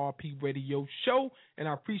KRP Radio Show, and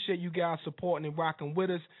I appreciate you guys supporting and rocking with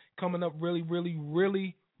us. Coming up really, really,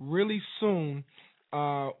 really, really soon.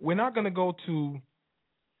 We're not gonna go to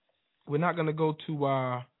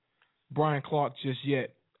Brian Clark just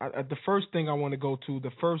yet. The first thing I want to go to,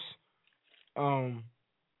 the first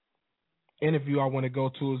interview I want to go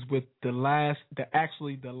to is with the last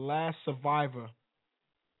survivor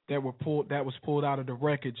that was pulled out of the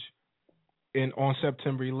wreckage on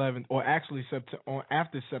September 11th, or actually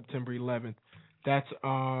after September 11th. That's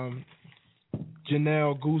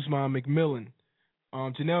Janelle Guzman McMillan.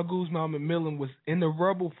 Janelle Guzman McMillan was in the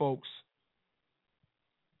rubble, folks,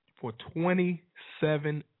 for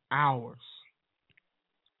 27 hours.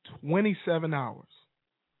 27 hours.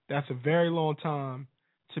 That's a very long time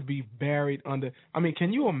to be buried under. I mean,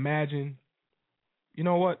 can you imagine? You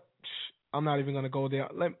know what? I'm not even going to go there.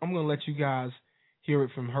 I'm going to let you guys hear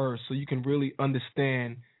it from her so you can really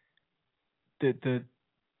understand the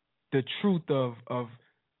truth of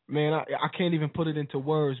man, I can't even put it into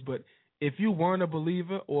words, but if you weren't a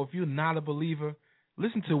believer or if you're not a believer,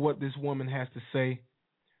 listen to what this woman has to say.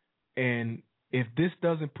 And if this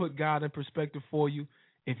doesn't put God in perspective for you,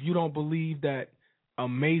 if you don't believe that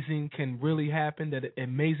amazing can really happen, that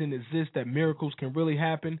amazing exists, that miracles can really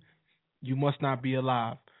happen, you must not be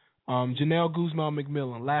alive. Janelle Guzman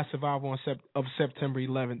McMillan, last survivor of September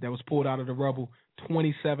 11th, that was pulled out of the rubble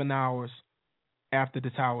 27 hours after the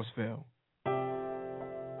towers fell.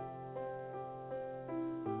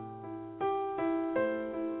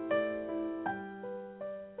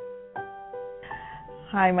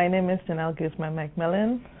 Hi, my name is Janelle Guzman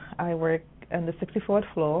McMillan. I work on the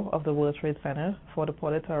 64th floor of the World Trade Center for the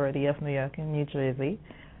Port Authority of New York and New Jersey.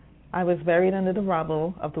 I was buried under the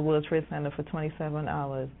rubble of the World Trade Center for 27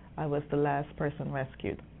 hours. I was the last person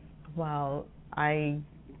rescued. Well, I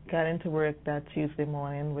got into work that Tuesday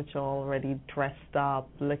morning, which already dressed up,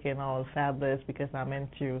 looking all fabulous because I'm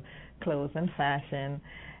into clothes and fashion,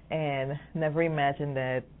 and never imagined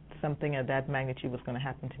that something of that magnitude was going to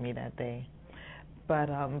happen to me that day. But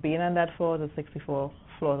being on that floor, the 64th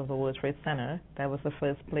floor of the World Trade Center, that was the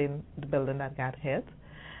first the building that got hit.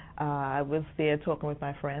 I was there talking with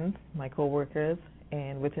my friends, my coworkers,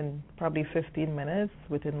 and within probably 15 minutes,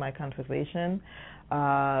 within my conversation,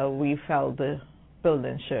 we felt the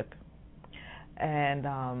building shook. And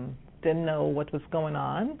didn't know what was going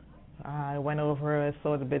on. I went over, I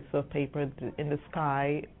saw the bits of paper in the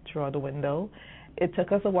sky through the window. It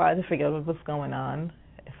took us a while to figure out what was going on.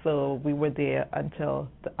 So we were there until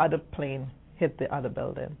the other plane hit the other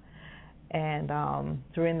building. And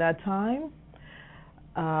during that time,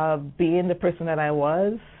 being the person that I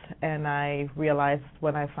was, and I realized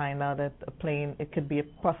when I find out that a plane, it could be a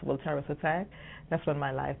possible terrorist attack, that's when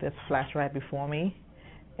my life just flashed right before me.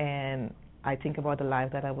 And I think about the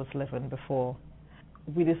life that I was living before.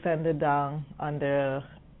 We descended down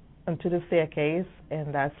onto the staircase,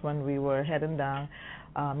 and that's when we were heading down.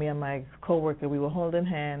 Me and my coworker, we were holding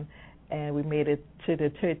hands, and we made it to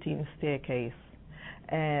the 13th staircase.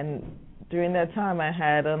 And during that time, I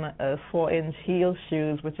had on a 4-inch heel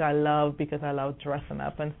shoes, which I love because I love dressing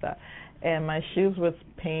up and stuff. And my shoes was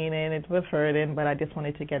paining, it was hurting, but I just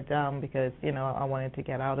wanted to get down because, I wanted to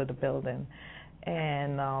get out of the building.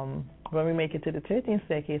 And when we make it to the 13th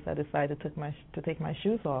staircase, I decided to take my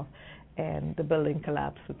shoes off, and the building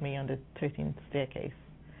collapsed with me on the 13th staircase.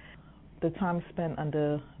 The time spent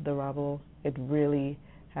under the rubble, it really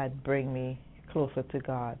had bring me closer to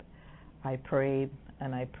God. I prayed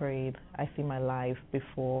and I prayed. I see my life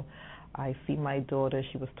before. I see my daughter.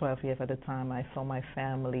 She was 12 years at the time. I saw my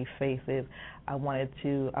family faces. I wanted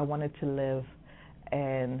to live,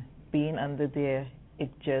 and being under there,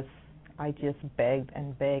 I just begged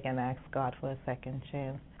and asked God for a second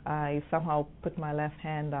chance. I somehow put my left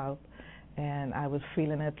hand out, and I was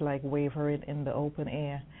feeling it like wavering in the open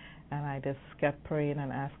air. And I just kept praying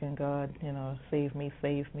and asking God, save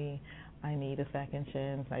me. I need a second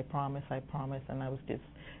chance. I promise. And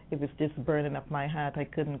it was just burning up my heart. I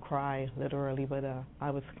couldn't cry, literally, but I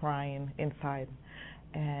was crying inside.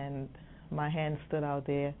 And my hand stood out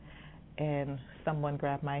there, and someone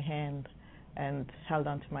grabbed my hand and held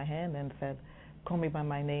onto my hand and said, call me by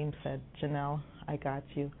my name, said, Janelle, I got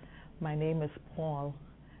you. My name is Paul.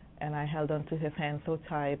 And I held onto his hand so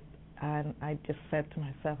tight. And I just said to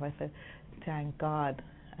myself, I said, thank God.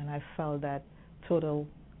 And I felt that total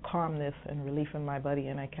calmness and relief in my body,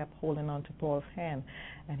 and I kept holding on to Paul's hand.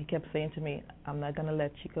 And he kept saying to me, I'm not going to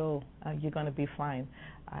let you go. You're going to be fine.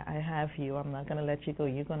 I have you. I'm not going to let you go.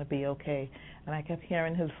 You're going to be okay. And I kept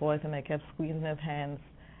hearing his voice, and I kept squeezing his hands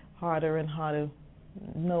harder and harder,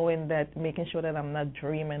 making sure that I'm not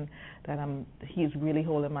dreaming, that he's really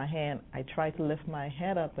holding my hand. I tried to lift my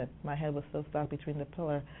head up, but my head was still stuck between the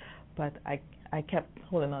pillar. But I kept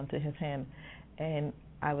holding on to his hand, and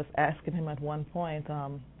I was asking him at one point,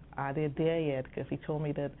 are they there yet? Because he told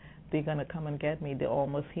me that they're going to come and get me. They're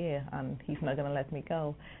almost here, and he's not going to let me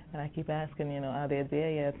go. And I keep asking, are they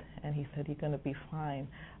there yet? And he said, you're going to be fine.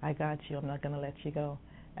 I got you. I'm not going to let you go.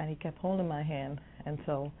 And he kept holding my hand. And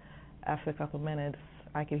so after a couple of minutes,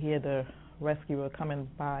 I could hear the rescuer coming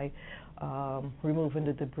by, removing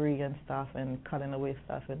the debris and stuff and cutting away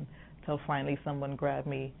stuff, until finally someone grabbed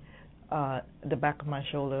me the back of my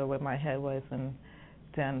shoulder where my head was, and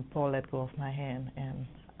then Paul let go of my hand, and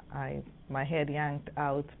my head yanked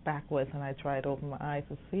out backwards, and I tried to open my eyes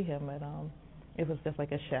to see him, but it was just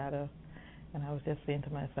like a shadow, and I was just saying to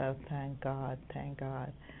myself, thank God,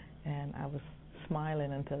 and I was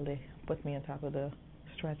smiling until they put me on top of the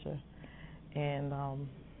stretcher. and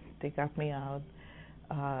they got me out.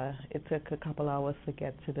 It took a couple hours to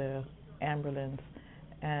get to the ambulance,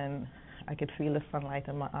 and I could feel the sunlight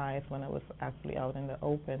in my eyes when I was actually out in the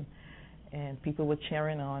open, and people were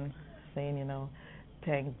cheering on, saying,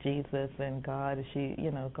 thank Jesus and God,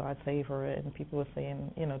 God save her, and people were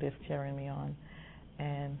saying, just cheering me on.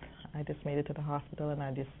 And I just made it to the hospital, and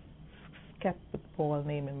I just kept the Paul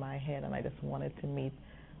name in my head, and I just wanted to meet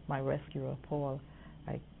my rescuer, Paul.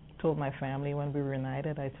 I told my family when we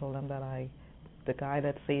reunited, I told them that the guy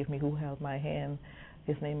that saved me, who held my hand,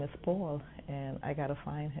 his name is Paul, and I got to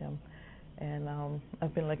find him. And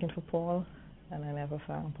I've been looking for Paul, and I never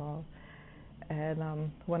found Paul.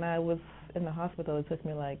 And when I was in the hospital, it took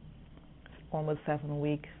me like almost 7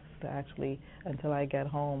 weeks until I got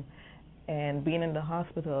home. And being in the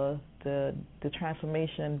hospital, the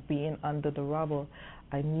transformation, being under the rubble,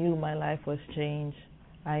 I knew my life was changed.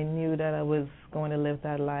 I knew that I was going to live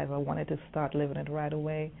that life. I wanted to start living it right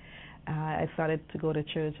away. I started to go to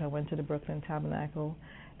church. I went to the Brooklyn Tabernacle,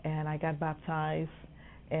 and I got baptized,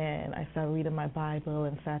 and I started reading my Bible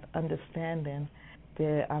and started understanding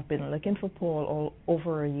that I've been looking for Paul all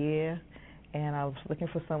over a year, and I was looking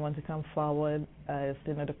for someone to come forward as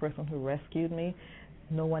the person who rescued me.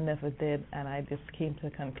 No one ever did, and I just came to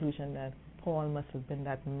the conclusion that Paul must have been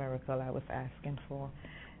that miracle I was asking for.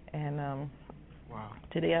 And wow.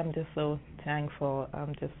 Today I'm just so thankful.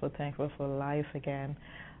 I'm just so thankful for life again.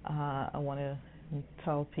 I want to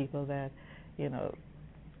tell people that,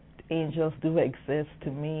 angels do exist to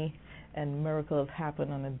me, and miracles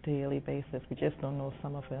happen on a daily basis. We just don't know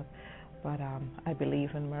some of it. But I believe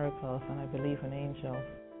in miracles, and I believe in angels.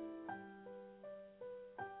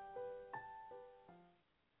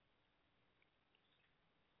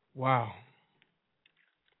 Wow.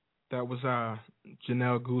 That was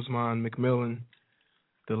Janelle Guzman McMillan,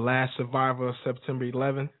 the last survivor of September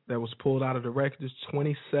 11th that was pulled out of the wreckage.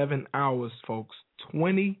 27 hours, folks.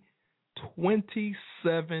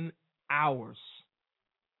 27 hours.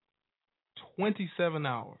 27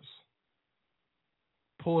 hours.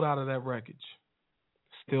 Pulled out of that wreckage.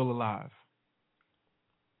 Still alive.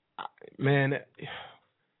 Man,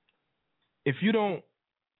 if you don't,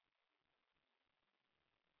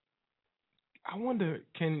 I wonder,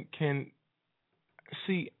 can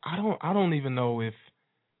see, I don't even know if,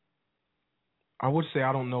 I would say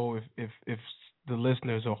I don't know if the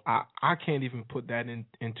listeners, or I can't even put that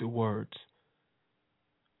into words.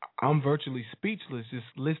 I'm virtually speechless just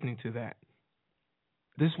listening to that.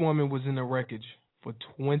 This woman was in the wreckage for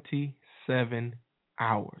 27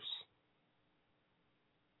 hours.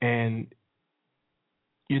 And,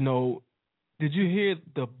 did you hear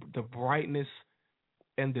the brightness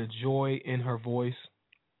and the joy in her voice?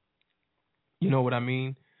 You know what I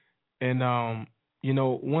mean? And,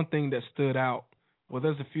 one thing that stood out, well,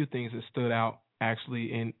 there's a few things that stood out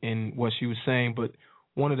actually in what she was saying, but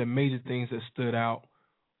one of the major things that stood out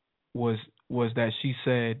was that she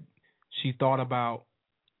said she thought about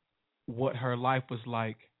what her life was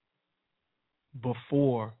like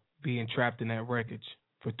before being trapped in that wreckage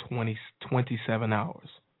for 27 hours.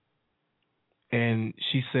 And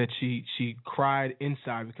she said she cried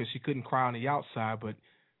inside because she couldn't cry on the outside, but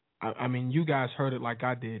I mean, you guys heard it like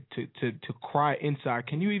I did, to cry inside.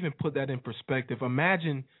 Can you even put that in perspective?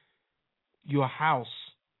 Imagine your house,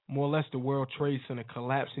 more or less the World Trade Center,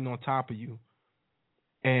 collapsing on top of you,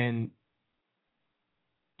 and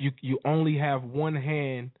you only have one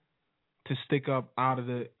hand to stick up out of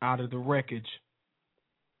the wreckage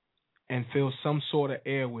and feel some sort of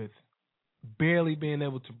air with, barely being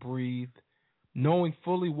able to breathe, knowing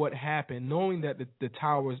fully what happened, knowing that the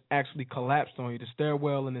towers actually collapsed on you, the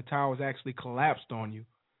stairwell and the towers actually collapsed on you.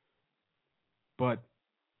 But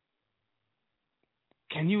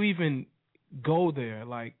can you even go there,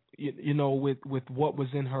 like, with what was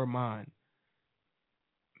in her mind?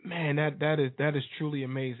 Man, that is truly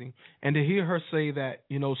amazing. And to hear her say that,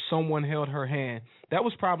 someone held her hand, that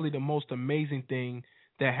was probably the most amazing thing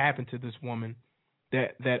that happened to this woman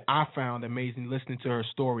that I found amazing listening to her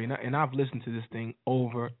story. And I've listened to this thing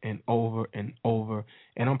over and over and over,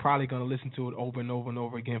 and I'm probably going to listen to it over and over and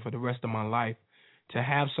over again for the rest of my life. To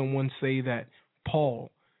have someone say that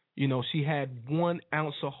Paul, she had 1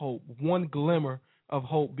 ounce of hope, one glimmer of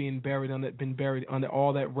hope been buried under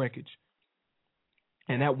all that wreckage.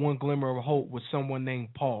 And that one glimmer of hope was someone named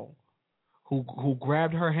Paul, who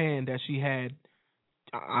grabbed her hand that she had,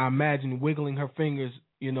 I imagine, wiggling her fingers,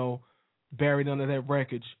 buried under that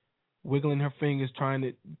wreckage, wiggling her fingers, trying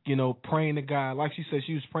to, praying to God. Like she said,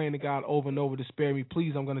 she was praying to God over and over to spare me.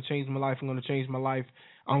 Please, I'm going to change my life. I'm going to change my life.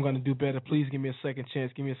 I'm going to do better. Please give me a second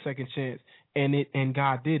chance. Give me a second chance. And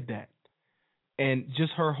God did that. And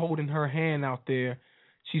just her holding her hand out there,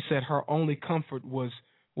 she said her only comfort was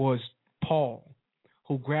Paul,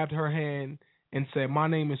 who grabbed her hand and said, "My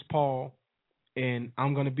name is Paul, and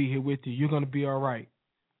I'm going to be here with you. You're going to be all right."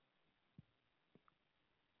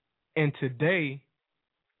 And today,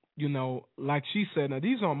 you know, like she said, now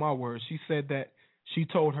these aren't my words. She said that she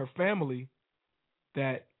told her family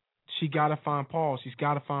that she got to find Paul. She's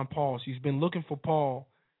got to find Paul. She's been looking for Paul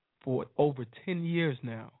for over 10 years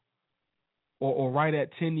now, or right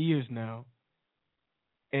at 10 years now.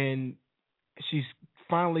 And she's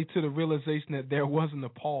finally to the realization that there wasn't a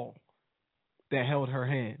Paul that held her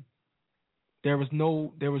hand. There was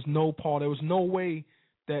no Paul. There was no way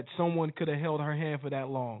that someone could have held her hand for that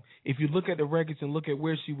long. If you look at the records and look at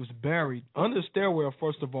where she was buried, under the stairwell,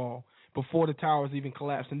 first of all, before the towers even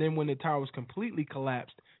collapsed, and then when the towers completely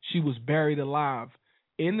collapsed, she was buried alive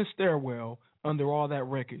in the stairwell under all that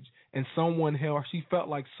wreckage. And she felt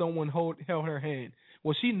like someone held her hand.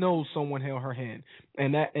 Well, she knows someone held her hand,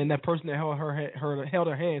 and that person that held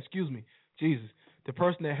her hand, Jesus, the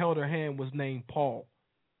person that held her hand was named Paul.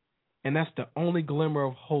 And that's the only glimmer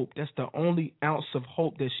of hope. That's the only ounce of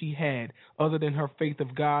hope that she had, other than her faith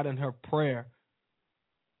of God and her prayer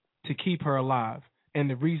to keep her alive, and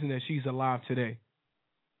the reason that she's alive today.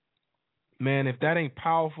 Man, if that ain't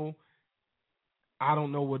powerful, I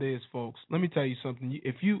don't know what is, folks. Let me tell you something.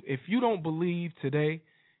 If you don't believe today,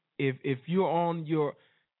 if you're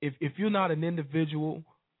not an individual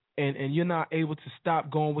and you're not able to stop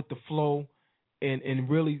going with the flow and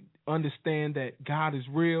really understand that God is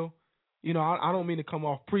real. You know, I don't mean to come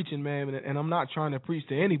off preaching, man, and I'm not trying to preach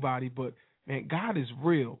to anybody, but man, God is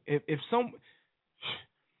real. If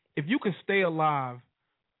you can stay alive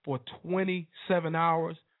for 27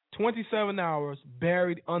 hours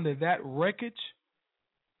buried under that wreckage,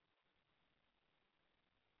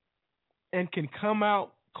 and can come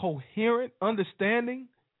out coherent, understanding,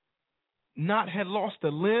 not had lost a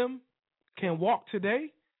limb, can walk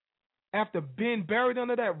today after being buried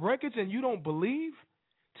under that wreckage, and you don't believe,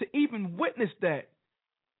 to even witness that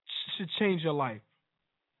should change your life.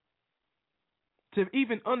 To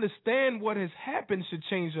even understand what has happened should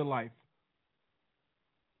change your life.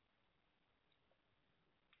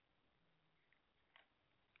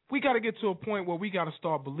 We got to get to a point where we got to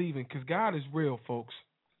start believing, because God is real, folks.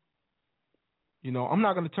 You know, I'm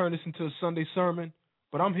not going to turn this into a Sunday sermon,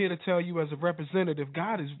 but I'm here to tell you as a representative,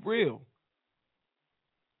 God is real.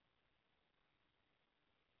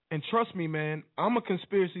 And trust me, man, I'm a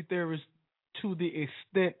conspiracy theorist to the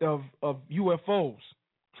extent of UFOs.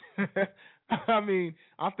 I mean,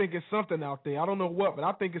 I think it's something out there. I don't know what, but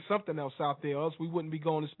I think it's something else out there, else we wouldn't be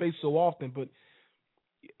going to space so often. But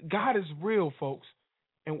God is real, folks.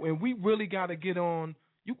 And we really got to get on.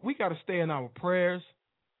 We got to stay in our prayers.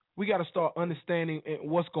 We got to start understanding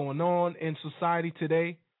what's going on in society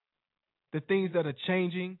today, the things that are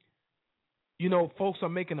changing. You know, folks are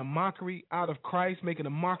making a mockery out of Christ, making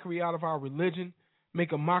a mockery out of our religion,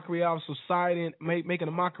 making a mockery out of society, and making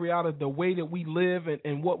a mockery out of the way that we live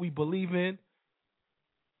and what we believe in.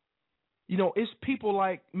 You know, it's people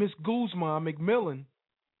like Miss Guzman, McMillan,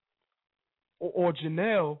 or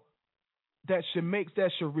Janelle that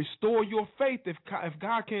should restore your faith. If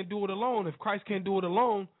God can't do it alone, if Christ can't do it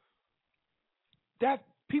alone, that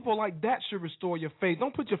people like that should restore your faith.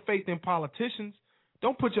 Don't put your faith in politicians.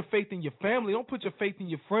 Don't put your faith in your family. Don't put your faith in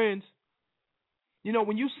your friends. You know,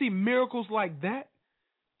 when you see miracles like that,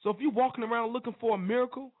 so if you're walking around looking for a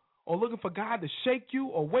miracle or looking for God to shake you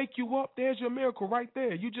or wake you up, there's your miracle right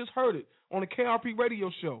there. You just heard it on the KRP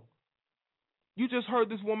radio show. You just heard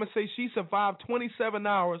this woman say she survived 27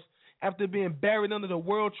 hours after being buried under the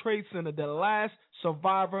World Trade Center, the last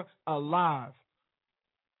survivor alive.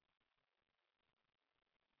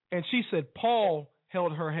 And she said Paul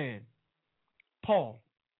held her hand. Paul,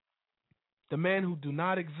 the man who do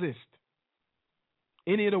not exist.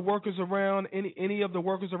 Any of the workers around, any of the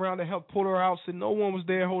workers around that helped pull her out said no one was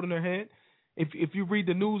there holding her hand. If you read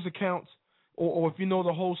the news accounts, or if you know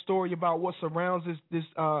the whole story about what surrounds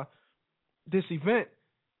this event,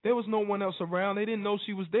 there was no one else around. They didn't know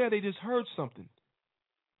she was there. They just heard something.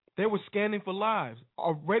 They were scanning for lives,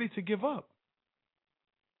 ready to give up.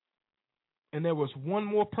 And there was one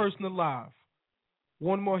more person alive.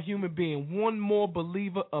 One more human being, one more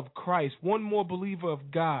believer of Christ, one more believer of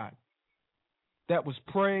God that was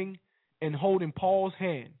praying and holding Paul's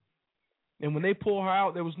hand. And when they pulled her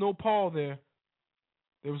out, there was no Paul there.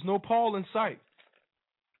 There was no Paul in sight.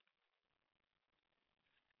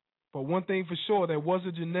 But one thing for sure, there was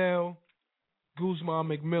a Janelle Guzman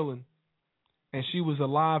McMillan, and she was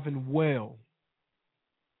alive and well.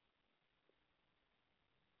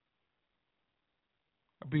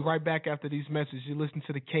 I'll be right back after these messages. You listen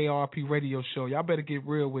to the KRP radio show. Y'all better get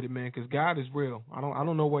real with it, man, because God is real. I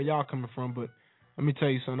don't know where y'all coming from, but let me tell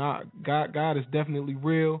you something. God is definitely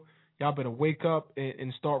real. Y'all better wake up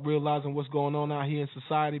and start realizing what's going on out here in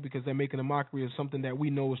society, because they're making a mockery of something that we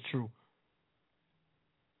know is true.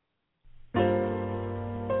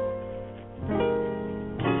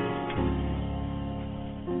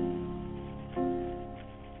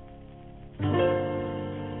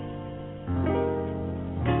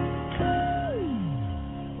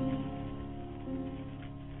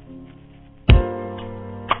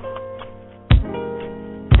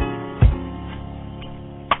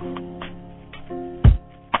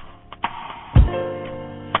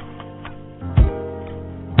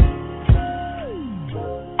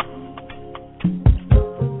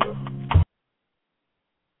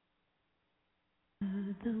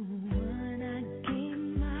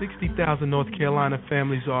 60,000 North Carolina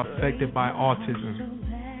families are affected by autism.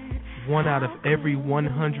 1 out of every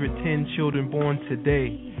 110 children born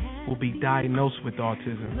today will be diagnosed with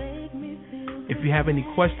autism. If you have any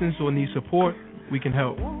questions or need support, we can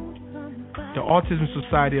help. The Autism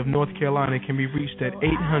Society of North Carolina can be reached at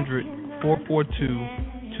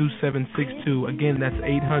 800-442-2762. Again, that's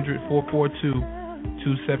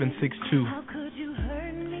 800-442-2762.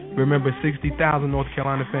 Remember, 60,000 North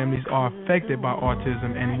Carolina families are affected by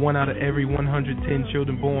autism, and 1 out of every 110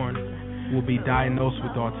 children born will be diagnosed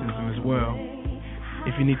with autism as well.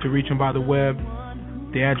 If you need to reach them by the web,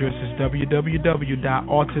 the address is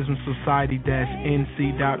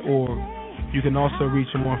www.autismsociety-nc.org. You can also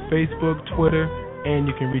reach them on Facebook, Twitter, and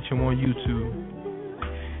you can reach them on YouTube.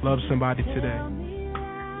 Love somebody today.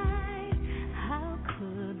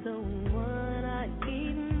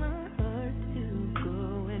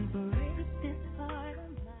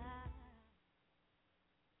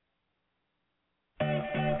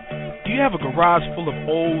 Do you have a garage full of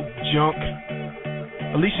old junk?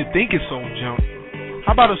 At least you think it's old junk.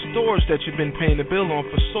 How about a storage that you've been paying the bill on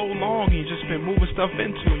for so long and you've just been moving stuff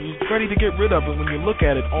into and you're ready to get rid of it when you look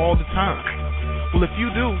at it all the time? Well, if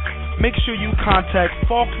you do, make sure you contact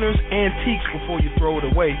Faulkner's Antiques before you throw it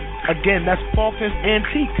away. Again, that's Faulkner's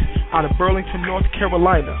Antiques out of Burlington, North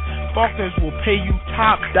Carolina. Faulkner's will pay you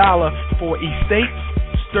top dollar for estates,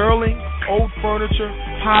 sterling, old furniture,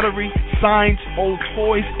 pottery, signs, old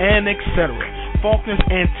toys, and etc. Faulkner's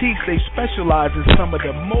Antiques, they specialize in some of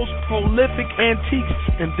the most prolific antiques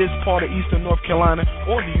in this part of Eastern North Carolina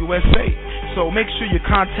or the USA. So make sure you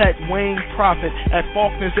contact Wayne Prophet at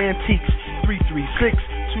Faulkner's Antiques,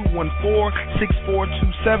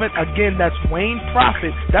 336-214-6427. Again, that's Wayne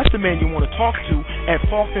Prophet. That's the man you want to talk to at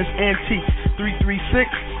Faulkner's Antiques,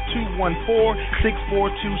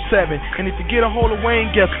 336-214-6427. And if you get a hold of Wayne,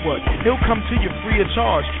 guess what? He'll come to you free of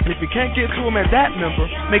charge. And if you can't get to him at that number,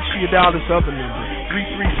 make sure you dial this other number,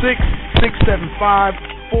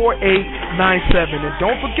 336-675-4897. And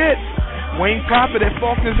don't forget, Wayne Prophet at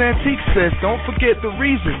Faulkner's Antiques says, don't forget the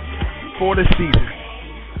reason for the season.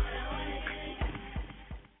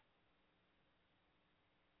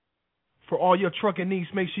 For all your trucking needs,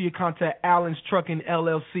 make sure you contact Allen's Trucking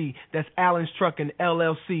LLC. That's Allen's Trucking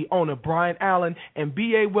LLC, owner Brian Allen and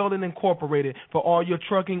BA Welding Incorporated. For all your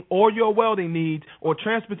trucking or your welding needs or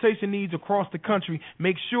transportation needs across the country,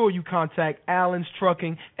 make sure you contact Allen's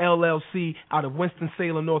Trucking LLC out of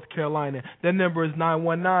Winston-Salem, North Carolina. Their number is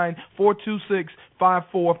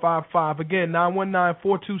 919-426-5455. Again,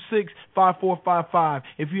 919-426-5455.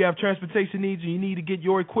 If you have transportation needs and you need to get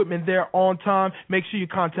your equipment there on time, make sure you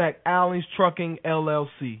contact Allen's Trucking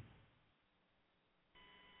LLC.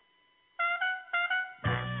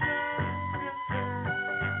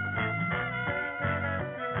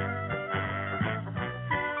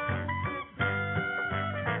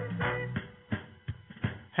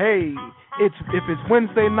 Hey, if it's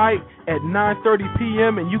Wednesday night at 9:30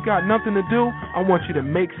 p.m. and you got nothing to do, I want you to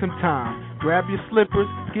make some time. Grab your slippers,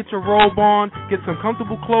 get your robe on, get some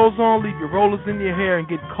comfortable clothes on, leave your rollers in your hair, and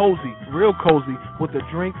get cozy, real cozy, with a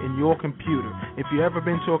drink and your computer. If you've ever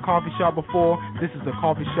been to a coffee shop before, this is a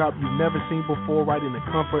coffee shop you've never seen before, right in the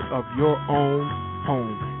comfort of your own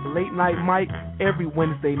home. Late Night Mike, every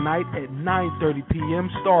Wednesday night at 9:30 p.m.,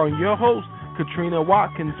 starring your host, Katrina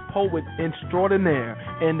Watkins, poet extraordinaire,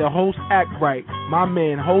 and the host act right. My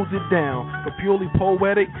man holds it down. The purely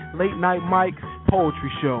poetic Late Night Mike's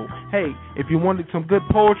poetry show. Hey, if you wanted some good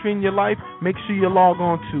poetry in your life, make sure you log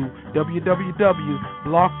on to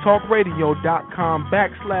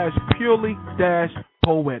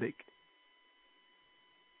www.blogtalkradio.com/purely-poetic.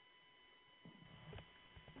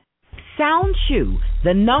 Sound Chew,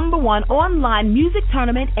 the #1 online music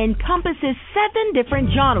tournament, encompasses 7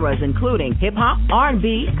 different genres, including hip-hop,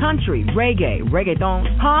 R&B, country, reggae,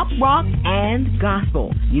 reggaeton, pop, rock, and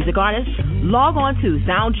gospel. Music artists, log on to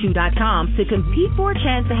soundchew.com to compete for a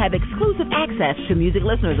chance to have exclusive access to music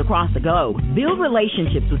listeners across the globe. Build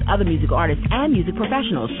relationships with other music artists and music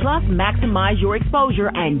professionals, plus maximize your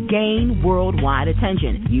exposure and gain worldwide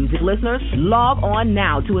attention. Music listeners, log on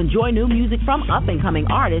now to enjoy new music from up-and-coming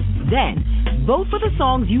artists. Then, vote for the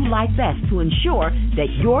songs you like best to ensure that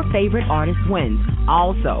your favorite artist wins.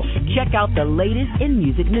 Also, check out the latest in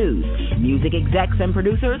music news. Music execs and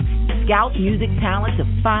producers scout music talent to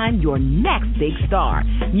find your next big star.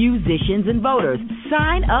 Musicians and voters,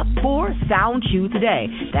 sign up for SoundChew today.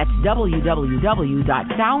 That's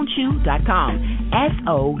www.soundchew.com.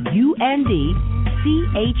 SOUNDCHEW.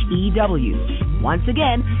 Once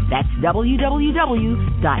again, that's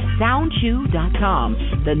www.soundchew.com,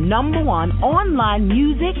 the #1 online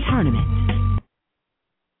music tournament.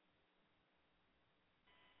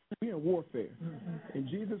 We're in warfare, and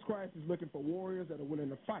Jesus Christ is looking for warriors that are willing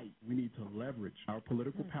to fight. We need to leverage our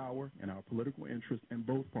political power and our political interest in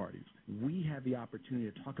both parties. We have the opportunity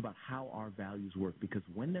to talk about how our values work, because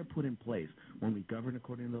when they're put in place, when we govern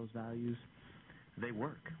according to those values, they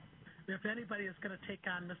work. If anybody is going to take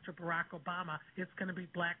on Mr. Barack Obama, it's going to be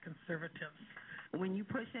black conservatives. When you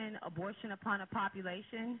push in abortion upon a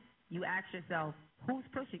population, you ask yourself, who's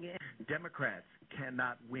pushing it? Democrats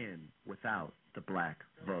cannot win without the black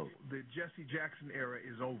vote. The Jesse Jackson era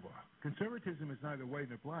is over. Conservatism is neither white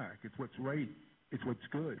nor black. It's what's right. It's what's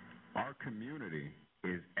good. Our community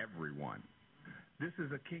is everyone. This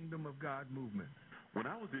is a kingdom of God movement. When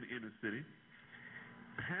I was in inner city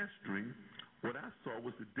pastoring, what I saw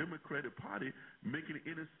was the Democratic Party making the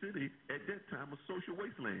inner city at that time a social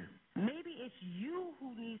wasteland. Maybe it's you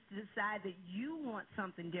who needs to decide that you want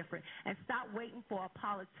something different and stop waiting for a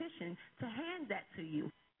politician to hand that to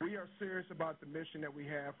you. We are serious about the mission that we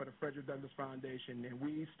have for the Frederick Douglass Foundation, and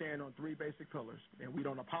we stand on 3 basic pillars, and we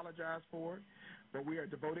don't apologize for it, but we are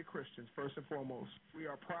devoted Christians, first and foremost. We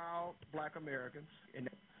are proud black Americans and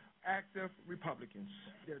active Republicans.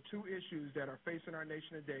 There are 2 issues that are facing our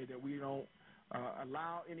nation today that we don't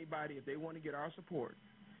allow anybody, if they want to get our support.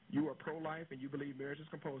 You are pro-life and you believe marriage is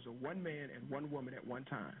composed of one man and one woman at one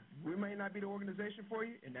time. We may not be the organization for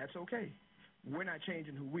you, and that's okay. We're not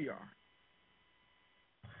changing who we are.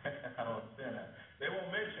 I don't understand that. They won't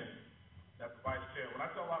mention that the vice chair. When I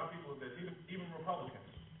tell a lot of people that even Republicans,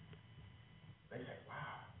 they say,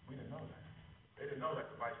 wow, we didn't know that. They didn't know that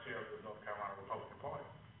the vice chair of the North Carolina Republican Party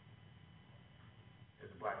is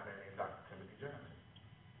a black man named Dr. Timothy Johnson.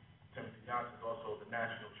 Timothy Johnson is also the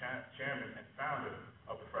national chairman and founder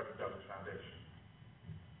of the Frederick Douglass Foundation.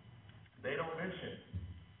 They don't mention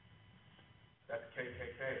that the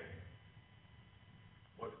KKK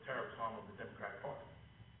was a terrorist arm of the Democratic Party.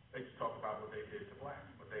 They just talk about what they did to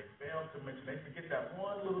blacks, but they fail to mention, they forget that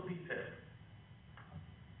one little detail.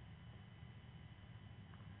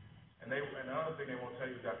 And another thing they won't tell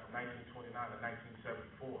you is that from 1929 to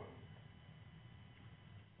 1974,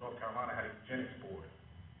 North Carolina had a eugenics board.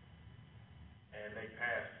 And they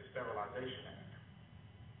passed the Sterilization Act,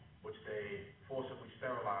 which they forcibly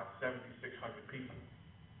sterilized 7,600 people.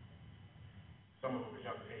 Some of them were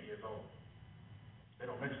young as 8 years old. They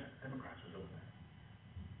don't mention that. Democrats were doing that.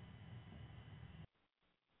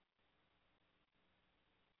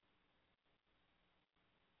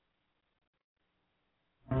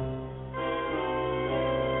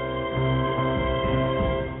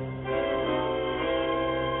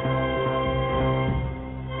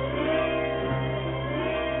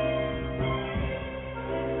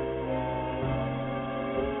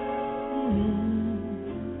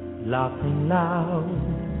 Laughing loud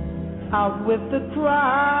out with the crowd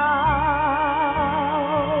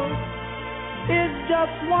is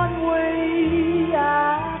just one way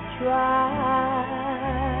I try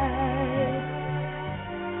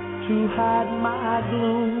to hide my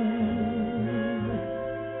gloom,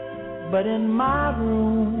 but in my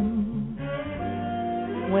room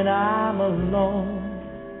when I'm alone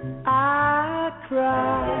I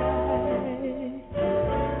cry.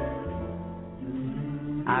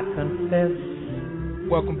 I confess.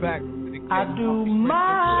 Welcome back. I do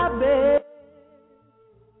my best.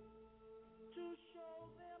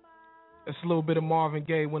 That's a little bit of Marvin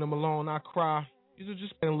Gaye, When I'm Alone, I Cry. These are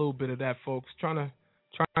just a little bit of that, folks. Trying to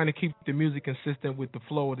keep the music consistent with the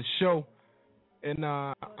flow of the show. And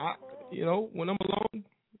when I'm alone,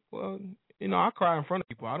 well, I cry in front of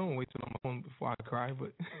people. I don't wait till I'm alone before I cry,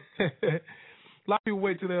 but A lot of people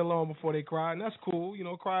wait till they're alone before they cry, and that's cool.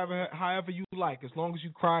 Cry however you like, as long as you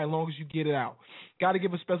cry, as long as you get it out. Got to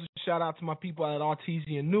give a special shout out to my people at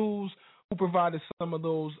Artesian News who provided some of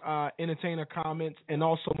those entertainer comments, and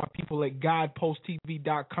also my people at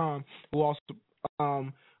GuidePostTV.com who also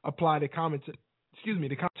applied the commentary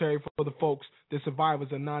for the folks, the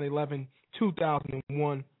survivors of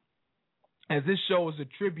 9/11/2001. As this show is a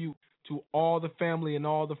tribute to all the family and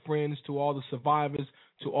all the friends, to all the survivors,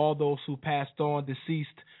 to all those who passed on, deceased,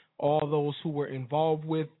 all those who were involved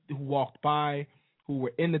with, who walked by, who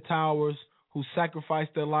were in the towers, who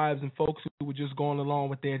sacrificed their lives, and folks who were just going along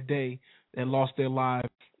with their day and lost their lives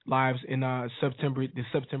in the September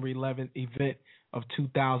 11th event of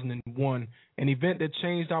 2001, an event that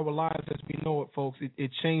changed our lives as we know it, folks.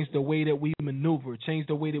 It changed the way that we maneuver, it changed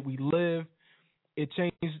the way that we live, it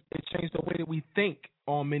changed the way that we think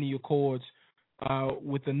on many accords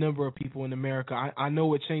with a number of people in America. I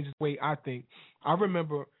know it changes the way I think. I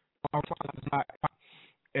remember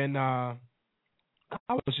and I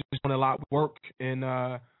was just doing a lot of work, and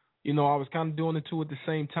I was kind of doing the two at the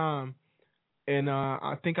same time, and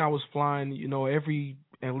I think I was flying,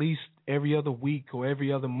 at least every other week or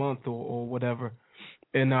every other month or whatever,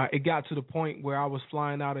 and it got to the point where I was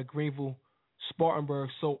flying out of Greenville, Spartanburg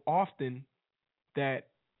so often that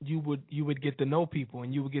you would get to know people,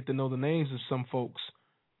 and you would get to know the names of some folks,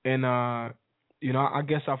 and I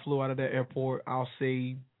guess I flew out of that airport, I'll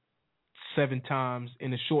say 7 times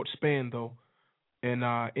in a short span though, and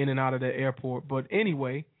in and out of that airport. But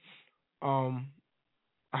anyway, I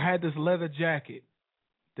had this leather jacket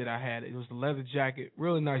that I had. It was a leather jacket,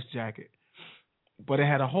 really nice jacket, but it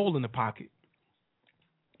had a hole in the pocket.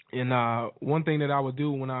 And one thing that I would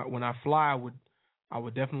do when I fly, I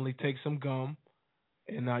would definitely take some gum,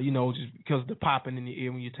 and just because of the popping in the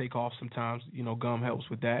ear when you take off, sometimes gum helps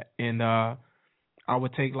with that. And I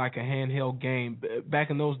would take like a handheld game. Back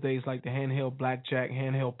in those days, like the handheld blackjack,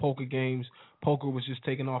 handheld poker games. Poker was just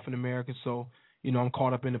taking off in America, so I'm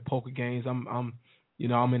caught up in the poker games. I'm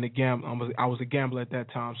in the I was a gambler at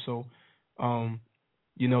that time, so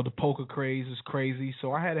the poker craze is crazy.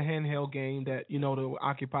 So I had a handheld game that to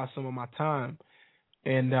occupy some of my time.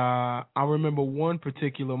 And I remember one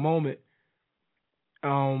particular moment.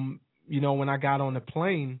 When I got on the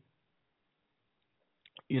plane,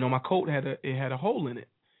 my coat had a hole in it,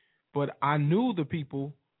 but I knew the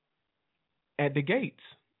people at the gates,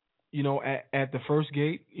 at the first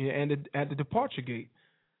gate and at the departure gate.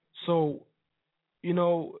 So,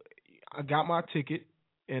 I got my ticket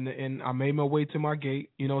and I made my way to my gate,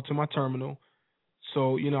 to my terminal.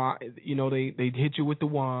 So, they hit you with the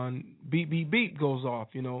wand, beep, beep, beep goes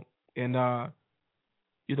off, and,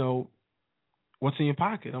 what's in your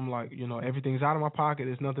pocket? I'm like, everything's out of my pocket.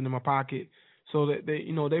 There's nothing in my pocket. So that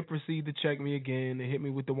they proceed to check me again. They hit me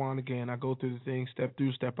with the wand again. I go through the thing, step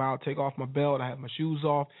through, step out, take off my belt. I have my shoes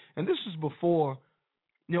off. And this was before,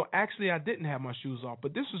 actually I didn't have my shoes off,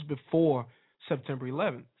 but this was before September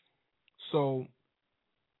 11th. So,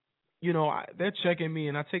 they're checking me,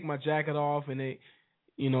 and I take my jacket off, and they,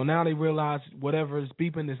 now they realize whatever is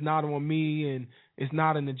beeping is not on me, and it's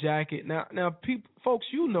not in the jacket. Now, folks,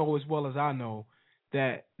 as well as I know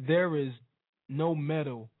that there is no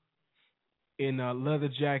metal in a leather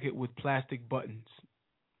jacket with plastic buttons,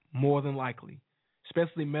 more than likely,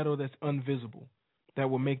 especially metal that's invisible, that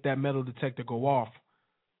will make that metal detector go off.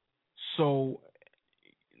 So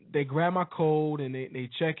they grab my code and they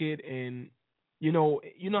check it, and you know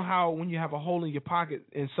how when you have a hole in your pocket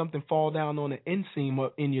and something fall down on the inseam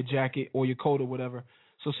in your jacket or your coat or whatever.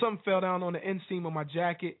 So something fell down on the inseam of my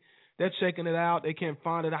jacket. They're checking it out. They can't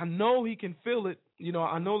find it. I know he can feel it.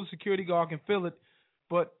 I know the security guard can feel it,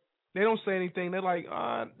 but they don't say anything. They're like,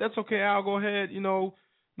 that's okay. I'll go ahead. No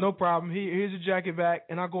problem. Here's your jacket back,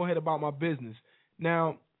 and I'll go ahead about my business.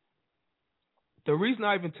 Now, the reason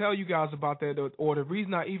I even tell you guys about that, or the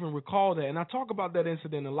reason I even recall that, and I talk about that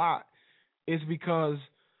incident a lot, is because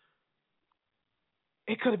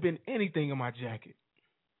it could have been anything in my jacket.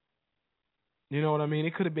 You know what I mean?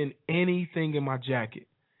 It could have been anything in my jacket.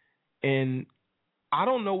 And I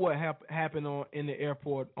don't know what happened in the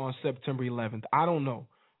airport on September 11th. I don't know.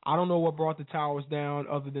 I don't know what brought the towers down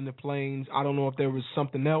other than the planes. I don't know if there was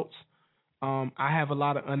something else. I have a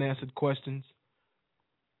lot of unanswered questions.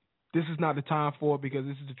 This is not the time for it because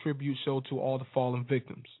this is a tribute show to all the fallen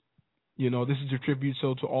victims. This is a tribute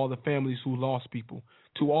show to all the families who lost people,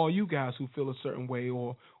 to all you guys who feel a certain way,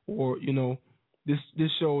 or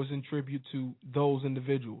this show is in tribute to those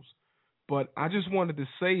individuals. But I just wanted to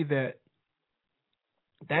say that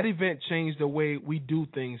event changed the way we do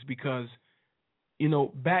things because,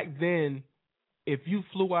 back then, if you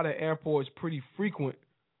flew out of airports pretty frequent,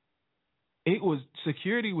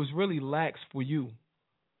 security was really lax for you.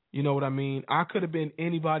 You know what I mean? I could have been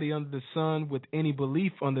anybody under the sun with any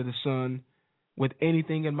belief under the sun, with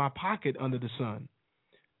anything in my pocket under the sun.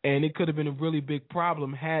 And it could have been a really big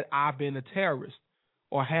problem had I been a terrorist,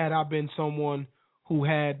 or had I been someone who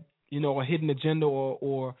had, a hidden agenda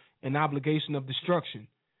or an obligation of destruction,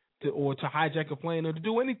 to hijack a plane or to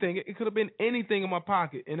do anything. It could have been anything in my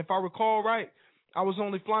pocket. And if I recall right, I was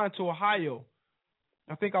only flying to Ohio.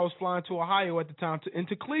 I think I was flying to Ohio at the time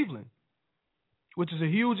into Cleveland, which is a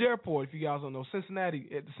huge airport. If you guys don't know, the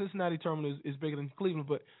Cincinnati terminal is bigger than Cleveland,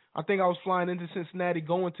 but I think I was flying into Cincinnati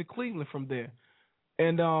going to Cleveland from there.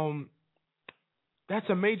 And that's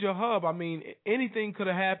a major hub. I mean, anything could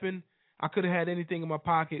have happened. I could have had anything in my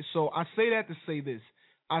pocket. So I say that to say this.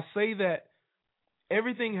 I say that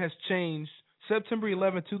everything has changed. September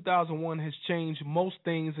 11, 2001 has changed most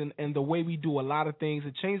things and the way we do a lot of things.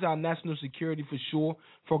 It changed our national security for sure,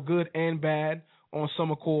 for good and bad, on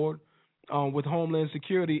some accord, with Homeland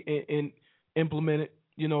Security implemented.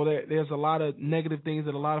 There's a lot of negative things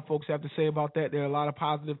that a lot of folks have to say about that. There are a lot of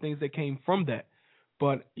positive things that came from that.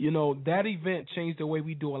 But, that event changed the way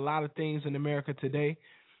we do a lot of things in America today.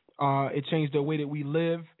 It changed the way that we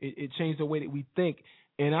live. It changed the way that we think.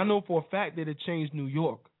 And I know for a fact that it changed New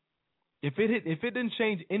York. If it didn't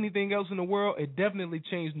change anything else in the world, it definitely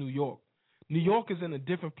changed New York. New York is in a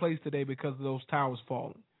different place today because of those towers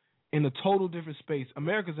falling. In a total different space.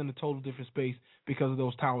 America's in a total different space because of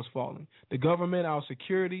those towers falling. The government, our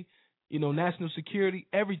security, national security,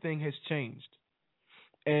 everything has changed.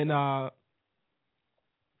 And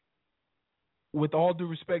with all due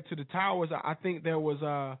respect to the towers, I think there was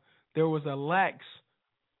a lax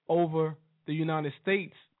over the United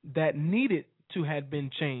States that needed to have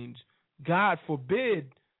been changed. God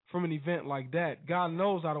forbid from an event like that. God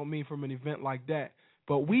knows I don't mean from an event like that.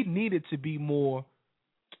 But we needed to be more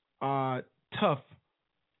tough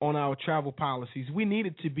on our travel policies. We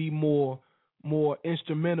needed to be more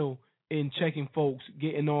instrumental in checking folks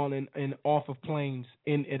getting on and off of planes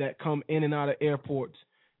that come in and out of airports.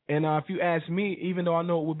 And if you ask me, even though I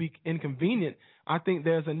know it would be inconvenient, I think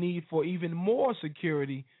there's a need for even more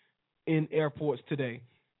security in airports today.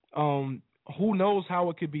 Who knows how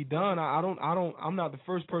it could be done? I'm not the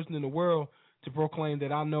first person in the world to proclaim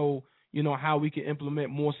that I know, how we can implement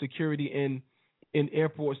more security in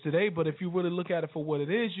airports today. But if you really look at it for what it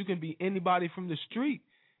is, you can be anybody from the street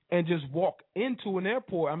and just walk into an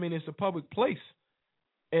airport. I mean, it's a public place,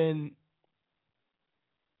 and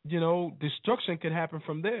destruction could happen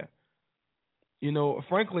from there.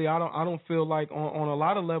 Frankly, I don't feel like on a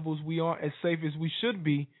lot of levels we aren't as safe as we should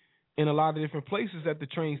be in a lot of different places, at the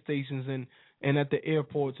train stations and at the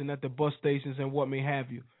airports and at the bus stations and what may have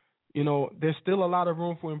you. There's still a lot of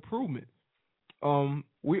room for improvement.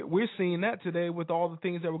 We're seeing that today with all the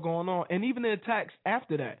things that were going on, and even the attacks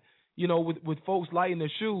after that, with folks lighting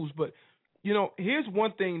their shoes. But, here's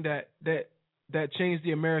one thing that changed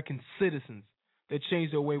the American citizens, that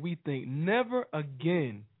changed the way we think. Never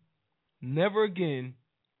again,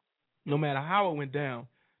 no matter how it went down,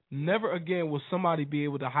 never again will somebody be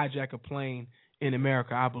able to hijack a plane in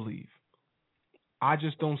America, I believe. I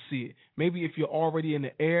just don't see it. Maybe if you're already in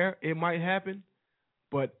the air, it might happen,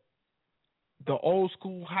 but the old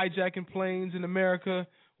school hijacking planes in America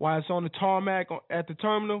while it's on the tarmac at the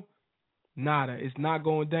terminal, nada. It's not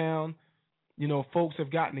going down. Folks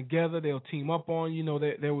have gotten together. They'll team up on you.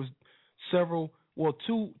 There was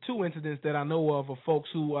two incidents that I know of folks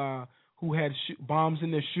who had bombs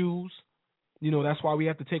in their shoes. That's why we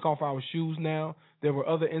have to take off our shoes now. There were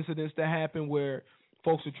other incidents that happened where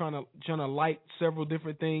folks are trying to light several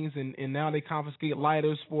different things, and now they confiscate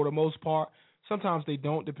lighters for the most part. Sometimes they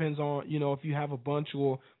don't. Depends on, if you have a bunch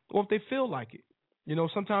or if they feel like it.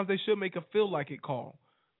 Sometimes they should make a feel like it call,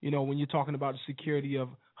 when you're talking about the security of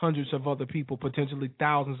hundreds of other people, potentially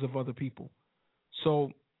thousands of other people.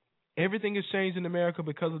 So everything has changed in America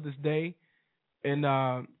because of this day. And,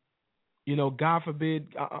 God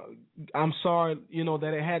forbid, I'm sorry,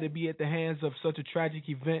 that it had to be at the hands of such a tragic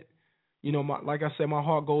event. Like I said, my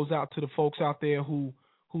heart goes out to the folks out there who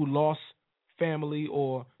lost family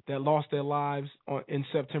or that lost their lives in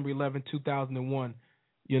September 11, 2001.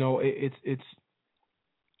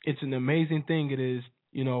 It's an amazing thing. It is,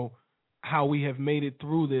 how we have made it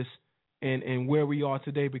through this and where we are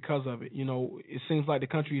today because of it. It seems like the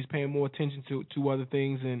country is paying more attention to other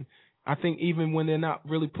things, and I think even when they're not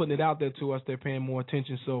really putting it out there to us, they're paying more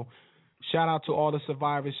attention. So shout out to all the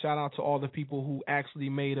survivors. Shout out to all the people who actually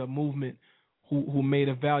made a movement, who made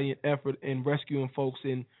a valiant effort in rescuing folks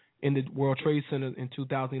in the World Trade Center in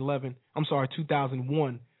 2001.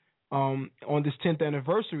 On this 10th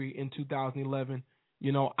anniversary in 2011,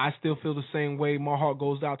 You know, I still feel the same way. My heart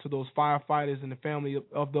goes out to those firefighters and the family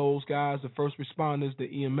of those guys, the first responders,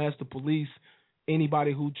 the EMS, the police,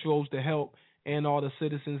 anybody who chose to help, and all the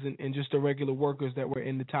citizens and just the regular workers that were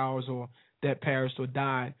in the towers or that perished or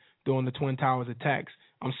died during the Twin Towers attacks.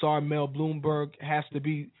 I'm sorry, Mel Bloomberg has to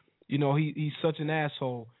be, you know, he's such an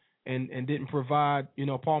asshole and didn't provide, you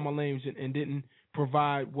know, Paul Mullane and didn't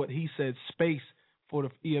provide what he said, space for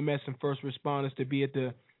the EMS and first responders to be at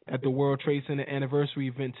the World Trade Center anniversary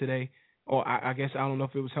event today. Or I guess I don't know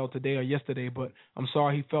if it was held today or yesterday, but I'm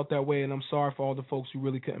sorry he felt that way, and I'm sorry for all the folks who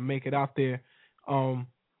really couldn't make it out there.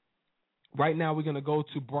 Right now we're going to go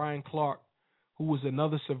to Brian Clark, who was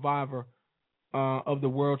another survivor of the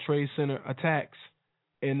World Trade Center attacks.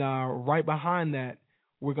 And right behind that,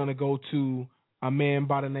 we're going to go to a man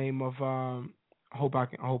by the name of I hope I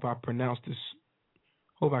can pronounce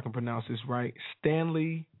this right.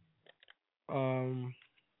 Stanley and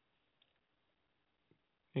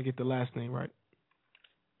get the last name right.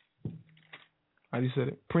 How do you say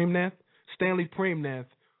it? Premnath? Stanley Premnath,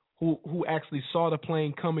 who actually saw the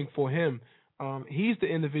plane coming for him. He's the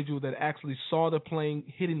individual that actually saw the plane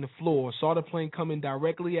hitting the floor, saw the plane coming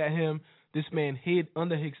directly at him. This man hid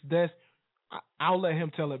under his desk. I'll let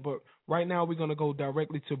him tell it, but right now we're going to go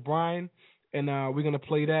directly to Brian, and we're going to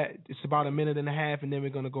play that. It's about a minute and a half, and then we're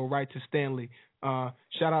going to go right to Stanley. Shout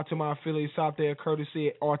out to my affiliates out there, courtesy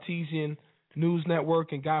at Artesian News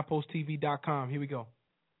Network and GuidePostTV.com. Here we go.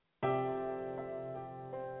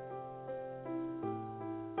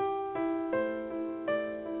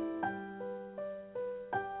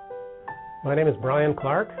 My name is Brian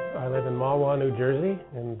Clark. I live in Mahwah, New Jersey,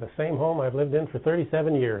 in the same home I've lived in for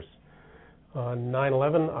 37 years. On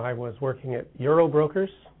 9/11, I was working at Euro Brokers,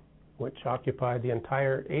 which occupied the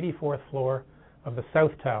entire 84th floor of the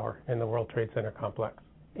South Tower in the World Trade Center complex.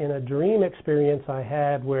 In a dream experience I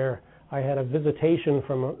had where I had a visitation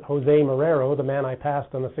from Jose Marrero, the man I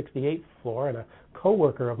passed on the 68th floor, and a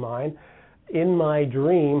coworker of mine. In my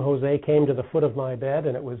dream, Jose came to the foot of my bed,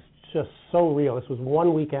 and it was just so real. This was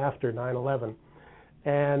 1 week after 9/11,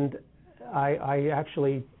 and I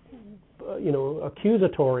actually,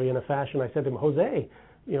 accusatory in a fashion, I said to him, Jose,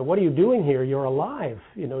 what are you doing here? You're alive.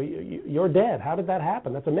 You're dead. How did that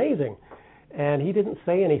happen? That's amazing. And he didn't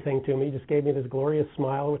say anything to me. He just gave me this glorious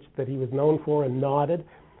smile, that he was known for, and nodded.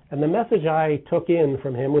 And the message I took in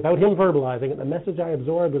from him, without him verbalizing it, the message I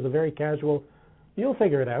absorbed was a very casual, you'll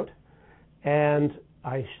figure it out. And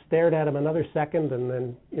I stared at him another second and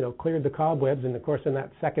then, cleared the cobwebs. And, of course, in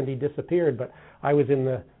that second he disappeared. But I was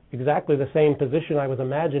in exactly the same position I was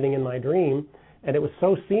imagining in my dream. And it was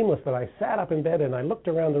so seamless that I sat up in bed and I looked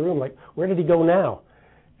around the room like, where did he go now?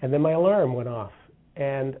 And then my alarm went off.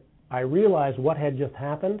 And I realized what had just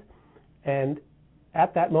happened. And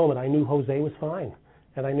at that moment, I knew Jose was fine.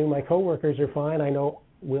 And I knew my coworkers are fine. I know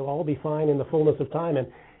we'll all be fine in the fullness of time.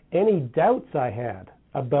 And any doubts I had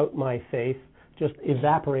about my faith just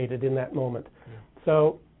evaporated in that moment. Yeah.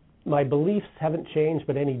 So my beliefs haven't changed,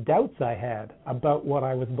 but any doubts I had about what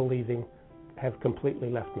I was believing have completely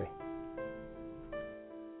left me.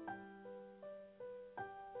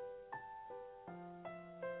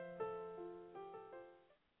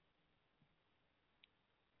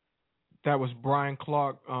 That was Brian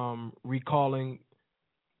Clark recalling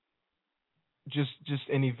just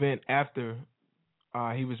an event after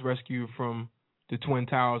he was rescued from the Twin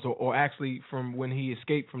Towers, or actually from when he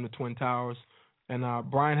escaped from the Twin Towers. And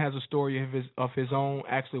Brian has a story of his own.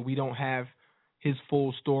 Actually, we don't have his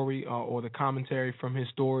full story or the commentary from his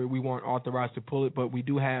story. We weren't authorized to pull it, but we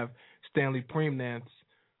do have Stanley Premnath's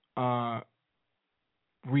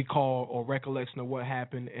recall or recollection of what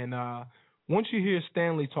happened. And once you hear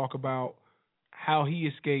Stanley talk about how he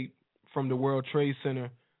escaped from the World Trade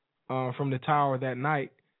Center from the tower that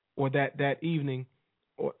night, or that evening,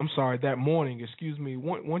 that morning,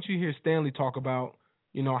 once you hear Stanley talk about,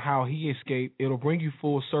 how he escaped, it'll bring you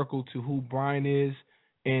full circle to who Brian is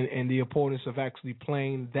and the importance of actually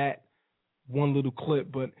playing that one little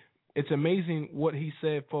clip. But it's amazing what he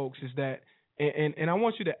said, folks, is that, and I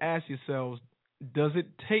want you to ask yourselves, does it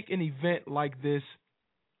take an event like this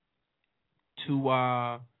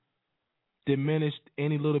to diminish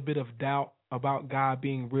any little bit of doubt about God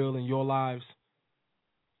being real in your lives?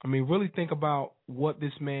 I mean, really think about what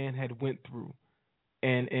this man had went through.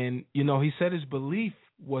 And he said his belief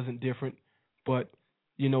wasn't different, but,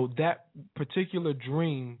 that particular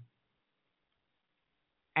dream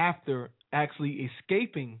after actually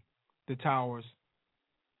escaping the towers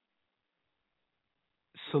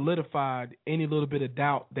solidified any little bit of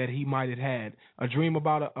doubt that he might have had. A dream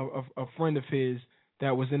about a friend of his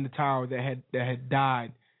that was in the tower that had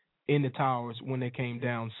died in the towers when they came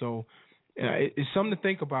down. So It's something to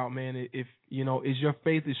think about, man. If is your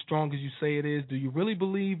faith as strong as you say it is? Do you really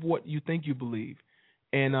believe what you think you believe?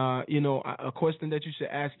 And a question that you should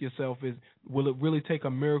ask yourself is, will it really take a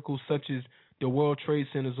miracle such as the World Trade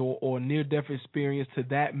Centers or near-death experience to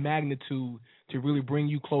that magnitude to really bring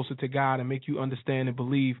you closer to God and make you understand and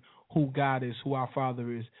believe who God is, who our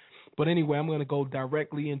Father is? But anyway, I'm going to go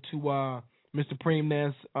directly into Mr.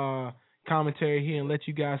 Premnev's commentary here and let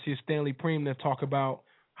you guys hear Stanley Premnev talk about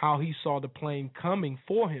how he saw the plane coming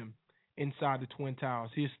for him inside the Twin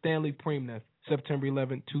Towers. Here's Stanley Premnev, September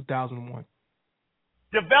 11, 2001.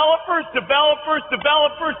 Developers.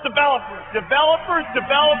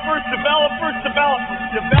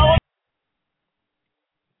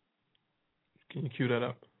 Can you cue that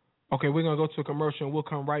up? Okay, we're going to go to a commercial, and we'll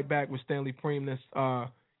come right back with Stanley Premnev's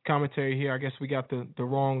commentary here. I guess we got the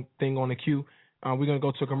wrong thing on the queue. We're going to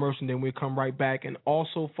go to a commercial, then we'll come right back. And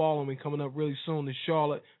also following, coming up really soon, is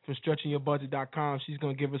Charlotte from StretchingYourBudget.com. She's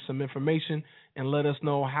going to give us some information and let us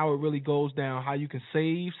know how it really goes down, how you can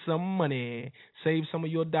save some money, save some of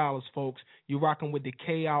your dollars, folks. You're rocking with the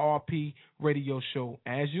KIRP radio show,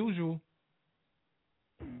 as usual.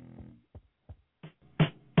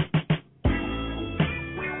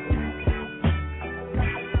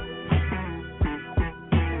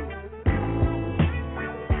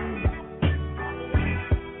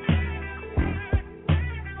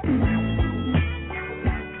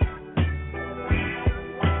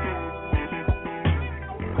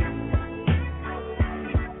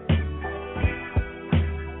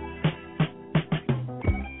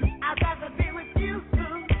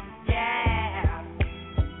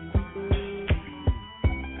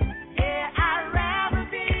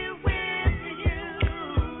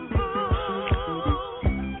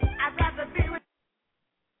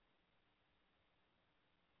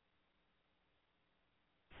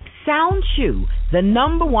 2, the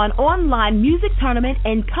number one online music tournament,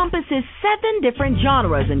 encompasses 7 different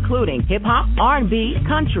genres, including hip-hop, R&B,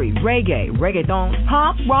 country, reggae, reggaeton,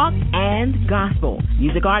 pop, rock, and gospel.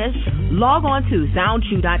 Music artists, log on to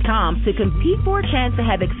SoundChew.com to compete for a chance to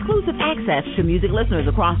have exclusive access to music listeners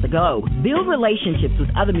across the globe. Build relationships with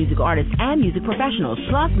other music artists and music professionals,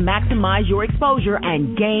 plus maximize your exposure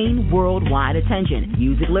and gain worldwide attention.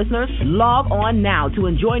 Music listeners, log on now to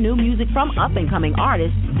enjoy new music from up-and-coming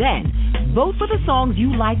artists. Then, vote for the songs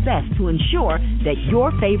you like best to ensure that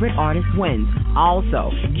your favorite artist wins.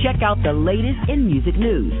 Also, check out the latest in music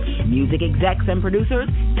news. Music execs and producers,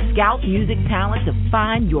 scout music talent to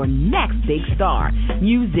find your next big star.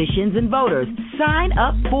 Musicians and voters, sign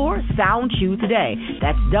up for SoundChew today.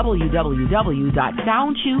 That's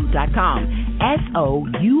www.soundchew.com.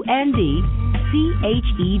 SOUNDCHEW.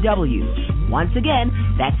 Once again,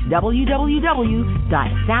 that's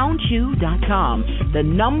www.soundchew.com, the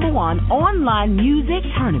number one online music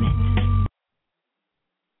tournament.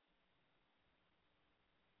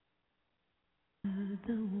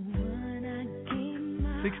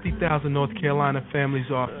 60,000 North Carolina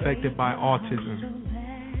families are affected by autism.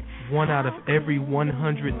 1 out of every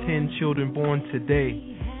 110 children born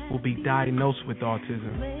today will be diagnosed with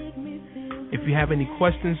autism. If you have any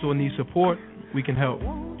questions or need support, we can help.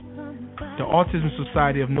 The Autism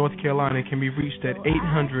Society of North Carolina can be reached at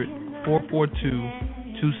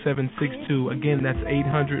 800-442-2762. Again, that's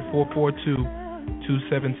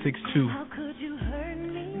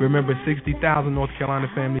 800-442-2762. Remember, 60,000 North Carolina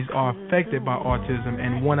families are affected by autism,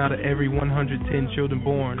 and 1 out of every 110 children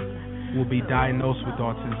born will be diagnosed with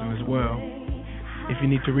autism as well. If you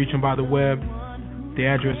need to reach them by the web, the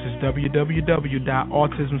address is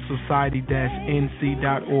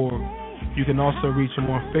www.autismsociety-nc.org. You can also reach them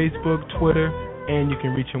on Facebook, Twitter, and you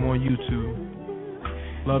can reach them on YouTube.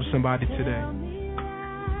 Love somebody today.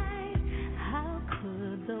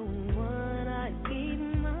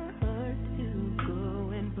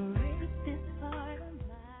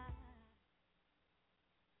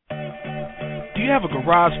 Do you have a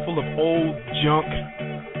garage full of old junk?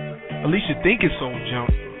 At least you think it's old junk.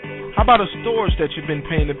 How about a storage that you've been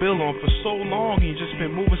paying the bill on for so long and you've just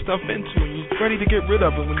been moving stuff into and you're ready to get rid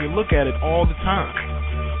of it when you look at it all the time?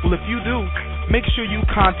 Well, if you do, make sure you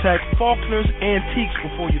contact Faulkner's Antiques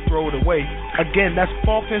before you throw it away. Again, that's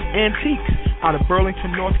Faulkner's Antiques out of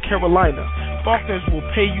Burlington, North Carolina. Faulkner's will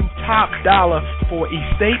pay you top dollar for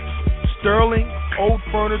estates, sterling, old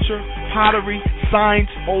furniture, pottery, signs,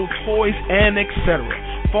 old toys, and etc.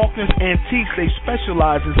 Faulkner's Antiques, they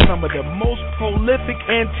specialize in some of the most prolific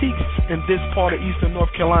antiques in this part of Eastern North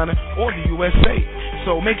Carolina or the USA.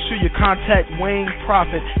 So make sure you contact Wayne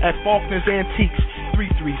Prophet at Faulkner's Antiques,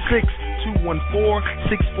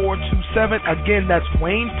 336-214-6427. Again, that's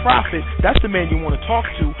Wayne Prophet. That's the man you want to talk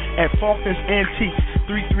to at Faulkner's Antiques,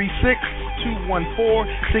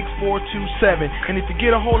 214-6427. And if you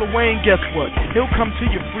get a hold of Wayne, guess what? He'll come to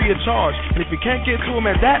you free of charge. And if you can't get to him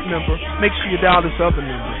at that number, make sure you dial this other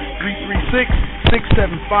number,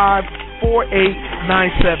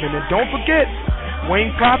 336-675-4897. And don't forget,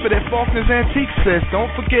 Wayne Prophet at Faulkner's Antiques says,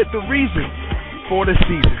 don't forget the reason for the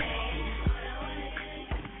season.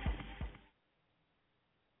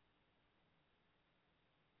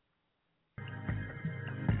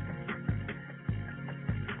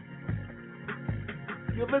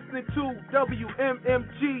 You're listening to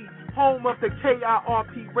WMMG, home of the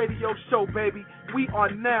KIRP radio show, baby. We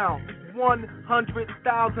are now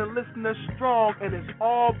 100,000 listeners strong, and it's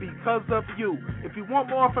all because of you. If you want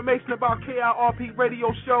more information about KIRP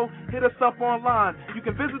radio show, hit us up online. You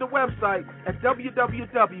can visit the website at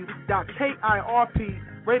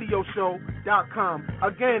www.kirpradioshow.com.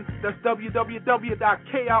 Again, that's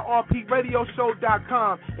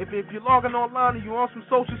www.kirpradioshow.com. If you're logging online and you're on some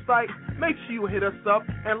social sites, make sure you hit us up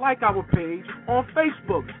and like our page on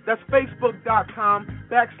Facebook. That's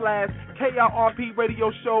facebook.com/KIRP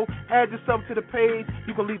Radio Show. Add yourself to the page.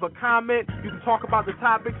 You can leave a comment. You can talk about the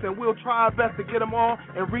topics, and we'll try our best to get them all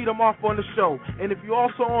and read them off on the show. And if you're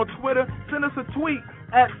also on Twitter, send us a tweet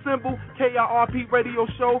at symbol KIRP Radio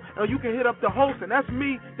Show, and you can hit up the host, and that's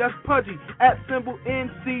me, that's Pudgy, at symbol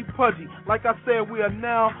NC Pudgy. Like I said, we are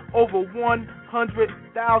now over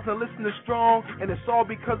 100,000 listeners strong, and it's all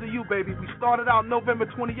because of you, baby. We started out November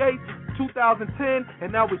 28th, 2010,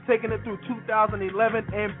 and now we're taking it through 2011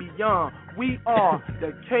 and beyond. We are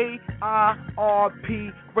the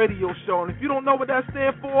KIRP Radio Show, and if you don't know what that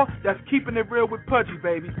stands for, that's Keeping It Real with Pudgy,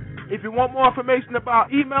 baby. If you want more information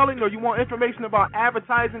about emailing, or you want information about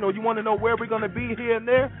advertising, or you want to know where we're going to be here and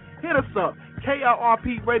there, hit us up,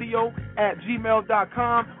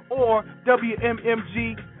 KIRPradio@gmail.com or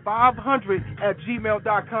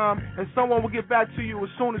WMMG500@gmail.com, and someone will get back to you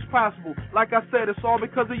as soon as possible. Like I said, it's all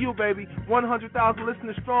because of you, baby. 100,000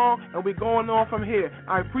 listeners strong, and we're going on from here.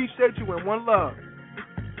 I appreciate you, and one love.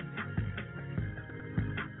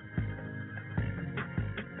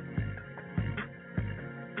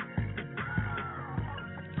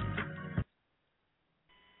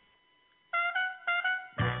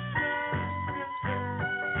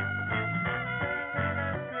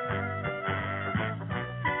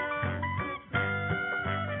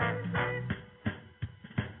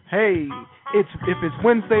 Hey, if it's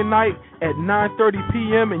Wednesday night at 9:30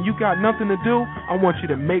 p.m. and you got nothing to do, I want you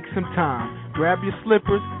to make some time. Grab your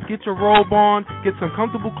slippers, get your robe on, get some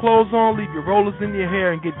comfortable clothes on, leave your rollers in your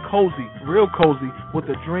hair, and get cozy, real cozy, with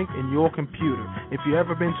a drink and your computer. If you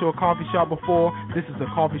ever been to a coffee shop before, this is a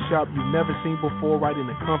coffee shop you've never seen before, right in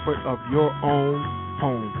the comfort of your own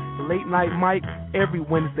home. Late Night Mike, every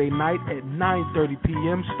Wednesday night at 9:30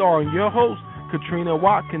 p.m., starring your host, Katrina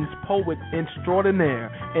Watkins, poet extraordinaire,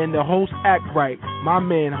 and the host act right. My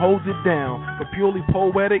man holds it down for Purely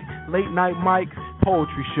Poetic Late Night Mike's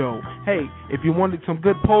poetry show. Hey, if you wanted some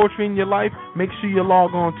good poetry in your life, make sure you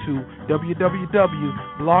log on to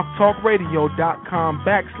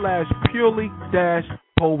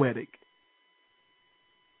www.blogtalkradio.com/purely-poetic.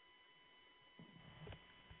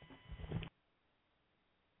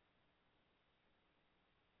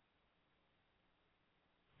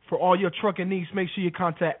 For all your trucking needs, make sure you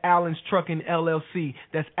contact Allen's Trucking LLC.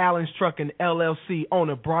 That's Allen's Trucking LLC,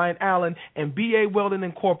 owner Brian Allen, and BA Welding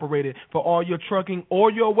Incorporated. For all your trucking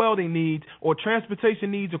or your welding needs or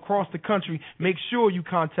transportation needs across the country, make sure you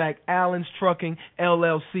contact Allen's Trucking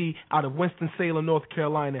LLC out of Winston-Salem, North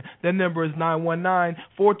Carolina. Their number is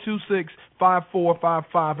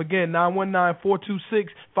 919-426-5455. Again,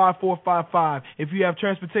 919-426-5455. If you have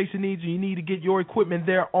transportation needs and you need to get your equipment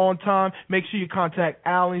there on time, make sure you contact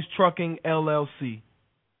Allen's Trucking LLC.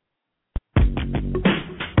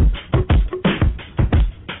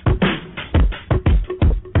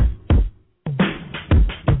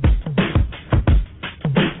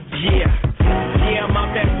 I'm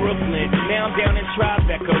out at Brooklyn. Now I'm down in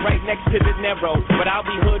Tribeca, right next to the Narrow. But I'll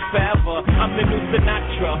be hood forever. I'm the new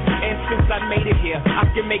Sinatra. And since I made it here, I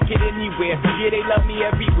can make it anywhere. Yeah, they love me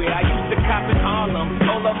everywhere. I used to cop in Harlem.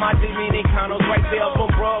 All of my Dominicanos right there up on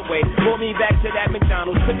Broadway. Pulled me back to that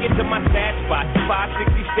McDonald's. Took it to my sad spot,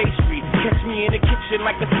 560 State Street. Catch me in the kitchen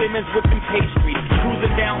like a Simmons whipping pastry.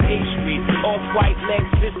 Cruising down A Street, off-white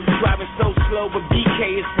Lexus. Driving so slow, but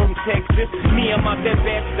BK is from Texas. Me, I'm out that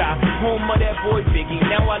Bed-Stuy, home of that boy Biggie.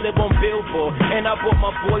 Now I live on Billboard, and I brought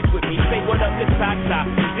my boys with me. Say what up to Tata,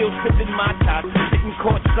 still sipping my top. Sitting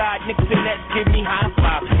courtside, Knicks and Nets give me high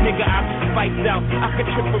five. Nigga, I be spiked out, I could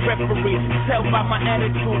trip a referee. Tell by my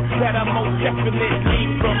attitude that I most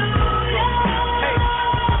definitely from.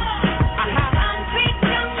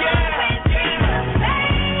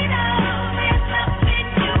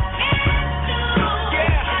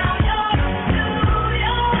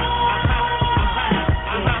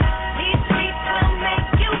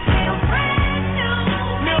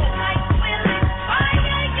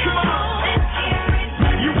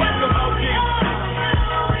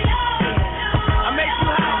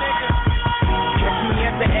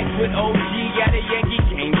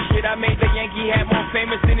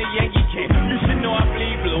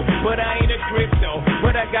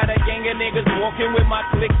 younger niggas walking with my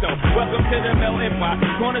click though. Welcome to the melting pot.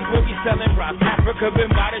 Corners where we selling rocks. Africa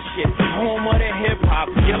been by the shit. Home of the hip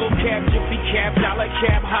hop. Yellow cap, gypsy cap, dollar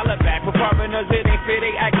cap, holla back. For foreigners it ain't fit,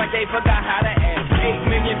 they act like they forgot how to act.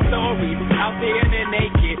 8 million stories out there in the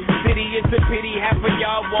naked. City is a pity, half of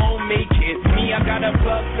y'all won't make it. Me, I got a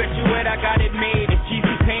plug, special ed, I got it made. If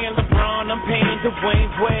Jesus paying LeBron, I'm paying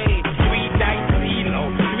Dwayne Wade. 3 dice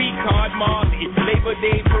CeeLo, 3 card Marley. Labor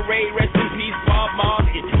Day parade, rest in peace, Bob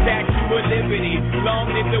Marley. Statue of Liberty,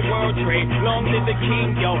 long live the World Trade, long live the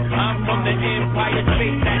King, yo. I'm from the Empire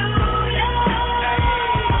State.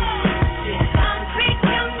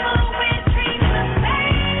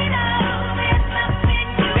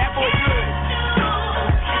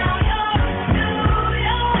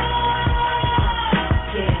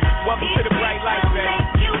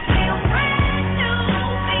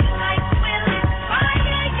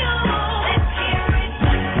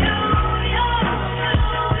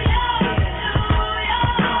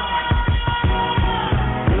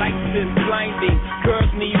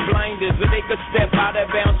 But they could step out of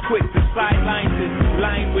bounds quick. The sidelines is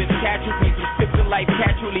lined with casualties who skip the life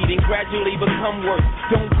casually, then gradually become worse.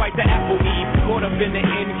 Don't fight the apple eve, caught up in the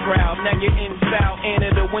in crowd. Now you're in style, and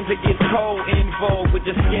in the winter gets cold, in vogue with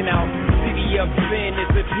your skin out. City of sin,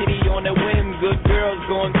 it's a pity on the whim. Good girls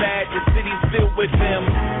going bad, the city's filled with them.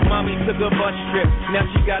 Mommy took a bus trip, now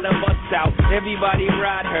she got a bus out. Everybody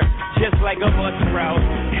ride her, just like a bus route.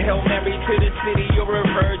 Hail Mary to the city, you're a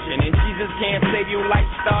virgin, and Jesus can't save you. Life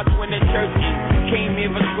starts when the church is. Came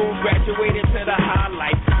here for school, graduated to the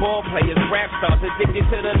highlight. Ball players, rap stars, addicted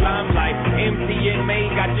to the limelight. MC and May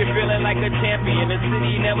got you feeling like a champion. The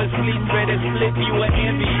city never sleeps, better slip you an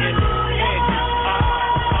ambient.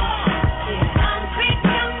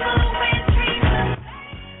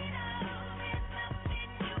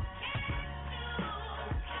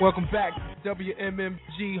 Welcome back to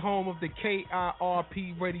WMMG, home of the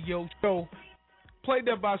KIRP radio show. Played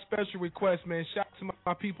that by special request, man. Shout out to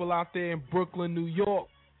my people out there in Brooklyn, New York.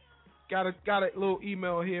 Got a little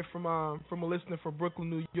email here from a listener from Brooklyn,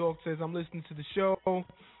 New York. Says, I'm listening to the show.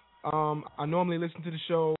 I normally listen to the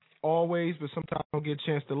show always, but sometimes I don't get a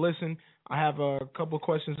chance to listen. I have a couple of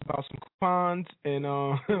questions about some coupons, and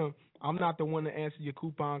I'm not the one to answer your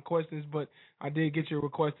coupon questions, but I did get your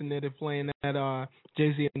request in there to playing that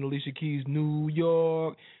Jay-Z and Alicia Keys, New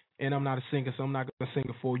York, and I'm not a singer, so I'm not going to sing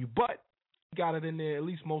it for you, but got it in there, at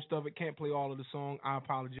least most of it. Can't play all of the song. I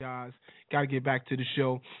apologize. Got to get back to the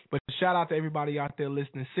show. But shout out to everybody out there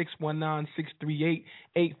listening.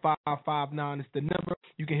 619-638-8559 is the number.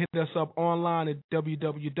 You can hit us up online at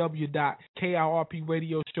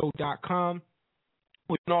www.kirpradioshow.com.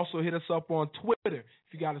 You can also hit us up on Twitter.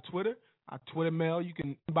 If you got a Twitter, our Twitter mail, you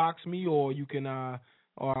can inbox me, or you can, or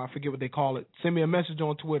I forget what they call it. Send me a message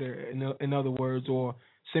on Twitter, in other words, or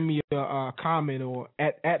send me a comment, or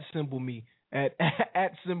at symbol me. At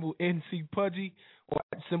symbol NC Pudgy, or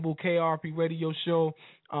at symbol KRP Radio Show.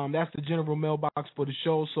 That's the general mailbox for the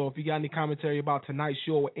show. So if you got any commentary about tonight's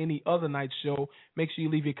show or any other night's show, make sure you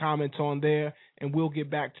leave your comments on there, and we'll get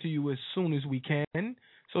back to you as soon as we can.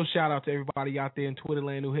 So shout out to everybody out there in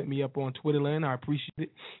Twitterland who hit me up on Twitterland. I appreciate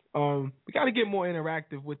it. We got to get more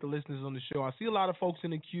interactive with the listeners on the show. I see a lot of folks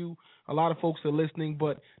in the queue. A lot of folks are listening.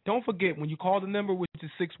 But don't forget, when you call the number, which is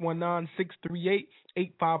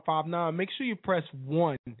 619-638-8559, make sure you press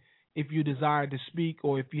 1 if you desire to speak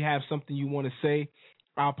or if you have something you want to say.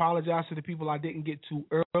 I apologize to the people I didn't get to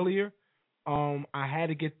earlier. I had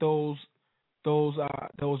to get those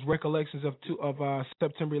recollections of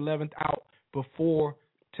September 11th out before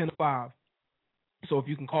 10:05. So if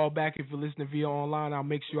you can call back if you're listening via online, I'll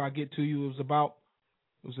make sure I get to you. It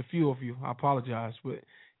was a few of you. I apologize. But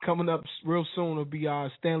coming up real soon will be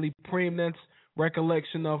Stanley Premnant's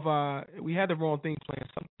recollection of we had the wrong thing playing,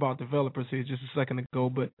 something about developers here just a second ago,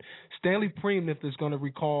 but Stanley Premnant is going to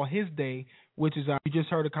recall his day, which is we just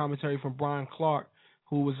heard a commentary from Brian Clark,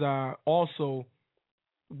 who was also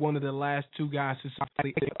one of the last two guys who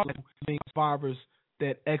survivors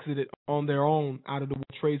that exited on their own out of the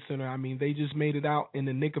World Trade Center. I mean, they just made it out in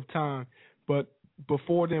the nick of time. But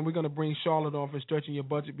before then, we're going to bring Charlotte on for Stretching Your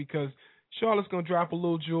Budget, because Charlotte's going to drop a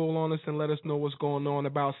little jewel on us and let us know what's going on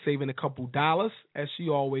about saving a couple dollars, as she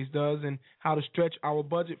always does, and how to stretch our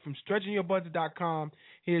budget from stretchingyourbudget.com.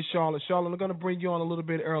 Here's Charlotte. Charlotte, I'm going to bring you on a little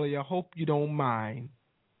bit early. I hope you don't mind.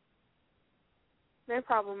 No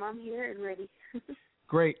problem. I'm here and ready.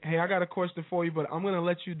 Great. Hey, I got a question for you, but I'm going to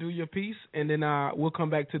let you do your piece, and then we'll come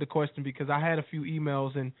back to the question, because I had a few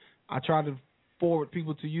emails, and I tried to forward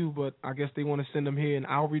people to you, but I guess they want to send them here, and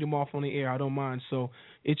I'll read them off on the air. I don't mind. So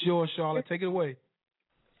it's yours, Charlotte. Take it away.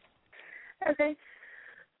 Okay.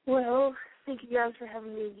 Well, thank you guys for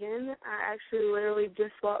having me again. I actually literally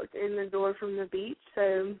just walked in the door from the beach,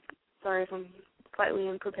 so sorry if I'm slightly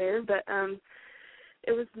unprepared, but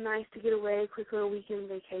it was nice to get away, a quick little weekend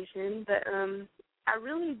vacation. But I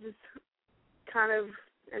really just kind of,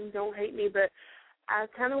 and don't hate me, but I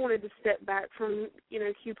kind of wanted to step back from,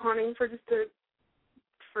 couponing for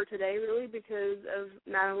for today, really, because of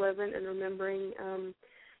 9/11 and remembering,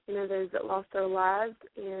 those that lost their lives.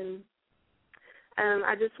 And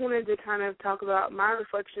I just wanted to kind of talk about my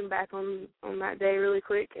reflection back on that day really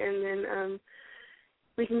quick, and then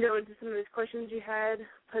we can go into some of those questions you had,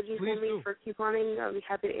 Pudgy, for me for couponing. I'll be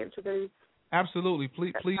happy to answer those. Absolutely.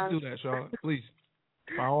 Please do that, Charlotte. Please.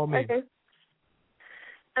 By all means. Okay.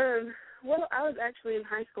 Well, I was actually in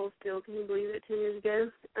high school still. Can you believe it? 10 years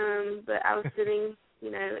ago. But I was sitting,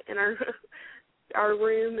 in our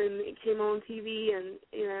room, and it came on TV, and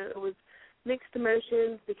it was mixed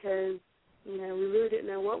emotions because we really didn't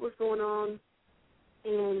know what was going on.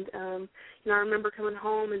 And I remember coming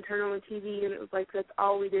home and turning on the TV, and it was like that's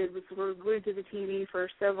all we did was we were glued to the TV for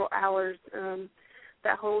several hours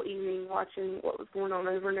that whole evening, watching what was going on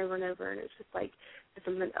over and over and over. And it's just like, is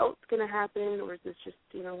something else going to happen, or is this just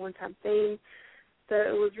one-time thing? So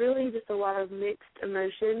it was really just a lot of mixed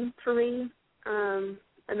emotion for me.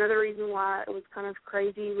 Another reason why it was kind of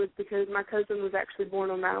crazy was because my cousin was actually born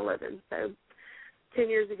on 9/11. So 10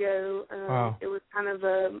 years ago, wow. It was kind of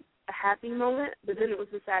a happy moment, but then it was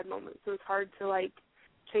a sad moment. So it's hard to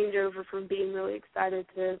change over from being really excited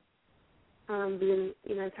to being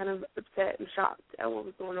kind of upset and shocked at what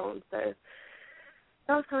was going on. So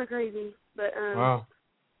that was kind of crazy. But wow.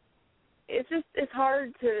 It's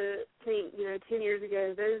hard to think, 10 years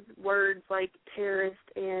ago, those words like terrorist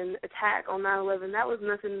and attack on 9/11, that was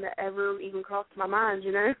nothing that ever even crossed my mind,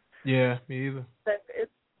 Yeah, me either. But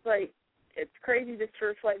it's crazy just to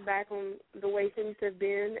reflect back on the way things have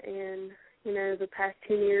been and, the past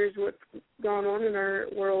 10 years, what's gone on in our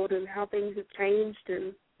world and how things have changed.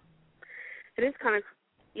 And it is kind of,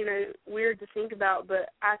 weird to think about,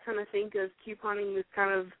 but I kind of think of couponing as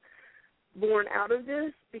kind of born out of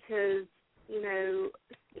this because,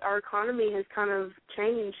 our economy has kind of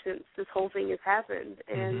changed since this whole thing has happened.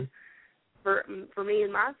 And for me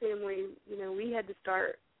and my family, we had to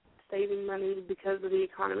start saving money because of the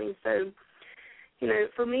economy. So,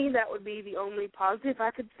 for me, that would be the only positive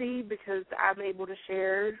I could see because I'm able to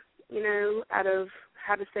share, out of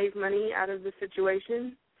how to save money out of the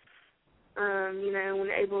situation, when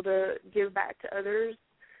able to give back to others.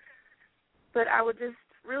 But I would just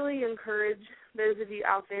really encourage those of you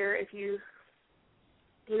out there, if you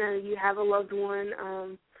have a loved one,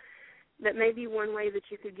 that maybe one way that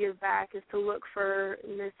you could give back is to look for,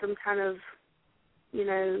 some kind of,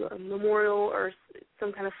 a memorial or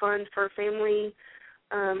some kind of fund for a family,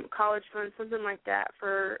 college fund, something like that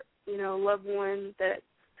for, a loved one that,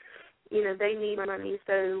 they need money.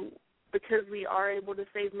 So because we are able to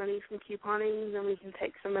save money from couponing, then we can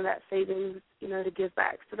take some of that savings, to give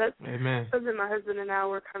back. So that's Amen. Something my husband and I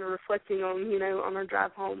were kind of reflecting on, on our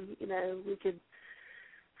drive home. We could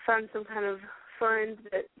find some kind of fund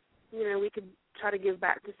that, we could try to give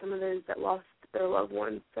back to some of those that lost their loved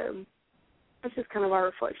ones. So that's just kind of our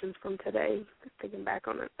reflections from today, just thinking back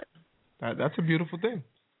on it. That's a beautiful thing.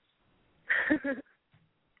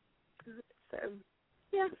 So,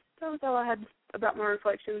 yeah, that was all I had about my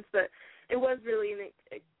reflections. But it was really an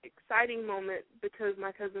exciting moment because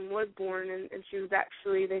my cousin was born, and she was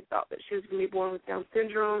actually, they thought that she was going to be born with Down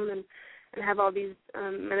syndrome and have all these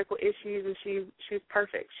medical issues, and she was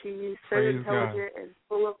perfect. She was so Praise intelligent God. and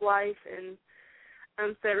full of life, and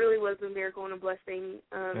so it really was a miracle and a blessing,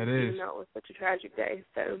 that even is. though it was such a tragic day.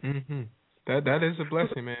 So That is a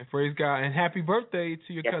blessing, man. Praise God. And happy birthday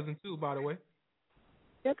to your cousin, too, by the way.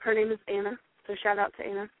 Yep, her name is Anna, so shout out to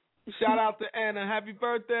Anna. Shout out to Anna. Happy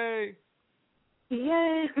birthday.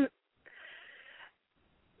 Yay.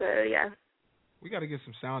 So, yeah. We got to get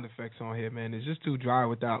some sound effects on here, man. It's just too dry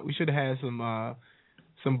without. We should have had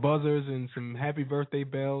some buzzers and some happy birthday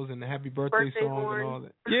bells and the happy birthday songs horn. and all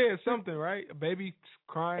that. Yeah, something, right? A baby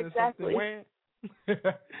crying exactly. or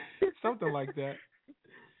something. Something like that.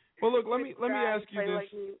 Well, look, let me ask you this.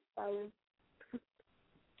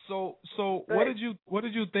 So what did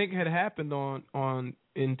you think had happened on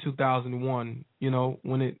in 2001?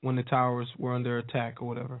 When the towers were under attack or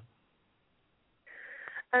whatever.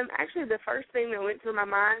 Actually, the first thing that went through my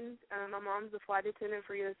mind, my mom's a flight attendant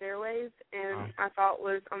for U.S. Airways, and I thought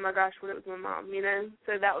was, oh my gosh, what it was my mom,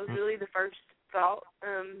 So that was really the first thought.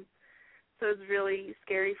 So it was really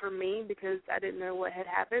scary for me because I didn't know what had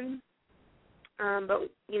happened. But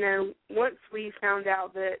once we found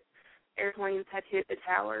out that airplanes had hit the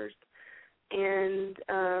towers, And,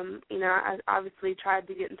 I obviously tried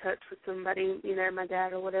to get in touch with somebody, my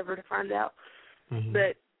dad or whatever, to find out. Mm-hmm.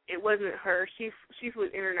 But it wasn't her. She flew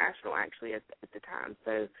international, actually, at the time.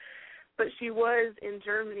 So, but she was in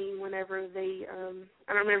Germany whenever they,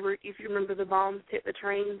 I don't remember if you remember the bombs hit the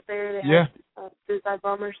trains there. They had suicide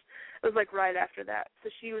bombers. It was like right after that. So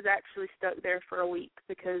she was actually stuck there for a week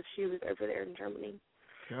because she was over there in Germany.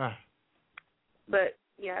 God. But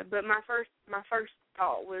my first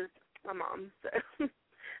thought was my mom. So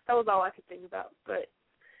that was all I could think about. But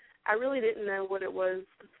I really didn't know what it was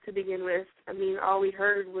to begin with. I mean, all we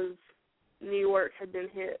heard was New York had been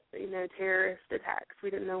hit, terrorist attacks. We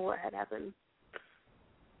didn't know what had happened.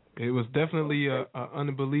 It was definitely a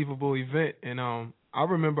unbelievable event, and I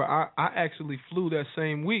remember I actually flew that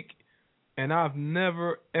same week, and I've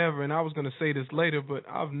never ever, and I was going to say this later, but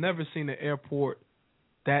I've never seen an airport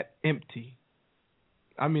that empty.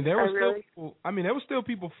 I mean, there were still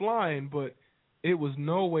people flying, but it was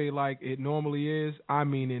no way like it normally is. I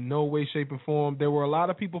mean, in no way, shape, and form. There were a lot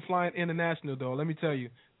of people flying international, though. Let me tell you,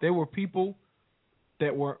 there were people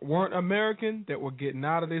that weren't American that were getting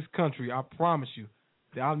out of this country. I promise you.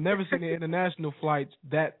 I've never seen the international flights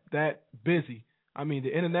that busy. I mean, the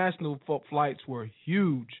international flights were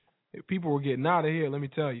huge. People were getting out of here. Let me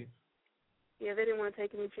tell you. Yeah, they didn't want to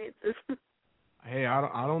take any chances. Hey,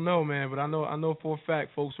 I don't know, man, but I know for a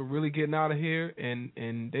fact folks were really getting out of here,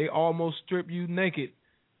 and they almost stripped you naked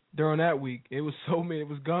during that week. It was so many. It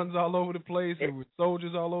was guns all over the place. It was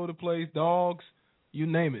soldiers all over the place, dogs, you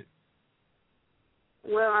name it.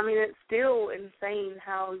 Well, I mean, it's still insane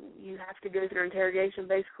how you have to go through interrogation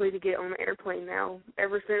basically to get on the airplane now.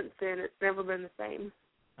 Ever since then, it's never been the same.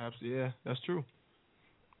 Absolutely, yeah, that's true.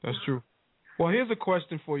 That's true. Well, here's a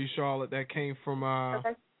question for you, Charlotte, that came from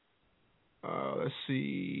Okay. Let's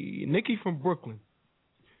see, Nikki from Brooklyn.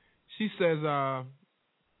 She says,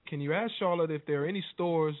 can you ask Charlotte if there are any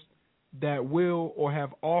stores that will or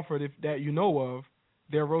have offered, if that you know of,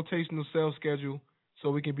 their rotational sales schedule so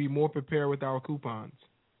we can be more prepared with our coupons?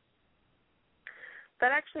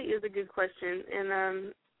 That actually is a good question,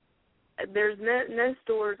 and there's no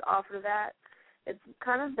stores offer that. It's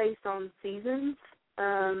kind of based on seasons,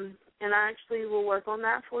 and I actually will work on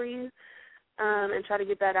that for you. And try to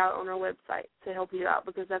get that out on our website to help you out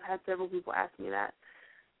because I've had several people ask me that.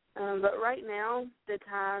 But right now, the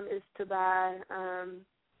time is to buy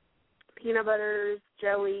peanut butters,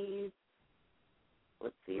 jellies,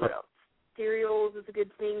 let's see what else. Cereals is a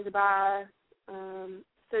good thing to buy.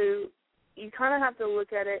 So you kind of have to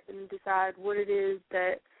look at it and decide what it is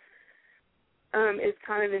that is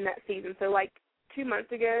kind of in that season. So like 2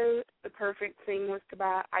 months ago, the perfect thing was to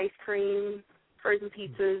buy ice cream, frozen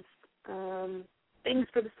pizzas, things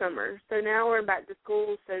for the summer. So now we're back to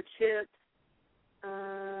school, so chips,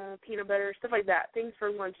 peanut butter, stuff like that, things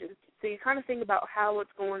for lunches. So you kind of think about how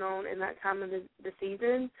what's going on in that time of the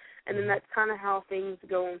season, and then that's kind of how things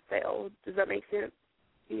go on sale. Does that make sense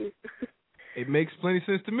to you? It makes plenty of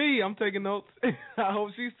sense to me. I'm taking notes. I hope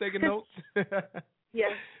she's taking notes.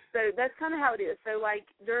 Yes. So that's kind of how it is. So, like,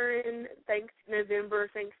 during November,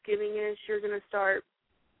 Thanksgiving-ish, you're going to start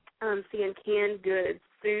seeing canned goods,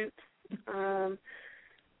 soups,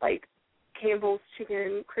 like Campbell's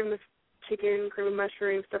chicken, cream of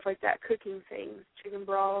mushroom, stuff like that, cooking things, chicken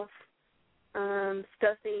broth,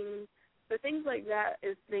 stuffing. So things like that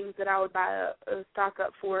is things that I would buy a stock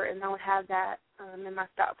up for, and I would have that in my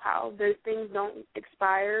stockpile. Those things don't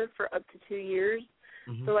expire for up to 2 years.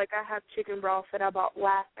 Mm-hmm. So, like, I have chicken broth that I bought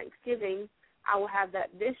last Thanksgiving. I will have that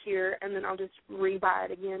this year, and then I'll just rebuy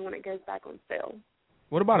it again when it goes back on sale.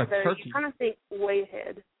 What about a so turkey? You kind of think way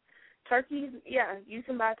ahead. Turkeys, yeah, you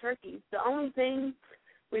can buy turkeys. The only thing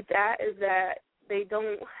with that is that they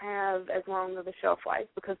don't have as long of a shelf life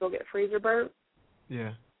because they'll get freezer burnt.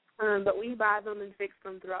 Yeah. But we buy them and fix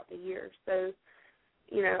them throughout the year. So,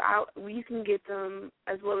 you can get them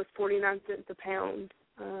as low as 49 cents a pound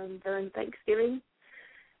during Thanksgiving.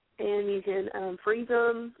 And you can freeze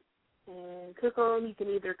them and cook them. You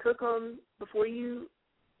can either cook them before you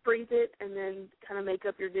freeze it and then kind of make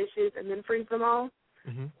up your dishes and then freeze them all.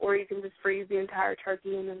 Mm-hmm. Or you can just freeze the entire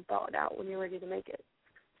turkey and then thaw it out when you're ready to make it.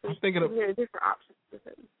 So I'm thinking of different options with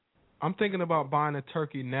it. I'm thinking about buying a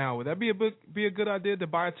turkey now. Would that be a good idea to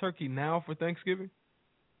buy a turkey now for Thanksgiving?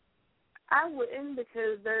 I wouldn't,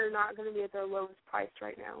 because they're not going to be at their lowest price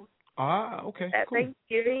right now. Ah, okay. At cool.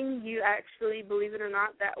 Thanksgiving, you actually, believe it or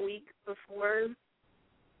not, that week before,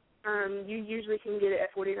 you usually can get it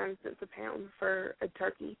at 49 cents a pound for a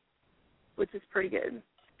turkey, which is pretty good.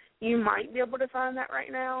 You might be able to find that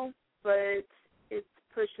right now, but it's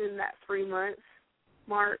pushing that 3 month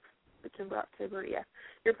mark. September, October, yeah.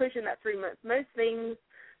 You're pushing that 3 months. Most things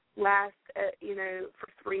last, for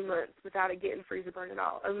 3 months without it getting freezer burn at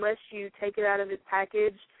all, unless you take it out of its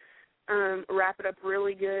package, wrap it up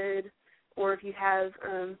really good, or if you have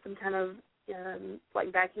some kind of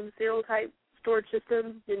like vacuum seal type storage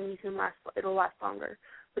system, then it'll last longer.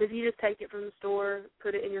 But if you just take it from the store,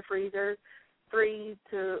 put it in your freezer, 3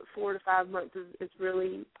 to 4 to 5 months is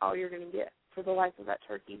really all you're going to get for the life of that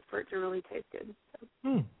turkey for it to really taste good.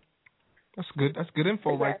 So. That's good. That's good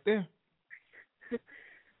info right there.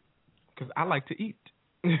 Because I like to eat.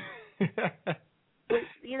 Which,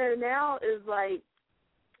 now is like,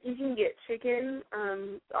 you can get chicken,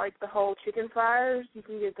 like the whole chicken fries. You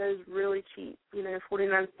can get those really cheap,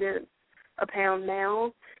 49 cents a pound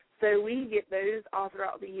now. So we get those all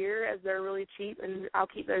throughout the year as they're really cheap, and I'll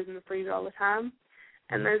keep those in the freezer all the time.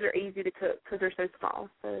 And those are easy to cook because they're so small.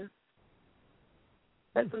 So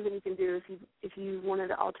that's something you can do if you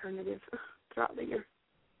wanted an alternative throughout the year.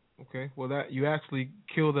 Okay. Well, that you actually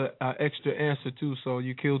killed an extra answer too. So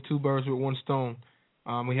you killed 2 birds with 1 stone.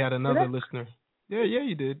 We had another listener. Yeah,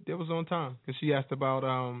 you did. That was on time because she asked about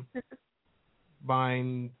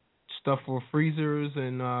buying stuff for freezers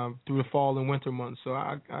and through the fall and winter months. So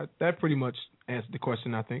I that pretty much answered the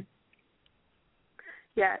question, I think.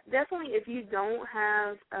 Yeah, definitely. If you don't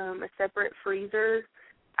have a separate freezer,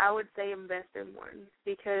 I would say invest in one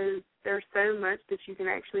because there's so much that you can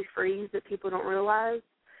actually freeze that people don't realize.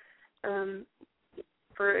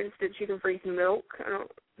 For instance, you can freeze milk. I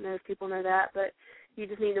don't know if people know that, but you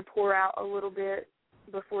just need to pour out a little bit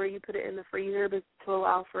before you put it in the freezer to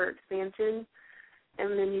allow for expansion,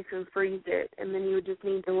 and then you can freeze it, and then you would just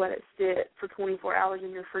need to let it sit for 24 hours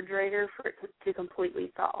in your refrigerator for it to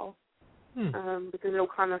completely thaw. Because it'll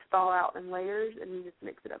kind of thaw out in layers, and you just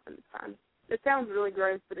mix it up and it's fine. It sounds really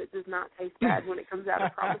gross, but it does not taste bad when it comes out, I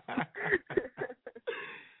promise you.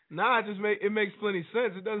 Nah, it makes plenty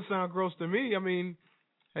sense. It doesn't sound gross to me. I mean,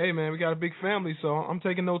 hey man, we got a big family, so I'm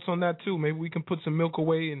taking notes on that too. Maybe we can put some milk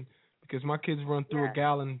away, and because my kids run through a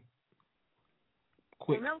gallon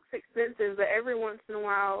quick. Well, milk's expensive, but every once in a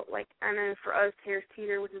while, like I know for us, Harris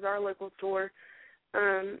Teeter, which is our local store,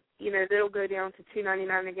 they'll go down to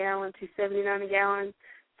 $2.99 a gallon, $2.79 a gallon.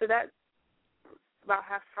 So that's about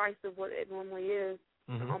half the price of what it normally is,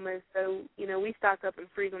 almost. So we stock up and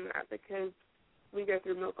freeze on that because we go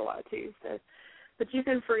through milk a lot too. So, but you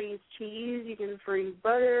can freeze cheese, you can freeze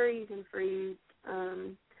butter, you can freeze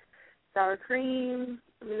sour cream.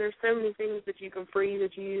 I mean, there's so many things that you can freeze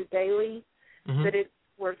that you use daily that it's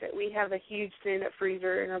worth it. We have a huge stand-up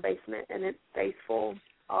freezer in our basement, and it stays full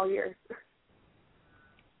all year.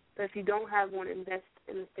 So if you don't have one, invest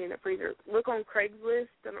in the stand-up freezer. Look on Craigslist.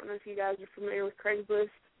 I don't know if you guys are familiar with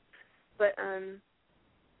Craigslist, but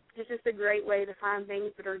it's just a great way to find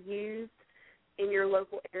things that are used in your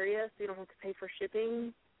local area so you don't have to pay for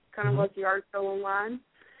shipping, kind of like yard sale online.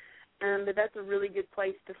 But that's a really good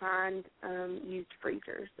place to find used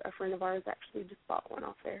freezers. A friend of ours actually just bought one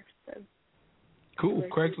off there. So cool.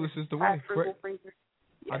 Craigslist is the way. Freezer.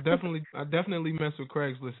 Yeah. I definitely mess with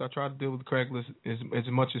Craigslist. I try to deal with Craigslist as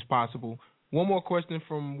much as possible. One more question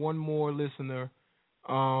from one more listener.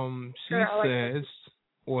 She says,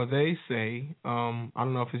 or they say, I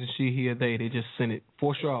don't know if it's a she, he, or they. They just sent it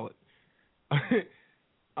for Charlotte.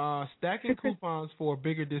 Stacking coupons for a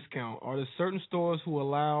bigger discount. Are there certain stores who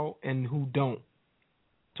allow and who don't?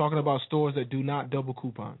 Talking about stores that do not double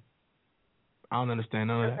coupon. I don't understand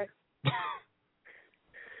none of that.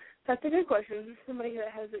 That's a good question. Somebody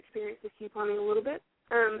that has experience with couponing a little bit.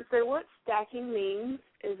 So what stacking means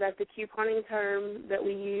is that the couponing term that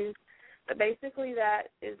we use, but basically that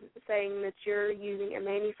is saying that you're using a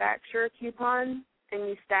manufacturer coupon and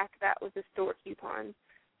you stack that with a store coupon.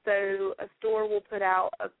 So a store will put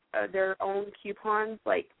out their own coupons.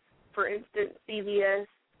 Like, for instance, CVS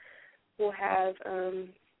will have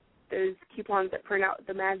those coupons that print out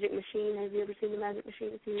the Magic Machine. Have you ever seen the Magic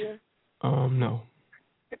Machine at CVS? No.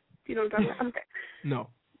 You know what I'm talking about? Okay. No.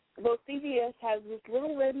 Well, CVS has this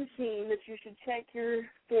little red machine that you should check your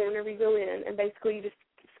store whenever you go in, and basically you just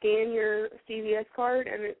scan your CVS card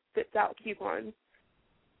and it spits out coupons.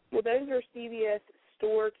 Well, those are CVS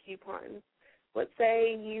store coupons. Let's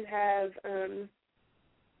say you have,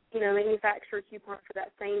 manufacturer coupon for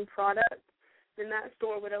that same product, then that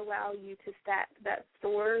store would allow you to stack that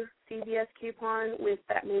store CVS coupon with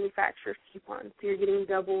that manufacturer's coupon, so you're getting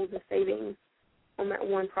double the savings on that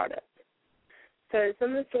one product. So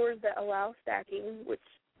some of the stores that allow stacking, which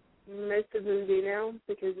most of them do now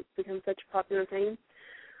because it's become such a popular thing,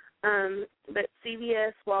 but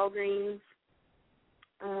CVS, Walgreens,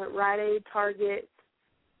 Rite Aid, Target,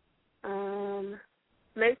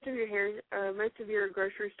 most of your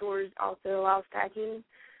grocery stores also allow stacking,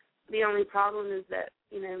 The only problem is that,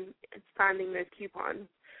 it's finding those coupons.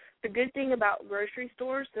 The good thing about grocery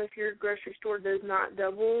stores, so if your grocery store does not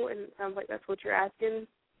double, and it sounds like that's what you're asking,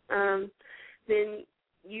 then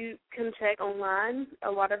you can check online.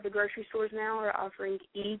 A lot of the grocery stores now are offering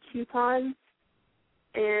e-coupons,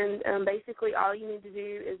 and basically all you need to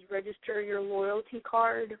do is register your loyalty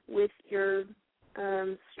card with your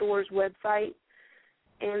store's website,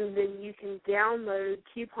 and then you can download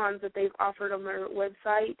coupons that they've offered on their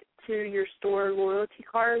website to your store loyalty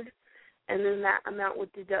card, and then that amount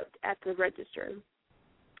would deduct at the register.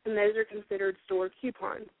 And those are considered store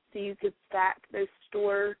coupons. So you could stack those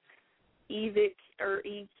store EVIC or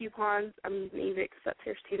e-coupons. I'm using EVIC because that's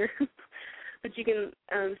Harris Teeter. But you can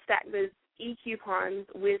stack those e-coupons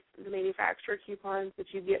with the manufacturer coupons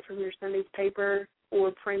that you get from your Sunday's paper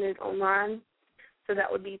or printed online. So that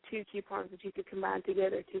would be 2 coupons that you could combine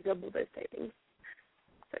together to double those savings.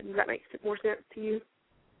 So does that make more sense to you?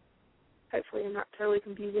 Hopefully I'm not totally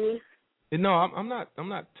confusing you. No, I'm not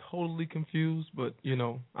totally confused, but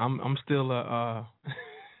I'm still I'm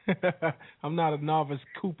not a novice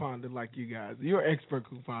couponer like you guys. You're an expert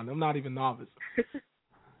couponer. I'm not even novice.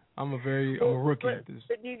 I'm a rookie at this.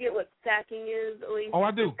 But do you get what stacking is, at least? Oh,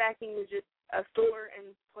 I do. Stacking is just a store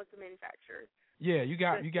and plus a manufacturer. Yeah, you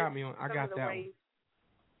got me on. I got that one.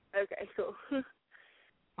 Okay, cool.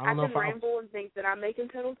 I don't know can ramble and think that I'm making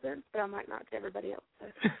total sense, but I might not to everybody else. So.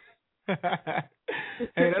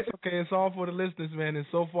 Hey, that's okay. It's all for the listeners, man. And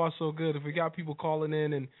so far, so good. If we got people calling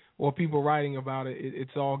in or people writing about it,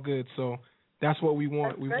 it's all good. So that's what we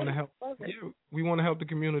want. We want to help. Yeah, we want to help the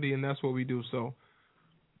community, and that's what we do. So.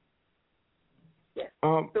 Yes.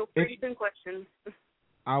 Feel free to send questions.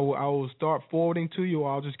 I will start forwarding to you.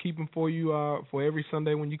 I'll just keep them for you for every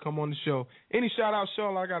Sunday when you come on the show. Any shout out,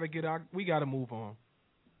 Charlotte? We got to move on.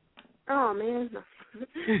 Oh man.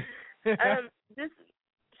 Just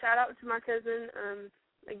shout out to my cousin.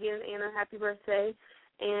 Again, Anna, happy birthday,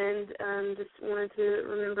 and just wanted to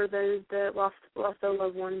remember those that lost their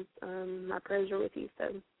loved ones. My prayers are with you.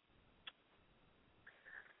 So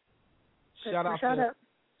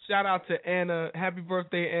Shout out to Anna. Happy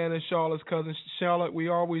birthday, Anna, Charlotte's cousin. Charlotte, we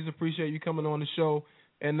always appreciate you coming on the show,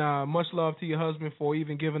 and much love to your husband for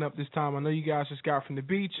even giving up this time. I know you guys just got from the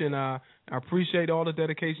beach, and I appreciate all the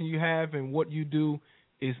dedication you have, and what you do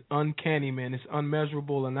is uncanny, man. It's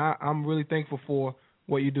unmeasurable, and I'm really thankful for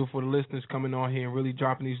what you do for the listeners coming on here and really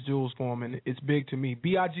dropping these jewels for them, and it's big to me.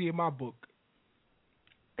 B.I.G. in my book.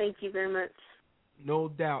 Thank you very much. No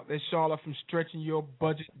doubt. That's Charlotte from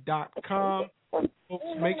StretchingYourBudget.com. Folks,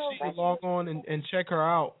 make sure you log on and check her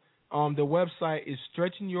out. The website is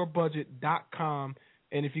StretchingYourBudget.com,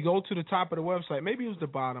 and if you go to the top of the website, maybe it was the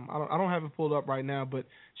bottom. I don't have it pulled up right now, but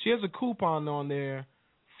she has a coupon on there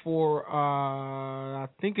for I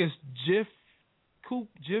think it's Jif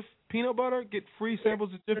peanut butter. Get free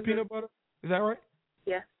samples of Jif peanut butter. Is that right?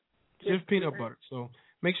 Yeah. Jif peanut butter. So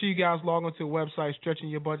make sure you guys log on to the website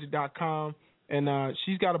StretchingYourBudget.com. And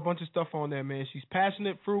she's got a bunch of stuff on there, man. She's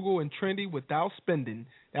passionate, frugal, and trendy without spending.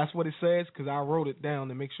 That's what it says, because I wrote it down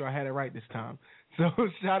to make sure I had it right this time. So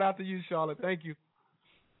shout out to you, Charlotte. Thank you.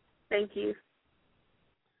 Thank you.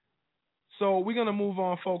 So we're going to move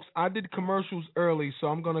on, folks. I did commercials early, so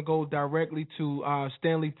I'm going to go directly to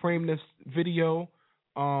Stanley Premniff's video.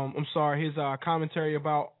 His commentary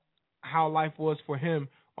about how life was for him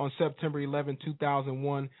on September 11,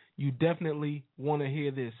 2001. You definitely want to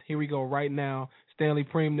hear this. Here we go right now. Stanley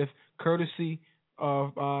Premniff, courtesy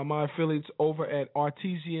of my affiliates over at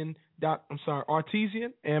Artesian,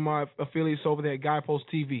 and my affiliates over there at Guidepost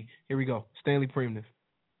TV. Here we go. Stanley Premniff.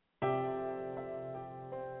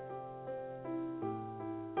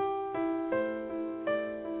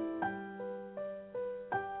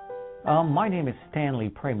 My name is Stanley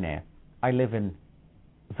Premniff. I live in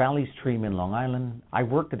Valley Stream in Long Island. I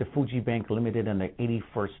worked at the Fuji Bank Limited on the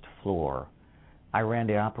 81st floor. I ran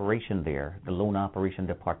the operation there, the loan operation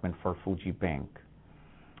department for Fuji Bank.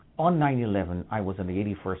 On 9/11, I was on the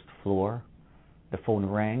 81st floor. The phone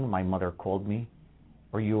rang. My mother called me.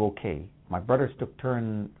 Are you okay? My brothers took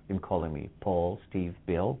turn in calling me. Paul, Steve,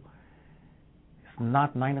 Bill. It's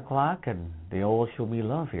not 9 o'clock, and they all show me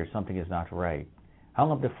love here. Something is not right. Hung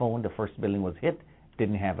up the phone. The first building was hit.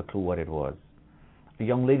 Didn't have a clue what it was. The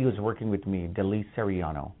young lady was working with me, Delise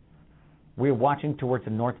Seriano. We were watching towards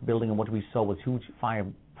the north building, and what we saw was huge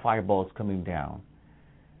fireballs coming down.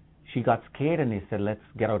 She got scared, and they said, let's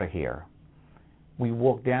get out of here. We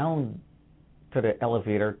walked down to the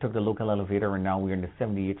elevator, took the local elevator, and now we're in the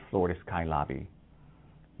 78th floor, the Sky Lobby.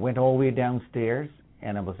 Went all the way downstairs,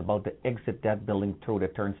 and I was about to exit that building through the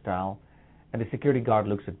turnstile, and the security guard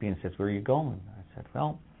looks at me and says, where are you going? I said,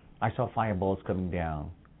 well, I saw fireballs coming down.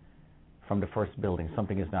 from the first building.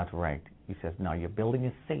 Something is not right. He says, now your building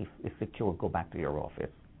is safe, it's secure, go back to your office.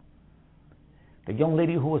 The young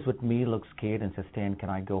lady who was with me looked scared and said, Stan, can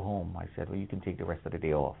I go home? I said, well, you can take the rest of the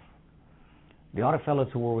day off. The other fellows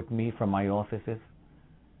who were with me from my offices,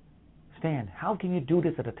 Stan, how can you do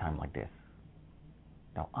this at a time like this?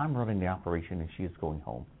 Now, I'm running the operation and she is going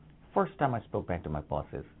home. First time I spoke back to my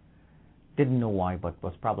bosses. Didn't know why, but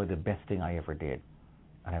was probably the best thing I ever did.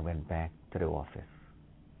 And I went back to the office.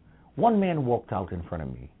 One man walked out in front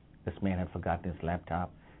of me. This man had forgotten his laptop.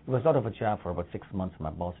 He was out of a job for about 6 months. My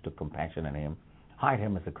boss took compassion on him, hired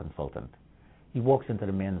him as a consultant. He walks into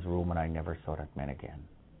the men's room, and I never saw that man again.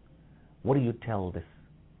 What do you tell this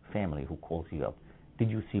family who calls you up? Did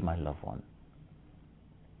you see my loved one?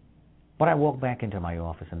 But I walked back into my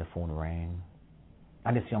office, and the phone rang.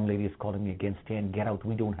 And this young lady is calling me again. Stan, get out.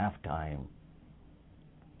 We don't have time.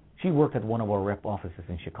 She worked at one of our rep offices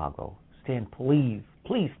in Chicago. Stan, please,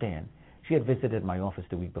 please, Stan. She had visited my office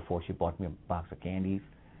the week before. She bought me a box of candies.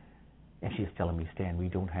 And she's telling me, Stan, we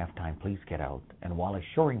don't have time. Please get out. And while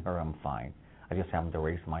assuring her I'm fine, I just happened to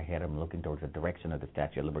raise my head. I'm looking towards the direction of the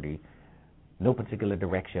Statue of Liberty. No particular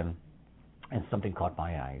direction. And something caught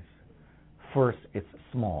my eyes. First, it's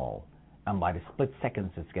small. And by the split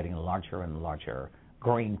seconds, it's getting larger and larger,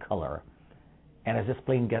 growing color. And as this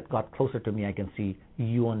plane got closer to me, I can see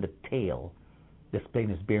you on the tail. This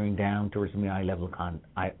plane is bearing down towards me, eye-level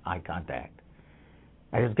eye contact.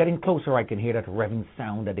 As it's getting closer, I can hear that revving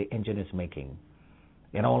sound that the engine is making.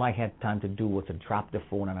 And all I had time to do was to drop the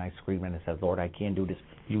phone, and I screamed and I said, Lord, I can't do this.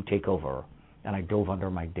 You take over. And I dove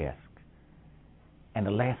under my desk. And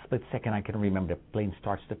the last split second I can remember, the plane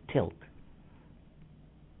starts to tilt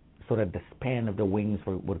so that the span of the wings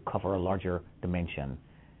would cover a larger dimension.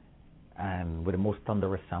 And with the most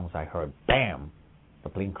thunderous sounds I heard, bam, the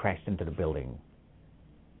plane crashed into the building.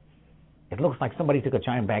 It looks like somebody took a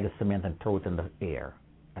giant bag of cement and threw it in the air,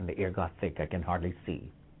 and the air got thick. I can hardly see.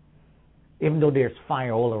 Even though there's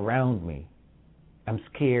fire all around me, I'm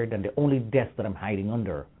scared, and the only desk that I'm hiding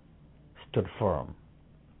under stood firm.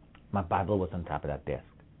 My Bible was on top of that desk.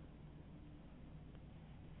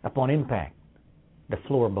 Upon impact, the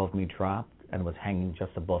floor above me dropped and was hanging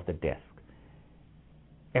just above the desk.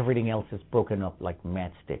 Everything else is broken up like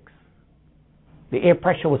matchsticks. The air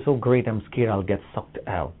pressure was so great I'm scared I'll get sucked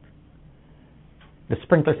out. The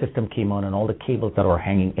sprinkler system came on and all the cables that were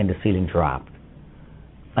hanging in the ceiling dropped.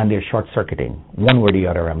 And they're short-circuiting. One way or the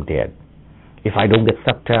other, I'm dead. If I don't get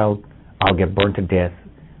sucked out, I'll get burned to death,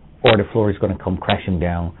 or the floor is going to come crashing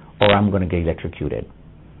down, or I'm going to get electrocuted.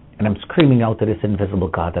 And I'm screaming out to this invisible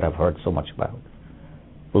God that I've heard so much about.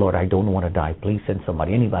 Lord, I don't want to die. Please send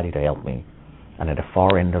somebody, anybody to help me. And at the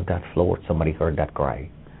far end of that floor, somebody heard that cry.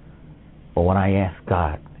 But when I asked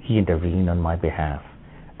God, He intervened on my behalf.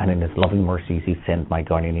 And in His loving mercies, He sent my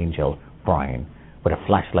guardian angel, Brian, with a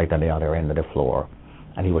flashlight on the other end of the floor.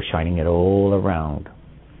 And he was shining it all around.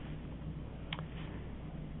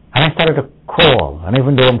 And I started to crawl. And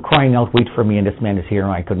even though I'm crying out, wait for me, and this man is here,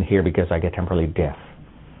 and I couldn't hear because I get temporarily deaf.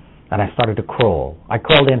 And I started to crawl. I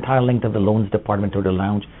crawled the entire length of the loans department to the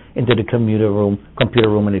lounge, into the computer room,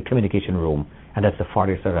 and the communication room. And that's the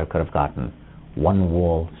farthest that I could have gotten. One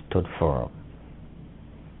wall stood firm.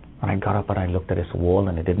 And I got up and I looked at this wall,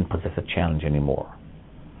 and it didn't possess a challenge anymore.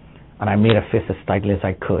 And I made a fist as tightly as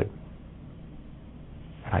I could.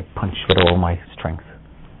 And I punched with all my strength.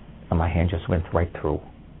 And my hand just went right through.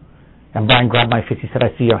 And Brian grabbed my fist. He said,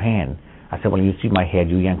 I see your hand. I said, well, you see my head.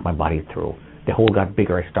 You yanked my body through. The hole got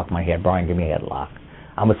bigger. I stuck my head. Brian gave me a headlock.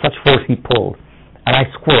 And with such force, he pulled. And I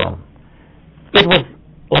squirmed. It was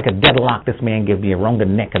like a deadlock this man gave me around the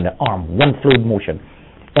neck and the arm. One fluid motion.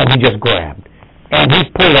 And he just grabbed. And he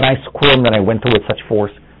pulled, and I squirmed, and I went through with such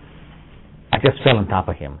force. I just fell on top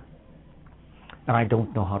of him. And I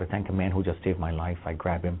don't know how to thank a man who just saved my life. I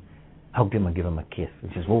grabbed him, hugged him, and gave him a kiss. He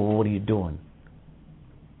says, well, what are you doing?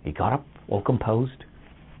 He got up, all composed,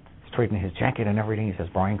 straightened his jacket and everything. He says,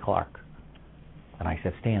 Brian Clark. And I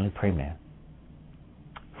said, Stanley, pray, man.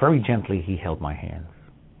 Very gently, he held my hands.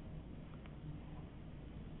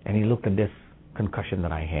 And he looked at this concussion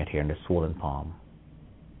that I had here in this swollen palm.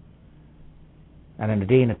 And in a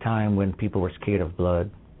day and a time when people were scared of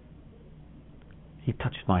blood, he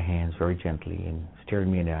touched my hands very gently and stared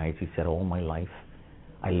me in the eyes. He said, all my life,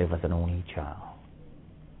 I live as an only child.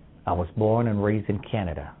 I was born and raised in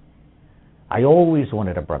Canada. I always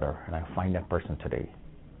wanted a brother, and I find that person today.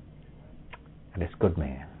 And this good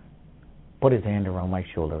man put his hand around my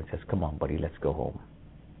shoulder and says, come on, buddy, let's go home.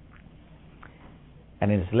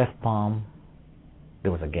 And in his left palm,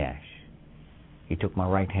 there was a gash. He took my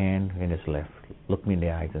right hand in his left, looked me in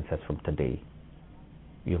the eyes and said, from today,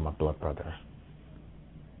 you're my blood brother.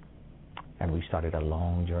 and we started a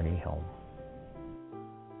long journey home.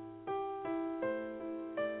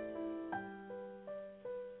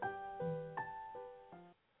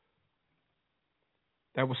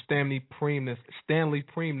 That was Stanley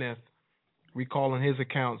Premneth recalling his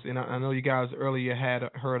accounts. And I know you guys earlier had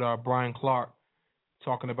heard Brian Clark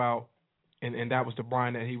talking about, and that was the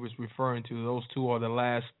Brian that he was referring to. Those two are the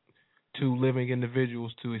last two living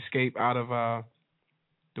individuals to escape out of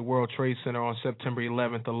the World Trade Center on September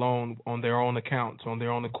 11th alone, on their own accounts, on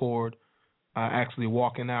their own accord, actually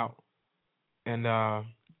walking out. And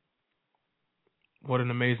what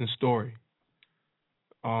an amazing story.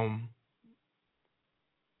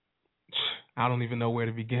 I don't even know where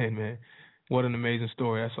to begin, man. What an amazing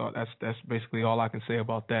story. That's all. That's basically all I can say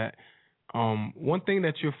about that. One thing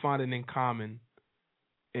that you're finding in common,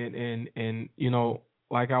 and you know,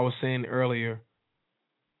 like I was saying earlier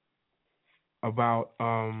about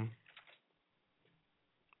Janelle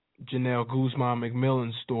Guzman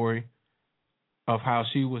McMillan's story of how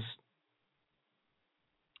she was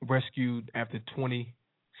rescued after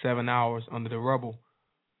 27 hours under the rubble.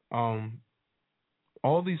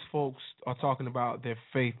 All these folks are talking about their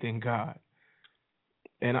faith in God,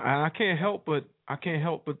 and I can't help but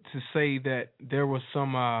to say that there was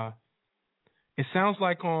some. It sounds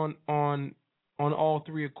like on all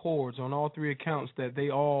three accords, on all three accounts, that they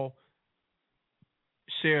all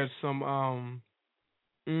shared some.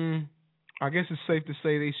 I guess it's safe to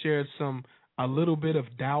say they shared a little bit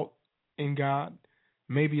of doubt in God,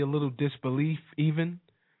 maybe a little disbelief even,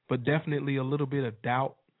 but definitely a little bit of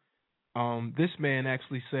doubt. This man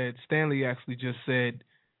actually said, Stanley actually just said,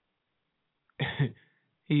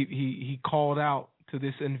 he called out to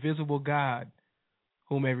this invisible God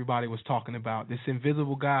whom everybody was talking about, this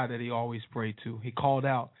invisible God that he always prayed to. He called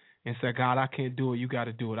out and said, God, I can't do it. You got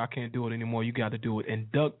to do it. I can't do it anymore. You got to do it.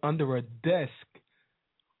 And ducked under a desk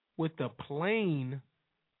with the plane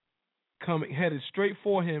headed straight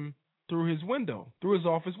for him through his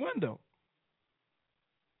office window.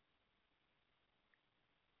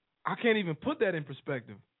 I can't even put that in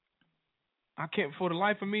perspective. I can't, for the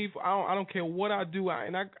life of me. I don't care what I do.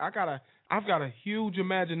 I've got a huge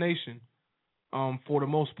imagination, for the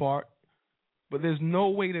most part. But there's no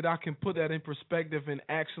way that I can put that in perspective and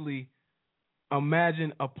actually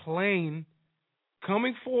imagine a plane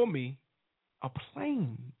coming for me. A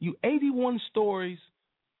plane, you 81 stories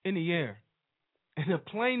in the air, and the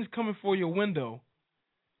plane's coming for your window.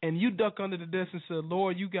 And you duck under the desk and said,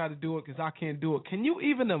 Lord, you got to do it because I can't do it. Can you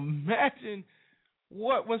even imagine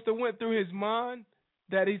what must have went through his mind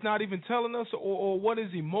that he's not even telling us, or what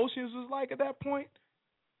his emotions was like at that point?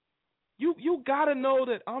 You got to know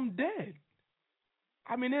that I'm dead.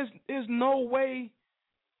 I mean, there's no way,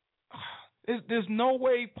 there's no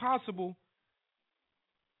way possible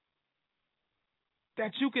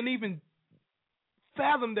that you can even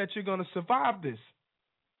fathom that you're going to survive this.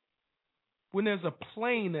 When there's a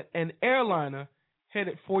plane, an airliner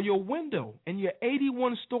headed for your window, and you're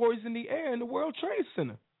 81 stories in the air in the World Trade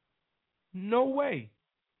Center. No way.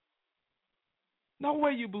 No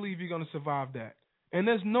way you believe you're going to survive that. And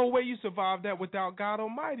there's no way you survive that without God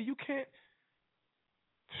Almighty. You can't.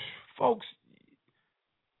 Folks,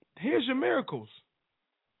 here's your miracles.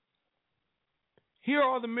 Here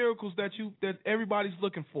are the miracles that everybody's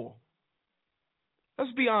looking for.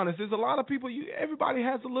 Let's be honest. There's a lot of people. Everybody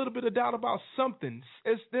has a little bit of doubt about something.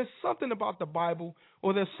 There's something about the Bible,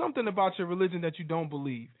 or there's something about your religion that you don't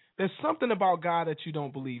believe. There's something about God that you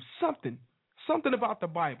don't believe. Something about the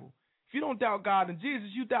Bible. If you don't doubt God and Jesus,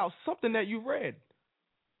 you doubt something that you read.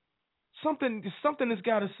 Something has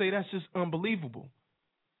got to say that's just unbelievable.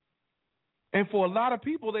 And for a lot of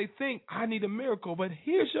people, they think, I need a miracle, but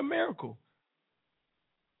here's your miracle.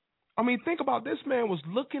 I mean, think about this man was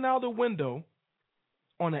looking out the window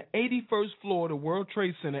on the 81st floor of the World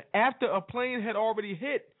Trade Center after a plane had already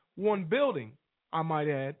hit one building, I might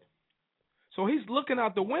add. So he's looking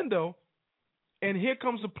out the window, and here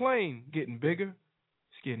comes the plane getting bigger.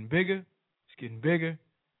 It's getting bigger. It's getting bigger.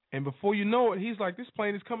 And before you know it, he's like, this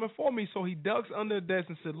plane is coming for me. So he ducks under the desk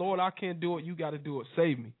and said, Lord, I can't do it. You got to do it.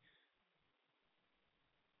 Save me.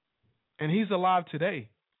 And he's alive today.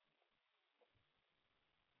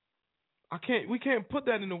 We can't put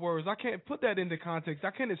that into words. I can't put that into context.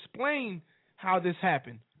 I can't explain how this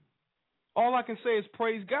happened. All I can say is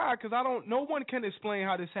praise God, because no one can explain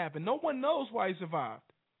how this happened. No one knows why he survived.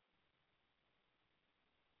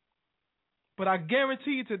 But I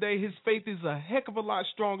guarantee you today his faith is a heck of a lot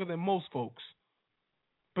stronger than most folks.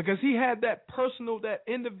 Because he had that personal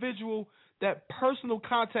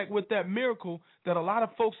contact with that miracle that a lot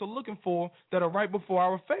of folks are looking for, that are right before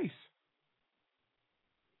our face.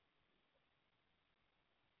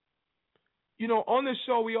 on this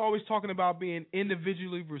show, we always talking about being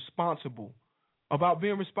individually responsible, about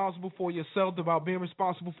being responsible for yourself, about being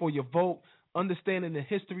responsible for your vote, understanding the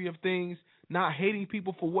history of things, not hating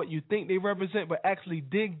people for what you think they represent, but actually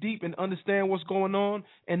dig deep and understand what's going on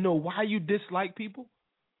and know why you dislike people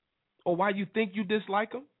or why you think you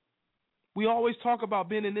dislike them. We always talk about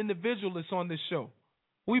being an individualist on this show.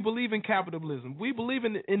 We believe in capitalism. We believe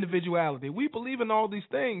in individuality. We believe in all these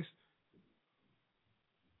things.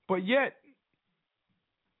 But yet,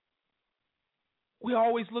 we're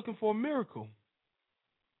always looking for a miracle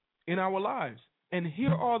in our lives. And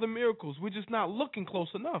here are the miracles. We're just not looking close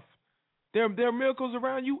enough. There are miracles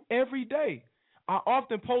around you every day. I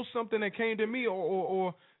often post something that came to me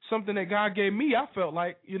or something that God gave me. I felt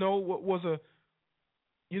like, was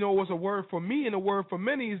a word for me and a word for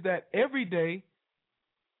many, is that every day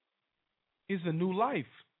is a new life.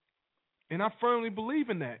 And I firmly believe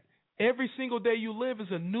in that. Every single day you live is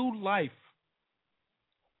a new life,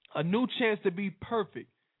 a new chance to be perfect.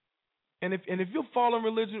 And if you're following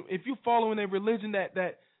religion, if you're following a religion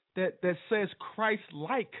that says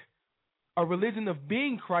Christ-like, a religion of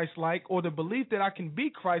being Christ-like, or the belief that I can be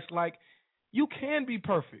Christ-like, you can be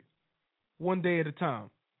perfect one day at a time.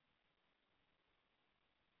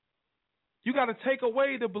 You got to take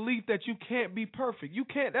away the belief that you can't be perfect. You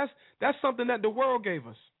can't. That's something that the world gave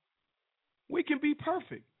us. We can be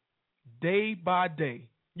perfect day by day.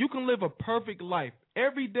 You can live a perfect life.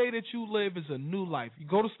 Every day that you live is a new life. You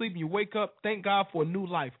go to sleep and you wake up, thank God for a new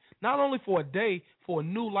life. Not only for a day, for a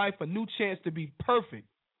new life, a new chance to be perfect.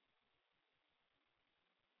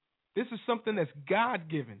 This is something that's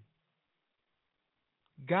God-given.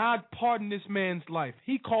 God pardoned this man's life.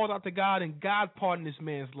 He called out to God and God pardoned this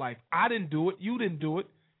man's life. I didn't do it. You didn't do it.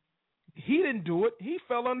 He didn't do it. He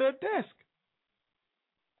fell under a desk.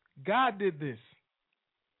 God did this.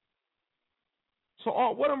 So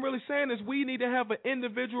what I'm really saying is we need to have an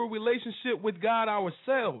individual relationship with God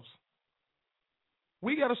ourselves.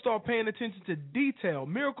 We got to start paying attention to detail.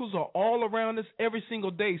 Miracles are all around us every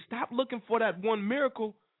single day. Stop looking for that one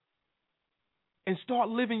miracle and start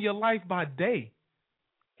living your life by day.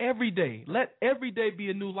 Every day. Let every day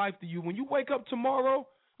be a new life to you. When you wake up tomorrow,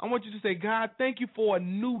 I want you to say, God, thank you for a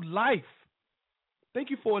new life.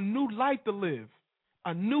 Thank you for a new life to live.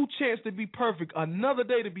 A new chance to be perfect. Another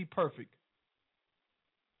day to be perfect.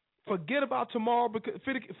 Forget about tomorrow,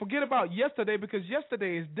 forget about yesterday, because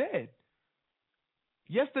yesterday is dead.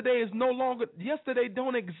 Yesterday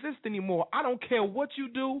don't exist anymore. I don't care what you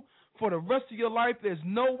do for the rest of your life. There's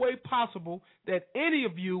no way possible that any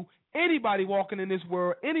of you, anybody walking in this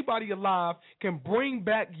world, anybody alive can bring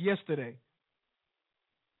back yesterday.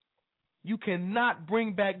 You cannot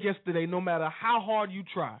bring back yesterday no matter how hard you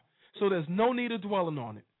try. So there's no need of dwelling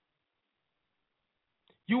on it.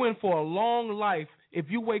 You in for a long life if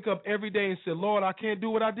you wake up every day and say, Lord, I can't do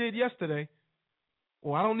what I did yesterday,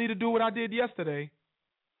 or I don't need to do what I did yesterday,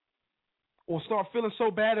 or start feeling so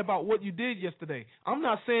bad about what you did yesterday. I'm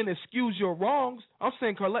not saying excuse your wrongs. I'm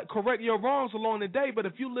saying correct your wrongs along the day, but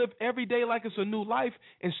if you live every day like it's a new life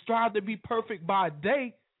and strive to be perfect by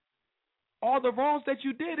day, all the wrongs that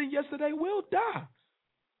you did in yesterday will die.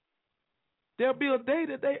 There'll be a day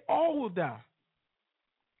that they all will die.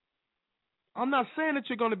 I'm not saying that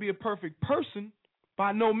you're going to be a perfect person,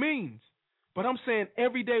 by no means. But I'm saying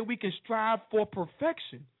every day we can strive for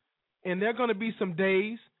perfection. And there are going to be some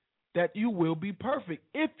days that you will be perfect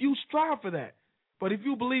if you strive for that. But if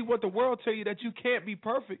you believe what the world tell you that you can't be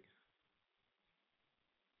perfect,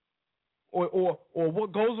 or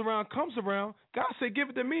what goes around comes around, God said, give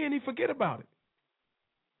it to me, and he forget about it.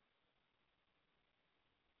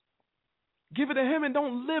 Give it to him and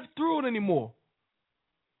don't live through it anymore.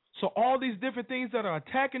 So all these different things that are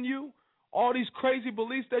attacking you, all these crazy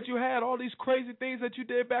beliefs that you had, all these crazy things that you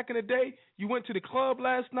did back in the day, you went to the club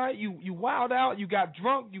last night, you wilded out, you got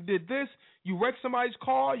drunk, you did this, you wrecked somebody's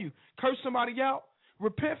car, you cursed somebody out.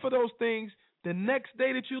 Repent for those things. The next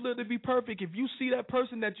day that you live to be perfect, if you see that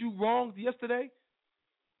person that you wronged yesterday,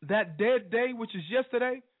 that dead day, which is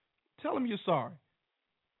yesterday, tell them you're sorry.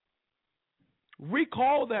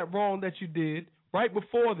 Recall that wrong that you did right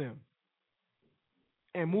before them.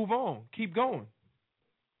 And move on. Keep going.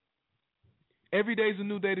 Every day is a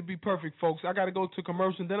new day to be perfect, folks. I got to go to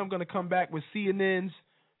commercial, then I'm going to come back with CNN's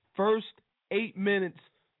first 5 minutes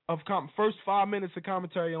of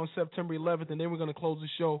commentary on September 11th, and then we're going to close the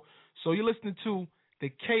show. So you're listening to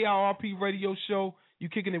the KRP Radio Show. You're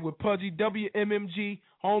kicking it with Pudgy, WMMG,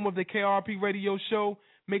 home of the KRP Radio Show.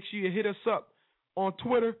 Make sure you hit us up on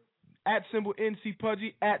Twitter, @NC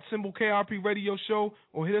Pudgy, @KRP Radio Show,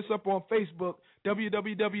 or hit us up on Facebook,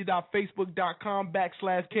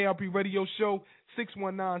 www.facebook.com/KRP Radio Show.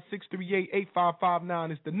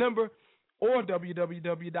 619-638-8559 is the number, or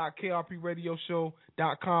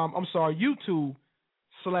www.krpradioshow.com. I'm sorry,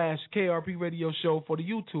 YouTube/KRP Radio Show for the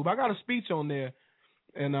YouTube. I got a speech on there,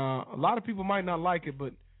 and a lot of people might not like it,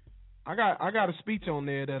 but I got a speech on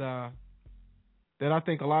there that I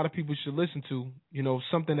think a lot of people should listen to. You know,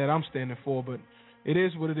 something that I'm standing for, but it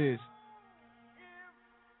is what it is.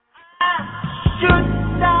 Should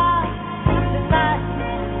die tonight,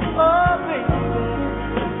 oh baby,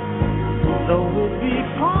 so we'll be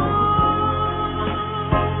gone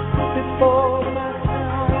before my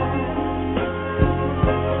time.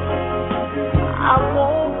 I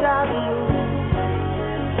won't die alone,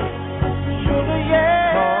 sugar,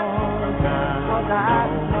 yeah, 'cause I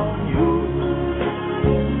know you.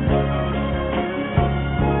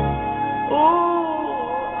 Ooh,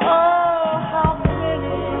 oh, how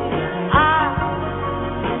many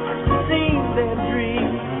seen their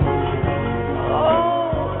dreams.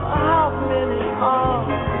 Oh, how many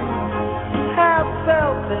have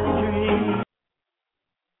felt their dreams.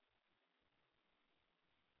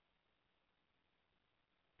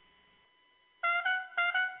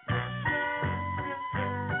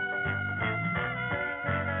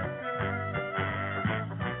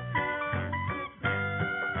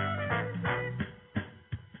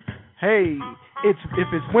 Hey, if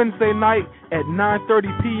it's Wednesday night at 9:30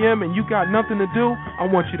 p.m. and you got nothing to do, I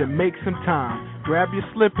want you to make some time. Grab your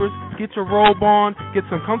slippers, get your robe on, get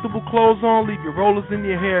some comfortable clothes on, leave your rollers in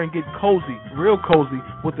your hair, and get cozy, real cozy,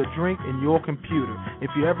 with a drink and your computer. If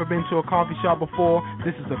you ever been to a coffee shop before,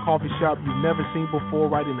 this is a coffee shop you've never seen before,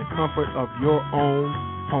 right in the comfort of your own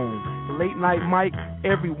home. Late Night Mike,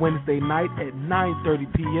 every Wednesday night at 9:30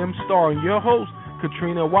 p.m., starring your host,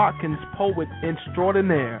 Katrina Watkins, poet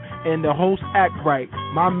extraordinaire, and the host act right.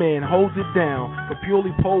 My man holds it down for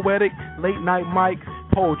purely poetic Late Night Mike's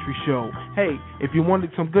poetry show. Hey, if you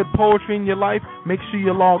wanted some good poetry in your life, make sure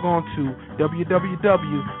you log on to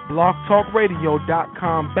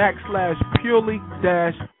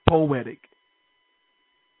www.blogtalkradio.com/purely-poetic.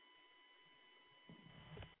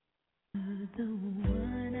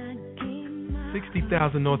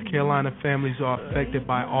 60,000 North Carolina families are affected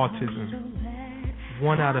by autism.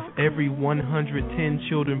 1 out of every 110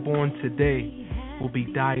 children born today will be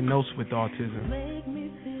diagnosed with autism.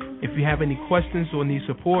 If you have any questions or need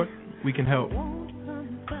support, we can help.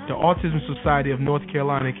 The Autism Society of North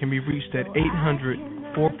Carolina can be reached at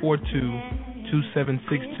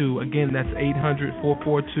 800-442-2762. Again, that's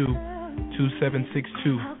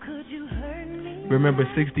 800-442-2762. Remember,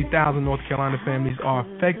 60,000 North Carolina families are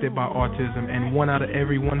affected by autism, and 1 out of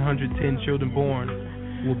every 110 children born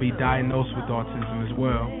will be diagnosed with autism as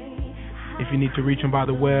well. If you need to reach them by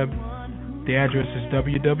the web, the address is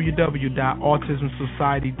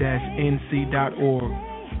www.autismsociety-nc.org.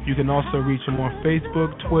 You can also reach them on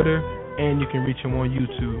Facebook, Twitter, and you can reach them on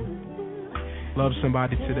YouTube. Love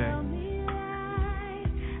somebody today.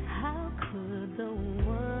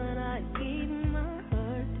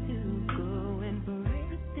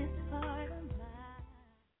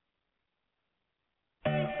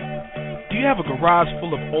 Do you have a garage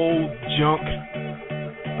full of old junk?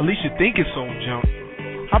 At least you think it's old junk.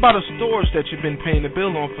 How about a storage that you've been paying the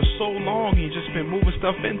bill on for so long and you've just been moving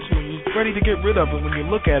stuff into and you're ready to get rid of it when you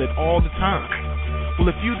look at it all the time? Well,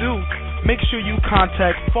 if you do, make sure you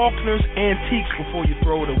contact Faulkner's Antiques before you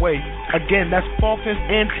throw it away. Again, that's Faulkner's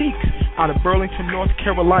Antiques out of Burlington, North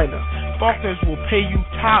Carolina. Faulkner's will pay you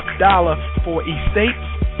top dollar for estates,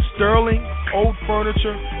 sterling, old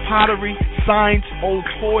furniture, pottery, signs, old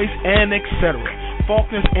toys, and etc.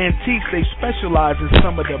 Faulkner's Antiques, they specialize in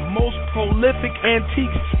some of the most prolific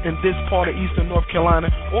antiques in this part of Eastern North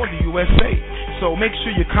Carolina or the USA. So make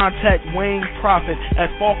sure you contact Wayne Prophet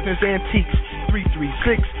at Faulkner's Antiques,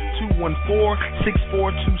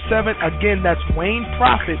 336-214-6427. Again, that's Wayne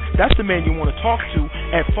Prophet. That's the man you want to talk to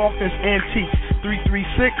at Faulkner's Antiques,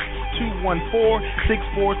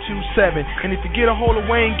 336-214-6427. And if you get a hold of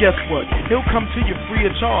Wayne, guess what? He'll come to you free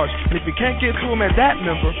of charge. And if you can't get to him at that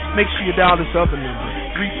number, make sure you dial this other number,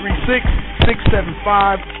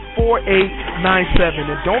 336-675-4897.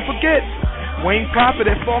 And don't forget, Wayne Prophet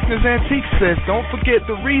at Faulkner's Antiques says, don't forget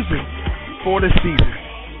the reason for the season.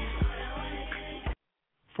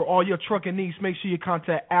 For all your trucking needs, make sure you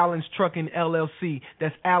contact Allen's Trucking LLC.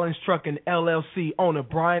 That's Allen's Trucking LLC, owner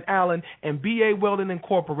Brian Allen and BA Welding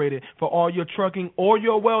Incorporated. For all your trucking or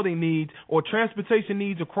your welding needs or transportation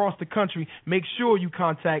needs across the country, make sure you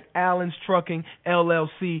contact Allen's Trucking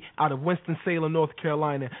LLC out of Winston-Salem, North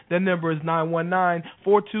Carolina. Their number is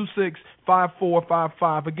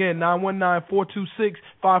 919-426-5455. Again,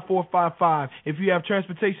 919-426-5455. If you have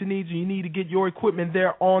transportation needs and you need to get your equipment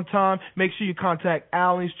there on time, make sure you contact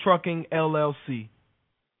Allen's Trucking, LLC.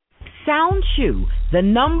 Sound Chew, the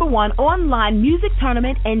 #1 online music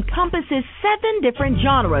tournament, encompasses 7 different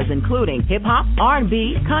genres, including hip-hop,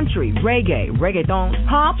 R&B, country, reggae, reggaeton,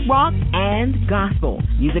 pop, rock, and gospel.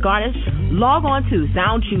 Music artists, log on to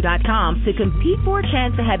soundchew.com to compete for a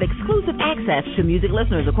chance to have exclusive access to music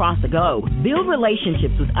listeners across the globe. Build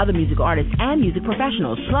relationships with other music artists and music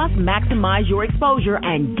professionals, plus maximize your exposure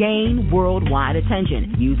and gain worldwide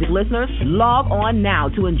attention. Music listeners, log on now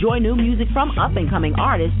to enjoy new music from up-and-coming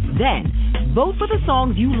artists. Then, vote for the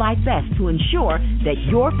songs you like best to ensure that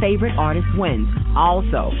your favorite artist wins.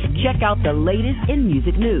 Also, check out the latest in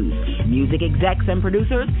music news. Music execs and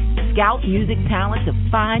producers scout music talent to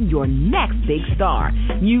find your next big star.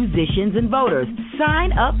 Musicians and voters,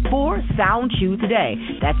 sign up for Sound Chew today.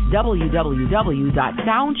 That's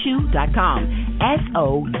www.soundchew.com.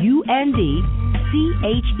 SOUNDCHEW.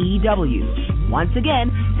 Once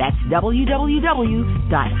again, that's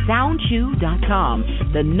www.soundchew.com,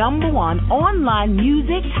 the #1 online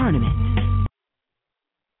music tournament.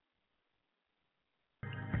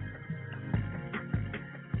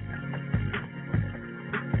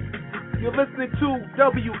 You're listening to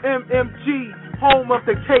WMMG, home of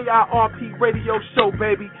the KIRP radio show,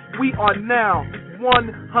 baby. We are now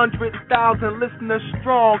 100,000 listeners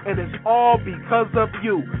strong, and it's all because of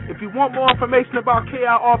you. If you want more information about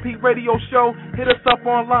KIRP radio show, hit us up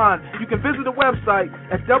online. You can visit the website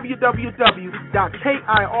at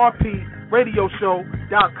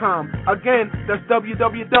www.kirpradioshow.com. Again, that's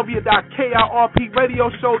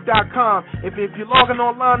www.kirpradioshow.com. If you're logging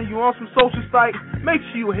online and you're on some social sites, make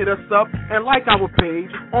sure you hit us up and like our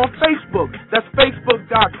page on Facebook. That's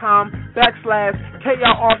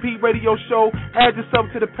facebook.com/KIRP radio show. Add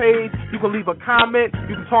yourself to the page. You can leave a comment.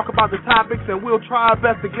 You can talk about the topics, and we'll try our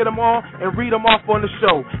best to get them all and read them off on the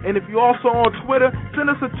show. And if you're also on Twitter, send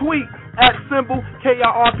us a tweet at symbol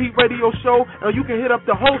KIRP radio show, and you can hit up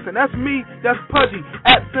the host, and that's me, that's Pudgy,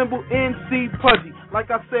 at symbol NC Pudgy.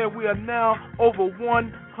 Like I said, we are now over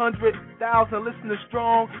 100,000 listeners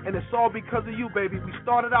strong, and it's all because of you, baby. We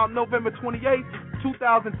started out November 28th,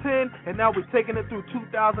 2010, and now we're taking it through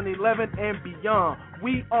 2011 and beyond.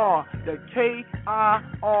 We are the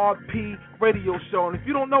KIRP radio show, and if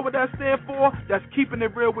you don't know what that stands for, that's keeping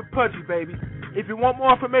it real with Pudgy, baby. If you want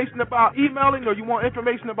more information about emailing, or you want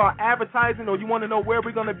information about advertising, or you want to know where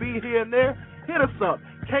we're going to be here and there, hit us up,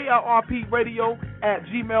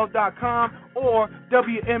 KIRPradio@gmail.com or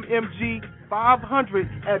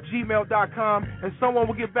WMMG500@gmail.com, and someone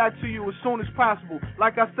will get back to you as soon as possible.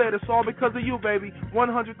 Like I said, it's all because of you, baby.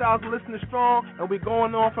 100,000 listeners strong, and we're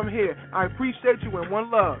going on from here. I appreciate you, and one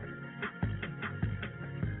love.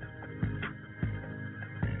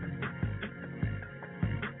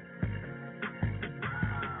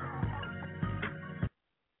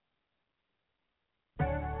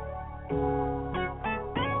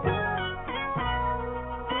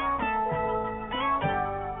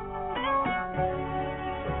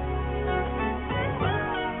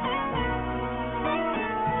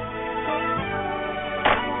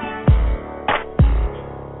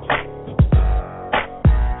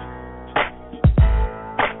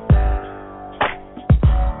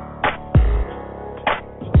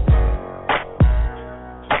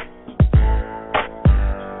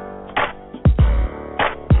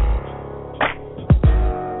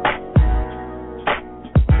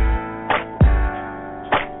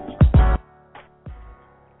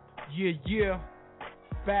 Yeah,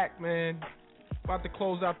 back, man. About to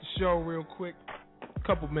close out the show real quick.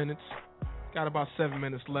 Couple minutes. Got about 7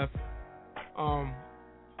 minutes left.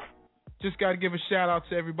 Just got to give a shout out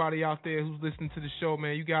to everybody out there who's listening to the show,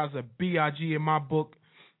 man. You guys are BIG in my book.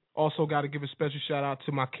 Also got to give a special shout out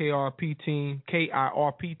to my KIRP team,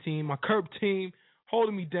 my KIRP team,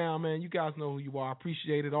 holding me down, man. You guys know who you are. I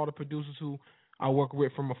appreciate it. All the producers who I work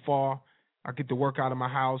with from afar. I get to work out of my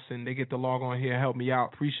house, and they get to log on here and help me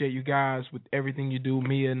out. Appreciate you guys with everything you do,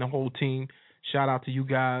 Mia and the whole team. Shout out to you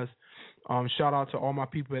guys. Shout out to all my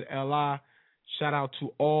people at LI. Shout out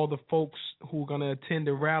to all the folks who are going to attend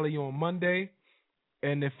the rally on Monday.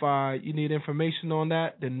 And if you need information on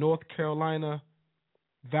that, the North Carolina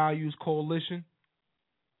Values Coalition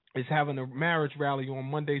is having a marriage rally on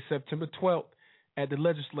Monday, September 12th at the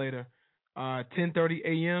Legislature, 10:30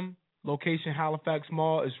 a.m., location Halifax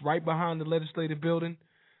Mall. Is right behind the legislative building.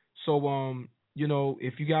 So,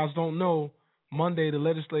 if you guys don't know, Monday the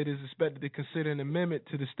legislature is expected to consider an amendment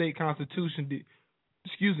to the state constitution,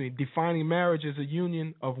 defining marriage as a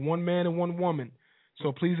union of one man and one woman.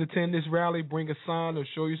 So please attend this rally, bring a sign or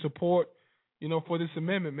show your support, for this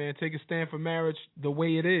amendment, man. Take a stand for marriage the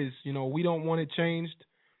way it is. We don't want it changed.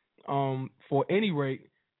 For any rate,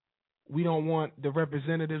 we don't want the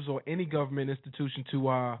representatives or any government institution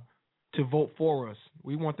to vote for us.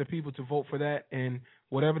 We want the people to vote for that, and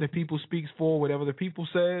whatever the people speaks for, whatever the people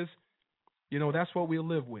says, that's what we'll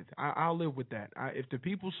live with. I'll live with that. If the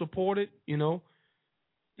people support it,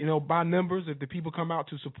 by numbers, if the people come out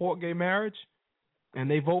to support gay marriage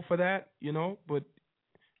and they vote for that, but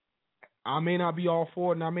I may not be all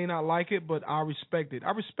for it and I may not like it, but I respect it.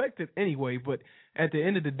 I respect it anyway, but at the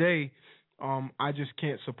end of the day, I just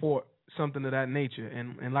can't support something of that nature.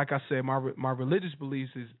 And like I said, my religious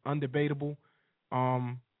beliefs is undebatable.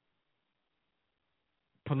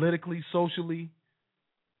 Politically, socially,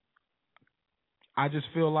 I just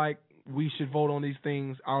feel like we should vote on these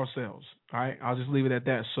things ourselves. All right, I'll just leave it at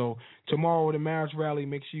that. So tomorrow, the marriage rally,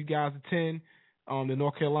 make sure you guys attend. The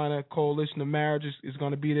North Carolina Coalition of Marriage is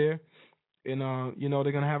going to be there, and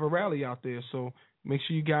they're going to have a rally out there. So make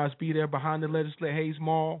sure you guys be there behind the Hayes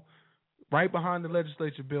Mall, right behind the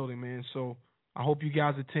legislature building, man. So I hope you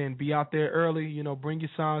guys attend. Be out there early. Bring your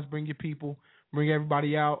signs, bring your people, bring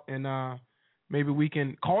everybody out, and maybe we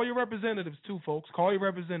can call your representatives too, folks. Call your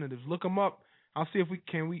representatives. Look them up. I'll see if we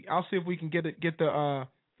can get the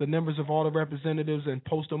numbers of all the representatives and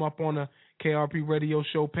post them up on the KRP Radio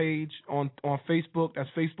Show page on Facebook. That's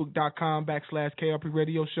facebook.com/KRP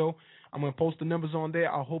Radio Show. I'm going to post the numbers on there.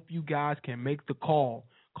 I hope you guys can make the call.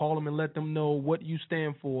 Call them and let them know what you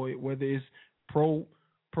stand for, whether it's pro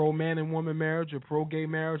man and woman marriage or pro gay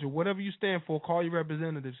marriage or whatever you stand for. Call your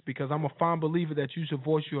representatives, because I'm a firm believer that you should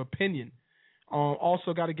voice your opinion.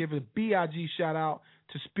 Also got to give a BIG shout out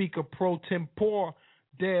to Speaker Pro Tempore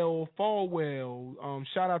Dale Falwell.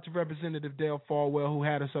 Shout out to Representative Dale Falwell, who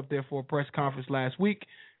had us up there for a press conference last week.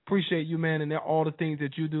 Appreciate you, man, and all the things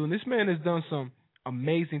that you do. And this man has done some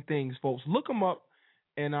amazing things, folks. Look him up,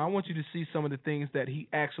 and I want you to see some of the things that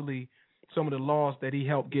some of the laws that he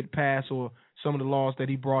helped get passed, or some of the laws that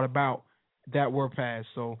he brought about that were passed.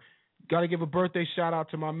 So got to give a birthday shout out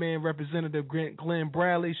to my man, Representative Glenn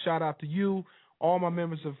Bradley. Shout out to you. All my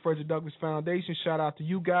members of Frederick Douglass Foundation, shout out to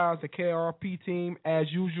you guys, the KRP team,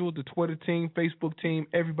 as usual, the Twitter team, Facebook team,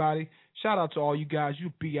 everybody. Shout out to all you guys.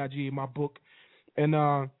 You BIG in my book. And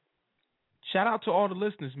shout out to all the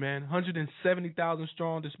listeners, man. 170,000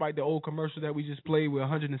 strong, despite the old commercial that we just played. We're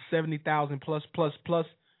 170,000 plus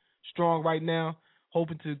strong right now.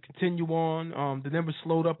 Hoping to continue on. The numbers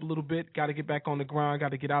slowed up a little bit. Got to get back on the grind. Got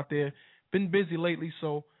to get out there. Been busy lately,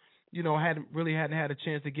 so hadn't had a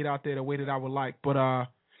chance to get out there the way that I would like. But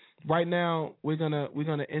right now we're gonna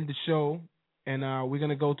end the show, and we're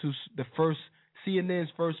gonna go to CNN's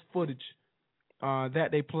first footage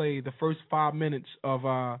that they played, the first 5 minutes of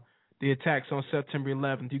the attacks on September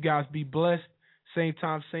 11th. You guys be blessed. Same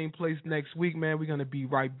time, same place next week, man. We're gonna be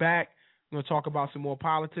right back. We're gonna talk about some more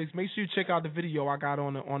politics. Make sure you check out the video I got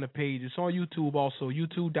on the page. It's on YouTube also,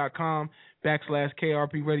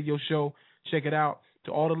 youtube.com/KRP Radio Show. Check it out.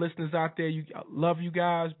 To all the listeners out there, love you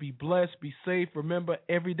guys. Be blessed. Be safe. Remember,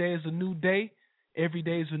 every day is a new day. Every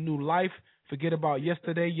day is a new life. Forget about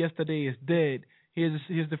yesterday. Yesterday is dead. Here's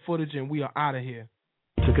the footage, and we are out of here.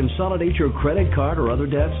 To consolidate your credit card or other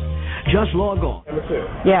debts, just log on.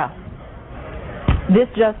 Yeah. This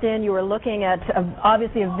just in, you were looking at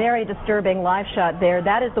obviously a very disturbing live shot there.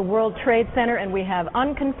 That is the World Trade Center, and we have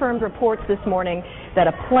unconfirmed reports this morning that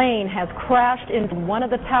a plane has crashed into one of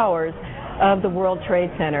the towers of the World Trade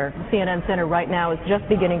Center. CNN Center right now is just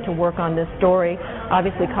beginning to work on this story,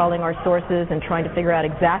 obviously calling our sources and trying to figure out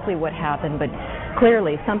exactly what happened, but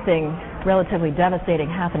clearly something relatively devastating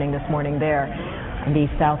happening this morning there on the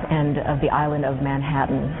south end of the island of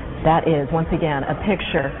Manhattan. That is, once again, a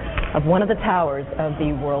picture of one of the towers of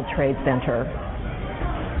the World Trade Center.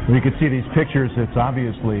 You can see these pictures. It's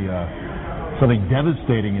obviously something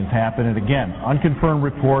devastating has happened. And again, unconfirmed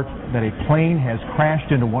report that a plane has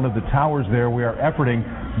crashed into one of the towers there. We are efforting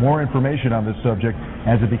more information on this subject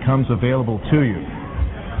as it becomes available to you.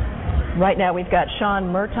 Right now we've got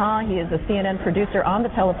Sean Murtaugh. He is a CNN producer on the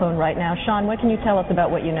telephone right now. Sean, what can you tell us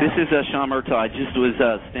about what you know? This is Sean Murtaugh. I just was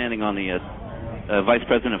standing on the Vice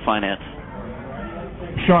President of Finance.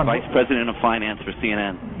 Sean, Vice President of Finance for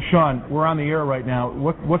CNN. Sean, we're on the air right now.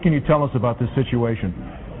 What can you tell us about this situation?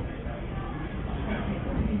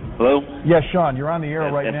 Hello? Yes, Sean, you're on the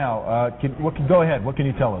air right now. Go ahead. What can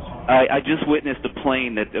you tell us? I just witnessed a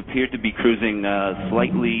plane that appeared to be cruising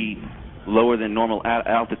slightly lower than normal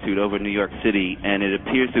altitude over New York City, and it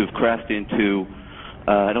appears to have crashed into,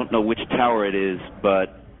 I don't know which tower it is,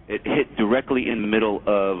 but it hit directly in the middle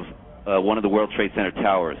of one of the World Trade Center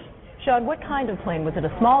towers. Sean, what kind of plane? Was it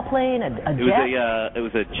a small plane, a jet? It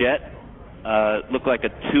was a jet. Looked like a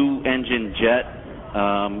two-engine jet,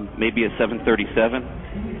 maybe a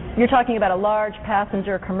 737. You're talking about a large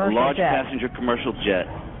passenger commercial jet. A large passenger commercial jet.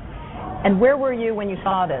 And where were you when you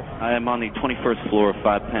saw this? I am on the 21st floor of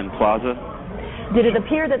 5 Penn Plaza. Did it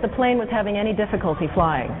appear that the plane was having any difficulty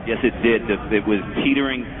flying? Yes, it did. It was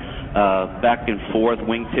teetering back and forth,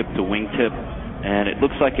 wingtip to wingtip, and it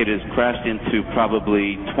looks like it has crashed into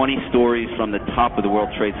probably 20 stories from the top of the World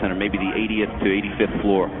Trade Center, maybe the 80th to 85th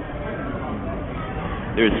floor.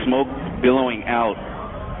 There's smoke billowing out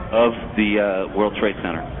of the World Trade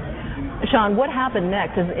Center. Sean, what happened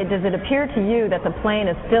next? Does it appear to you that the plane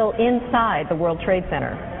is still inside the World Trade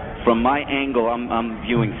Center? From my angle, I'm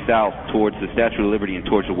viewing south towards the Statue of Liberty and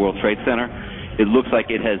towards the World Trade Center. It looks like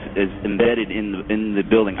it is embedded in the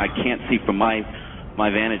building. I can't see from my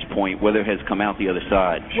vantage point whether it has come out the other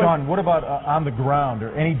side. Sean, what about on the ground?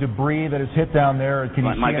 Or any debris that is hit down there? Can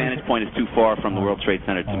you see my vantage point is too far from the World Trade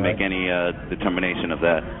Center to make any determination of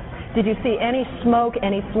that. Did you see any smoke,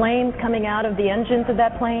 any flames coming out of the engines of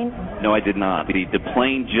that plane? No, I did not. The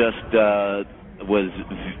plane just was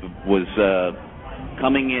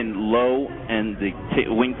coming in low, and the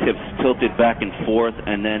wingtips tilted back and forth,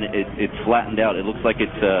 and then it flattened out. It looks like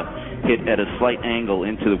it's hit at a slight angle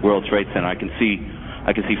into the World Trade Center. I can see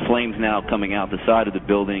flames now coming out the side of the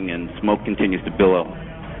building, and smoke continues to billow.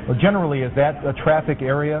 Well, generally, is that a traffic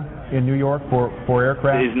area in New York for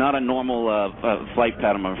aircraft? It is not a normal flight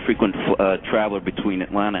pattern. I'm a frequent traveler between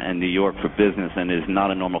Atlanta and New York for business, and it is not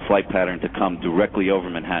a normal flight pattern to come directly over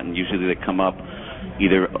Manhattan. Usually they come up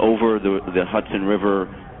either over the Hudson River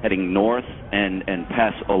heading north and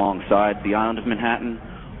pass alongside the island of Manhattan,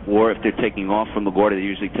 or if they're taking off from LaGuardia, they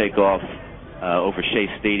usually take off over Shea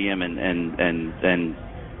Stadium and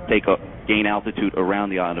gain altitude around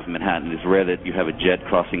the island of Manhattan. It's rare that you have a jet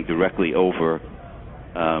crossing directly over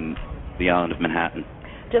the island of Manhattan.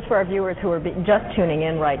 Just for our viewers who are just tuning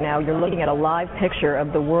in right now, you're looking at a live picture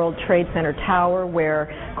of the World Trade Center Tower where,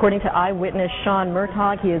 according to eyewitness Sean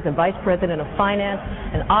Murtaugh, he is a vice president of finance,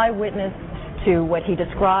 an eyewitness to what he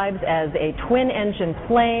describes as a twin-engine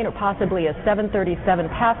plane or possibly a 737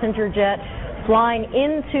 passenger jet flying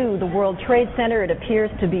into the World Trade Center. It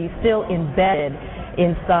appears to be still embedded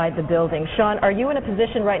inside the building. Sean, are you in a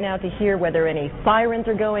position right now to hear whether any sirens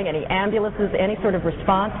are going, any ambulances, any sort of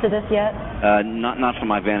response to this yet? Not from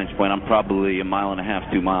my vantage point. I'm probably 1.5 miles,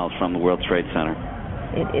 2 miles from the World Trade Center.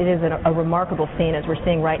 It is a remarkable scene as we're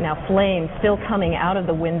seeing right now. Flames still coming out of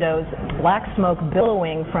the windows, black smoke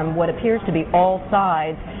billowing from what appears to be all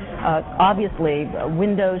sides. Obviously,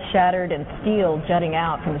 windows shattered and steel jutting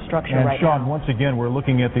out from the structure right now. And Sean, once again, we're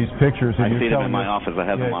looking at these pictures. And I see them in my office. I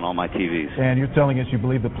have them on all my TVs. And you're telling us you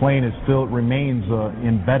believe the plane remains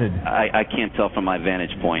embedded. I can't tell from my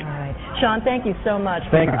vantage point. All right. Sean, thank you so much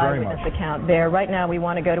for your eyewitness account there. Right now, we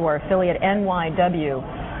want to go to our affiliate NYW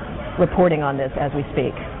reporting on this as we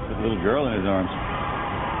speak. With a little girl in his arms.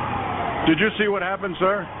 Did you see what happened,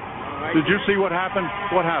 sir? Did you see what happened?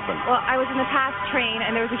 What happened? Well, I was in the past train,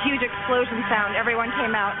 and there was a huge explosion sound. Everyone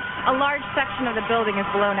came out. A large section of the building is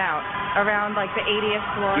blown out, around like the 80th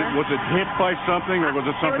floor. Was it hit by something, or was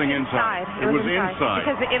it something inside? It was inside.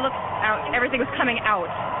 Because it looked out. Everything was coming out.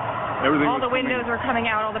 All the windows were coming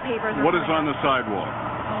out. All the papers were What is on the sidewalk?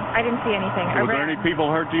 I didn't see anything. Was there any people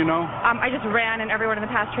hurt, do you know? I just ran, and everyone in the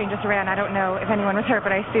past train just ran. I don't know if anyone was hurt, but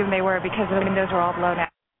I assume they were because the windows were all blown out.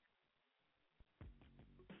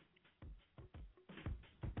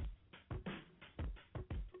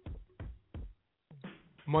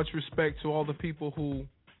 Much respect to all the people who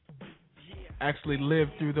actually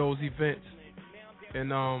lived through those events. And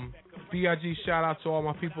BIG shout out to all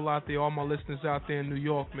my people out there, all my listeners out there in New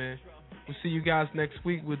York, man. We'll see you guys next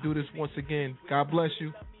week. We'll do this once again. God bless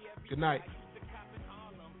you. Good night.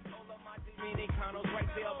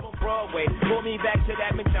 Broadway, pull me back to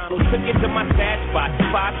that McDonald's, took it to my stash spot,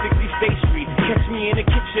 560 State Street, catch me in the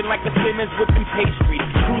kitchen like a Simmons whipping pastry,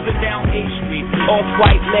 cruising down A Street,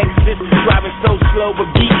 off-white Lexus, driving so slow, but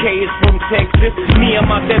BK is from Texas, me, I'm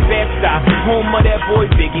out that Bed-Stuy, home of that boy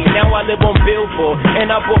Biggie, now I live on Billboard,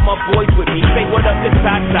 and I brought my boys with me, say what up to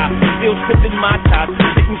Tata, still sipping my top,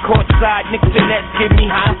 sitting courtside, Knicks and Nets give me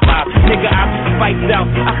high five, nigga, I be spiked out,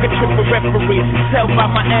 I could trip a referee, tell by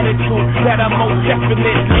my attitude that I most definitely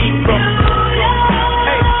from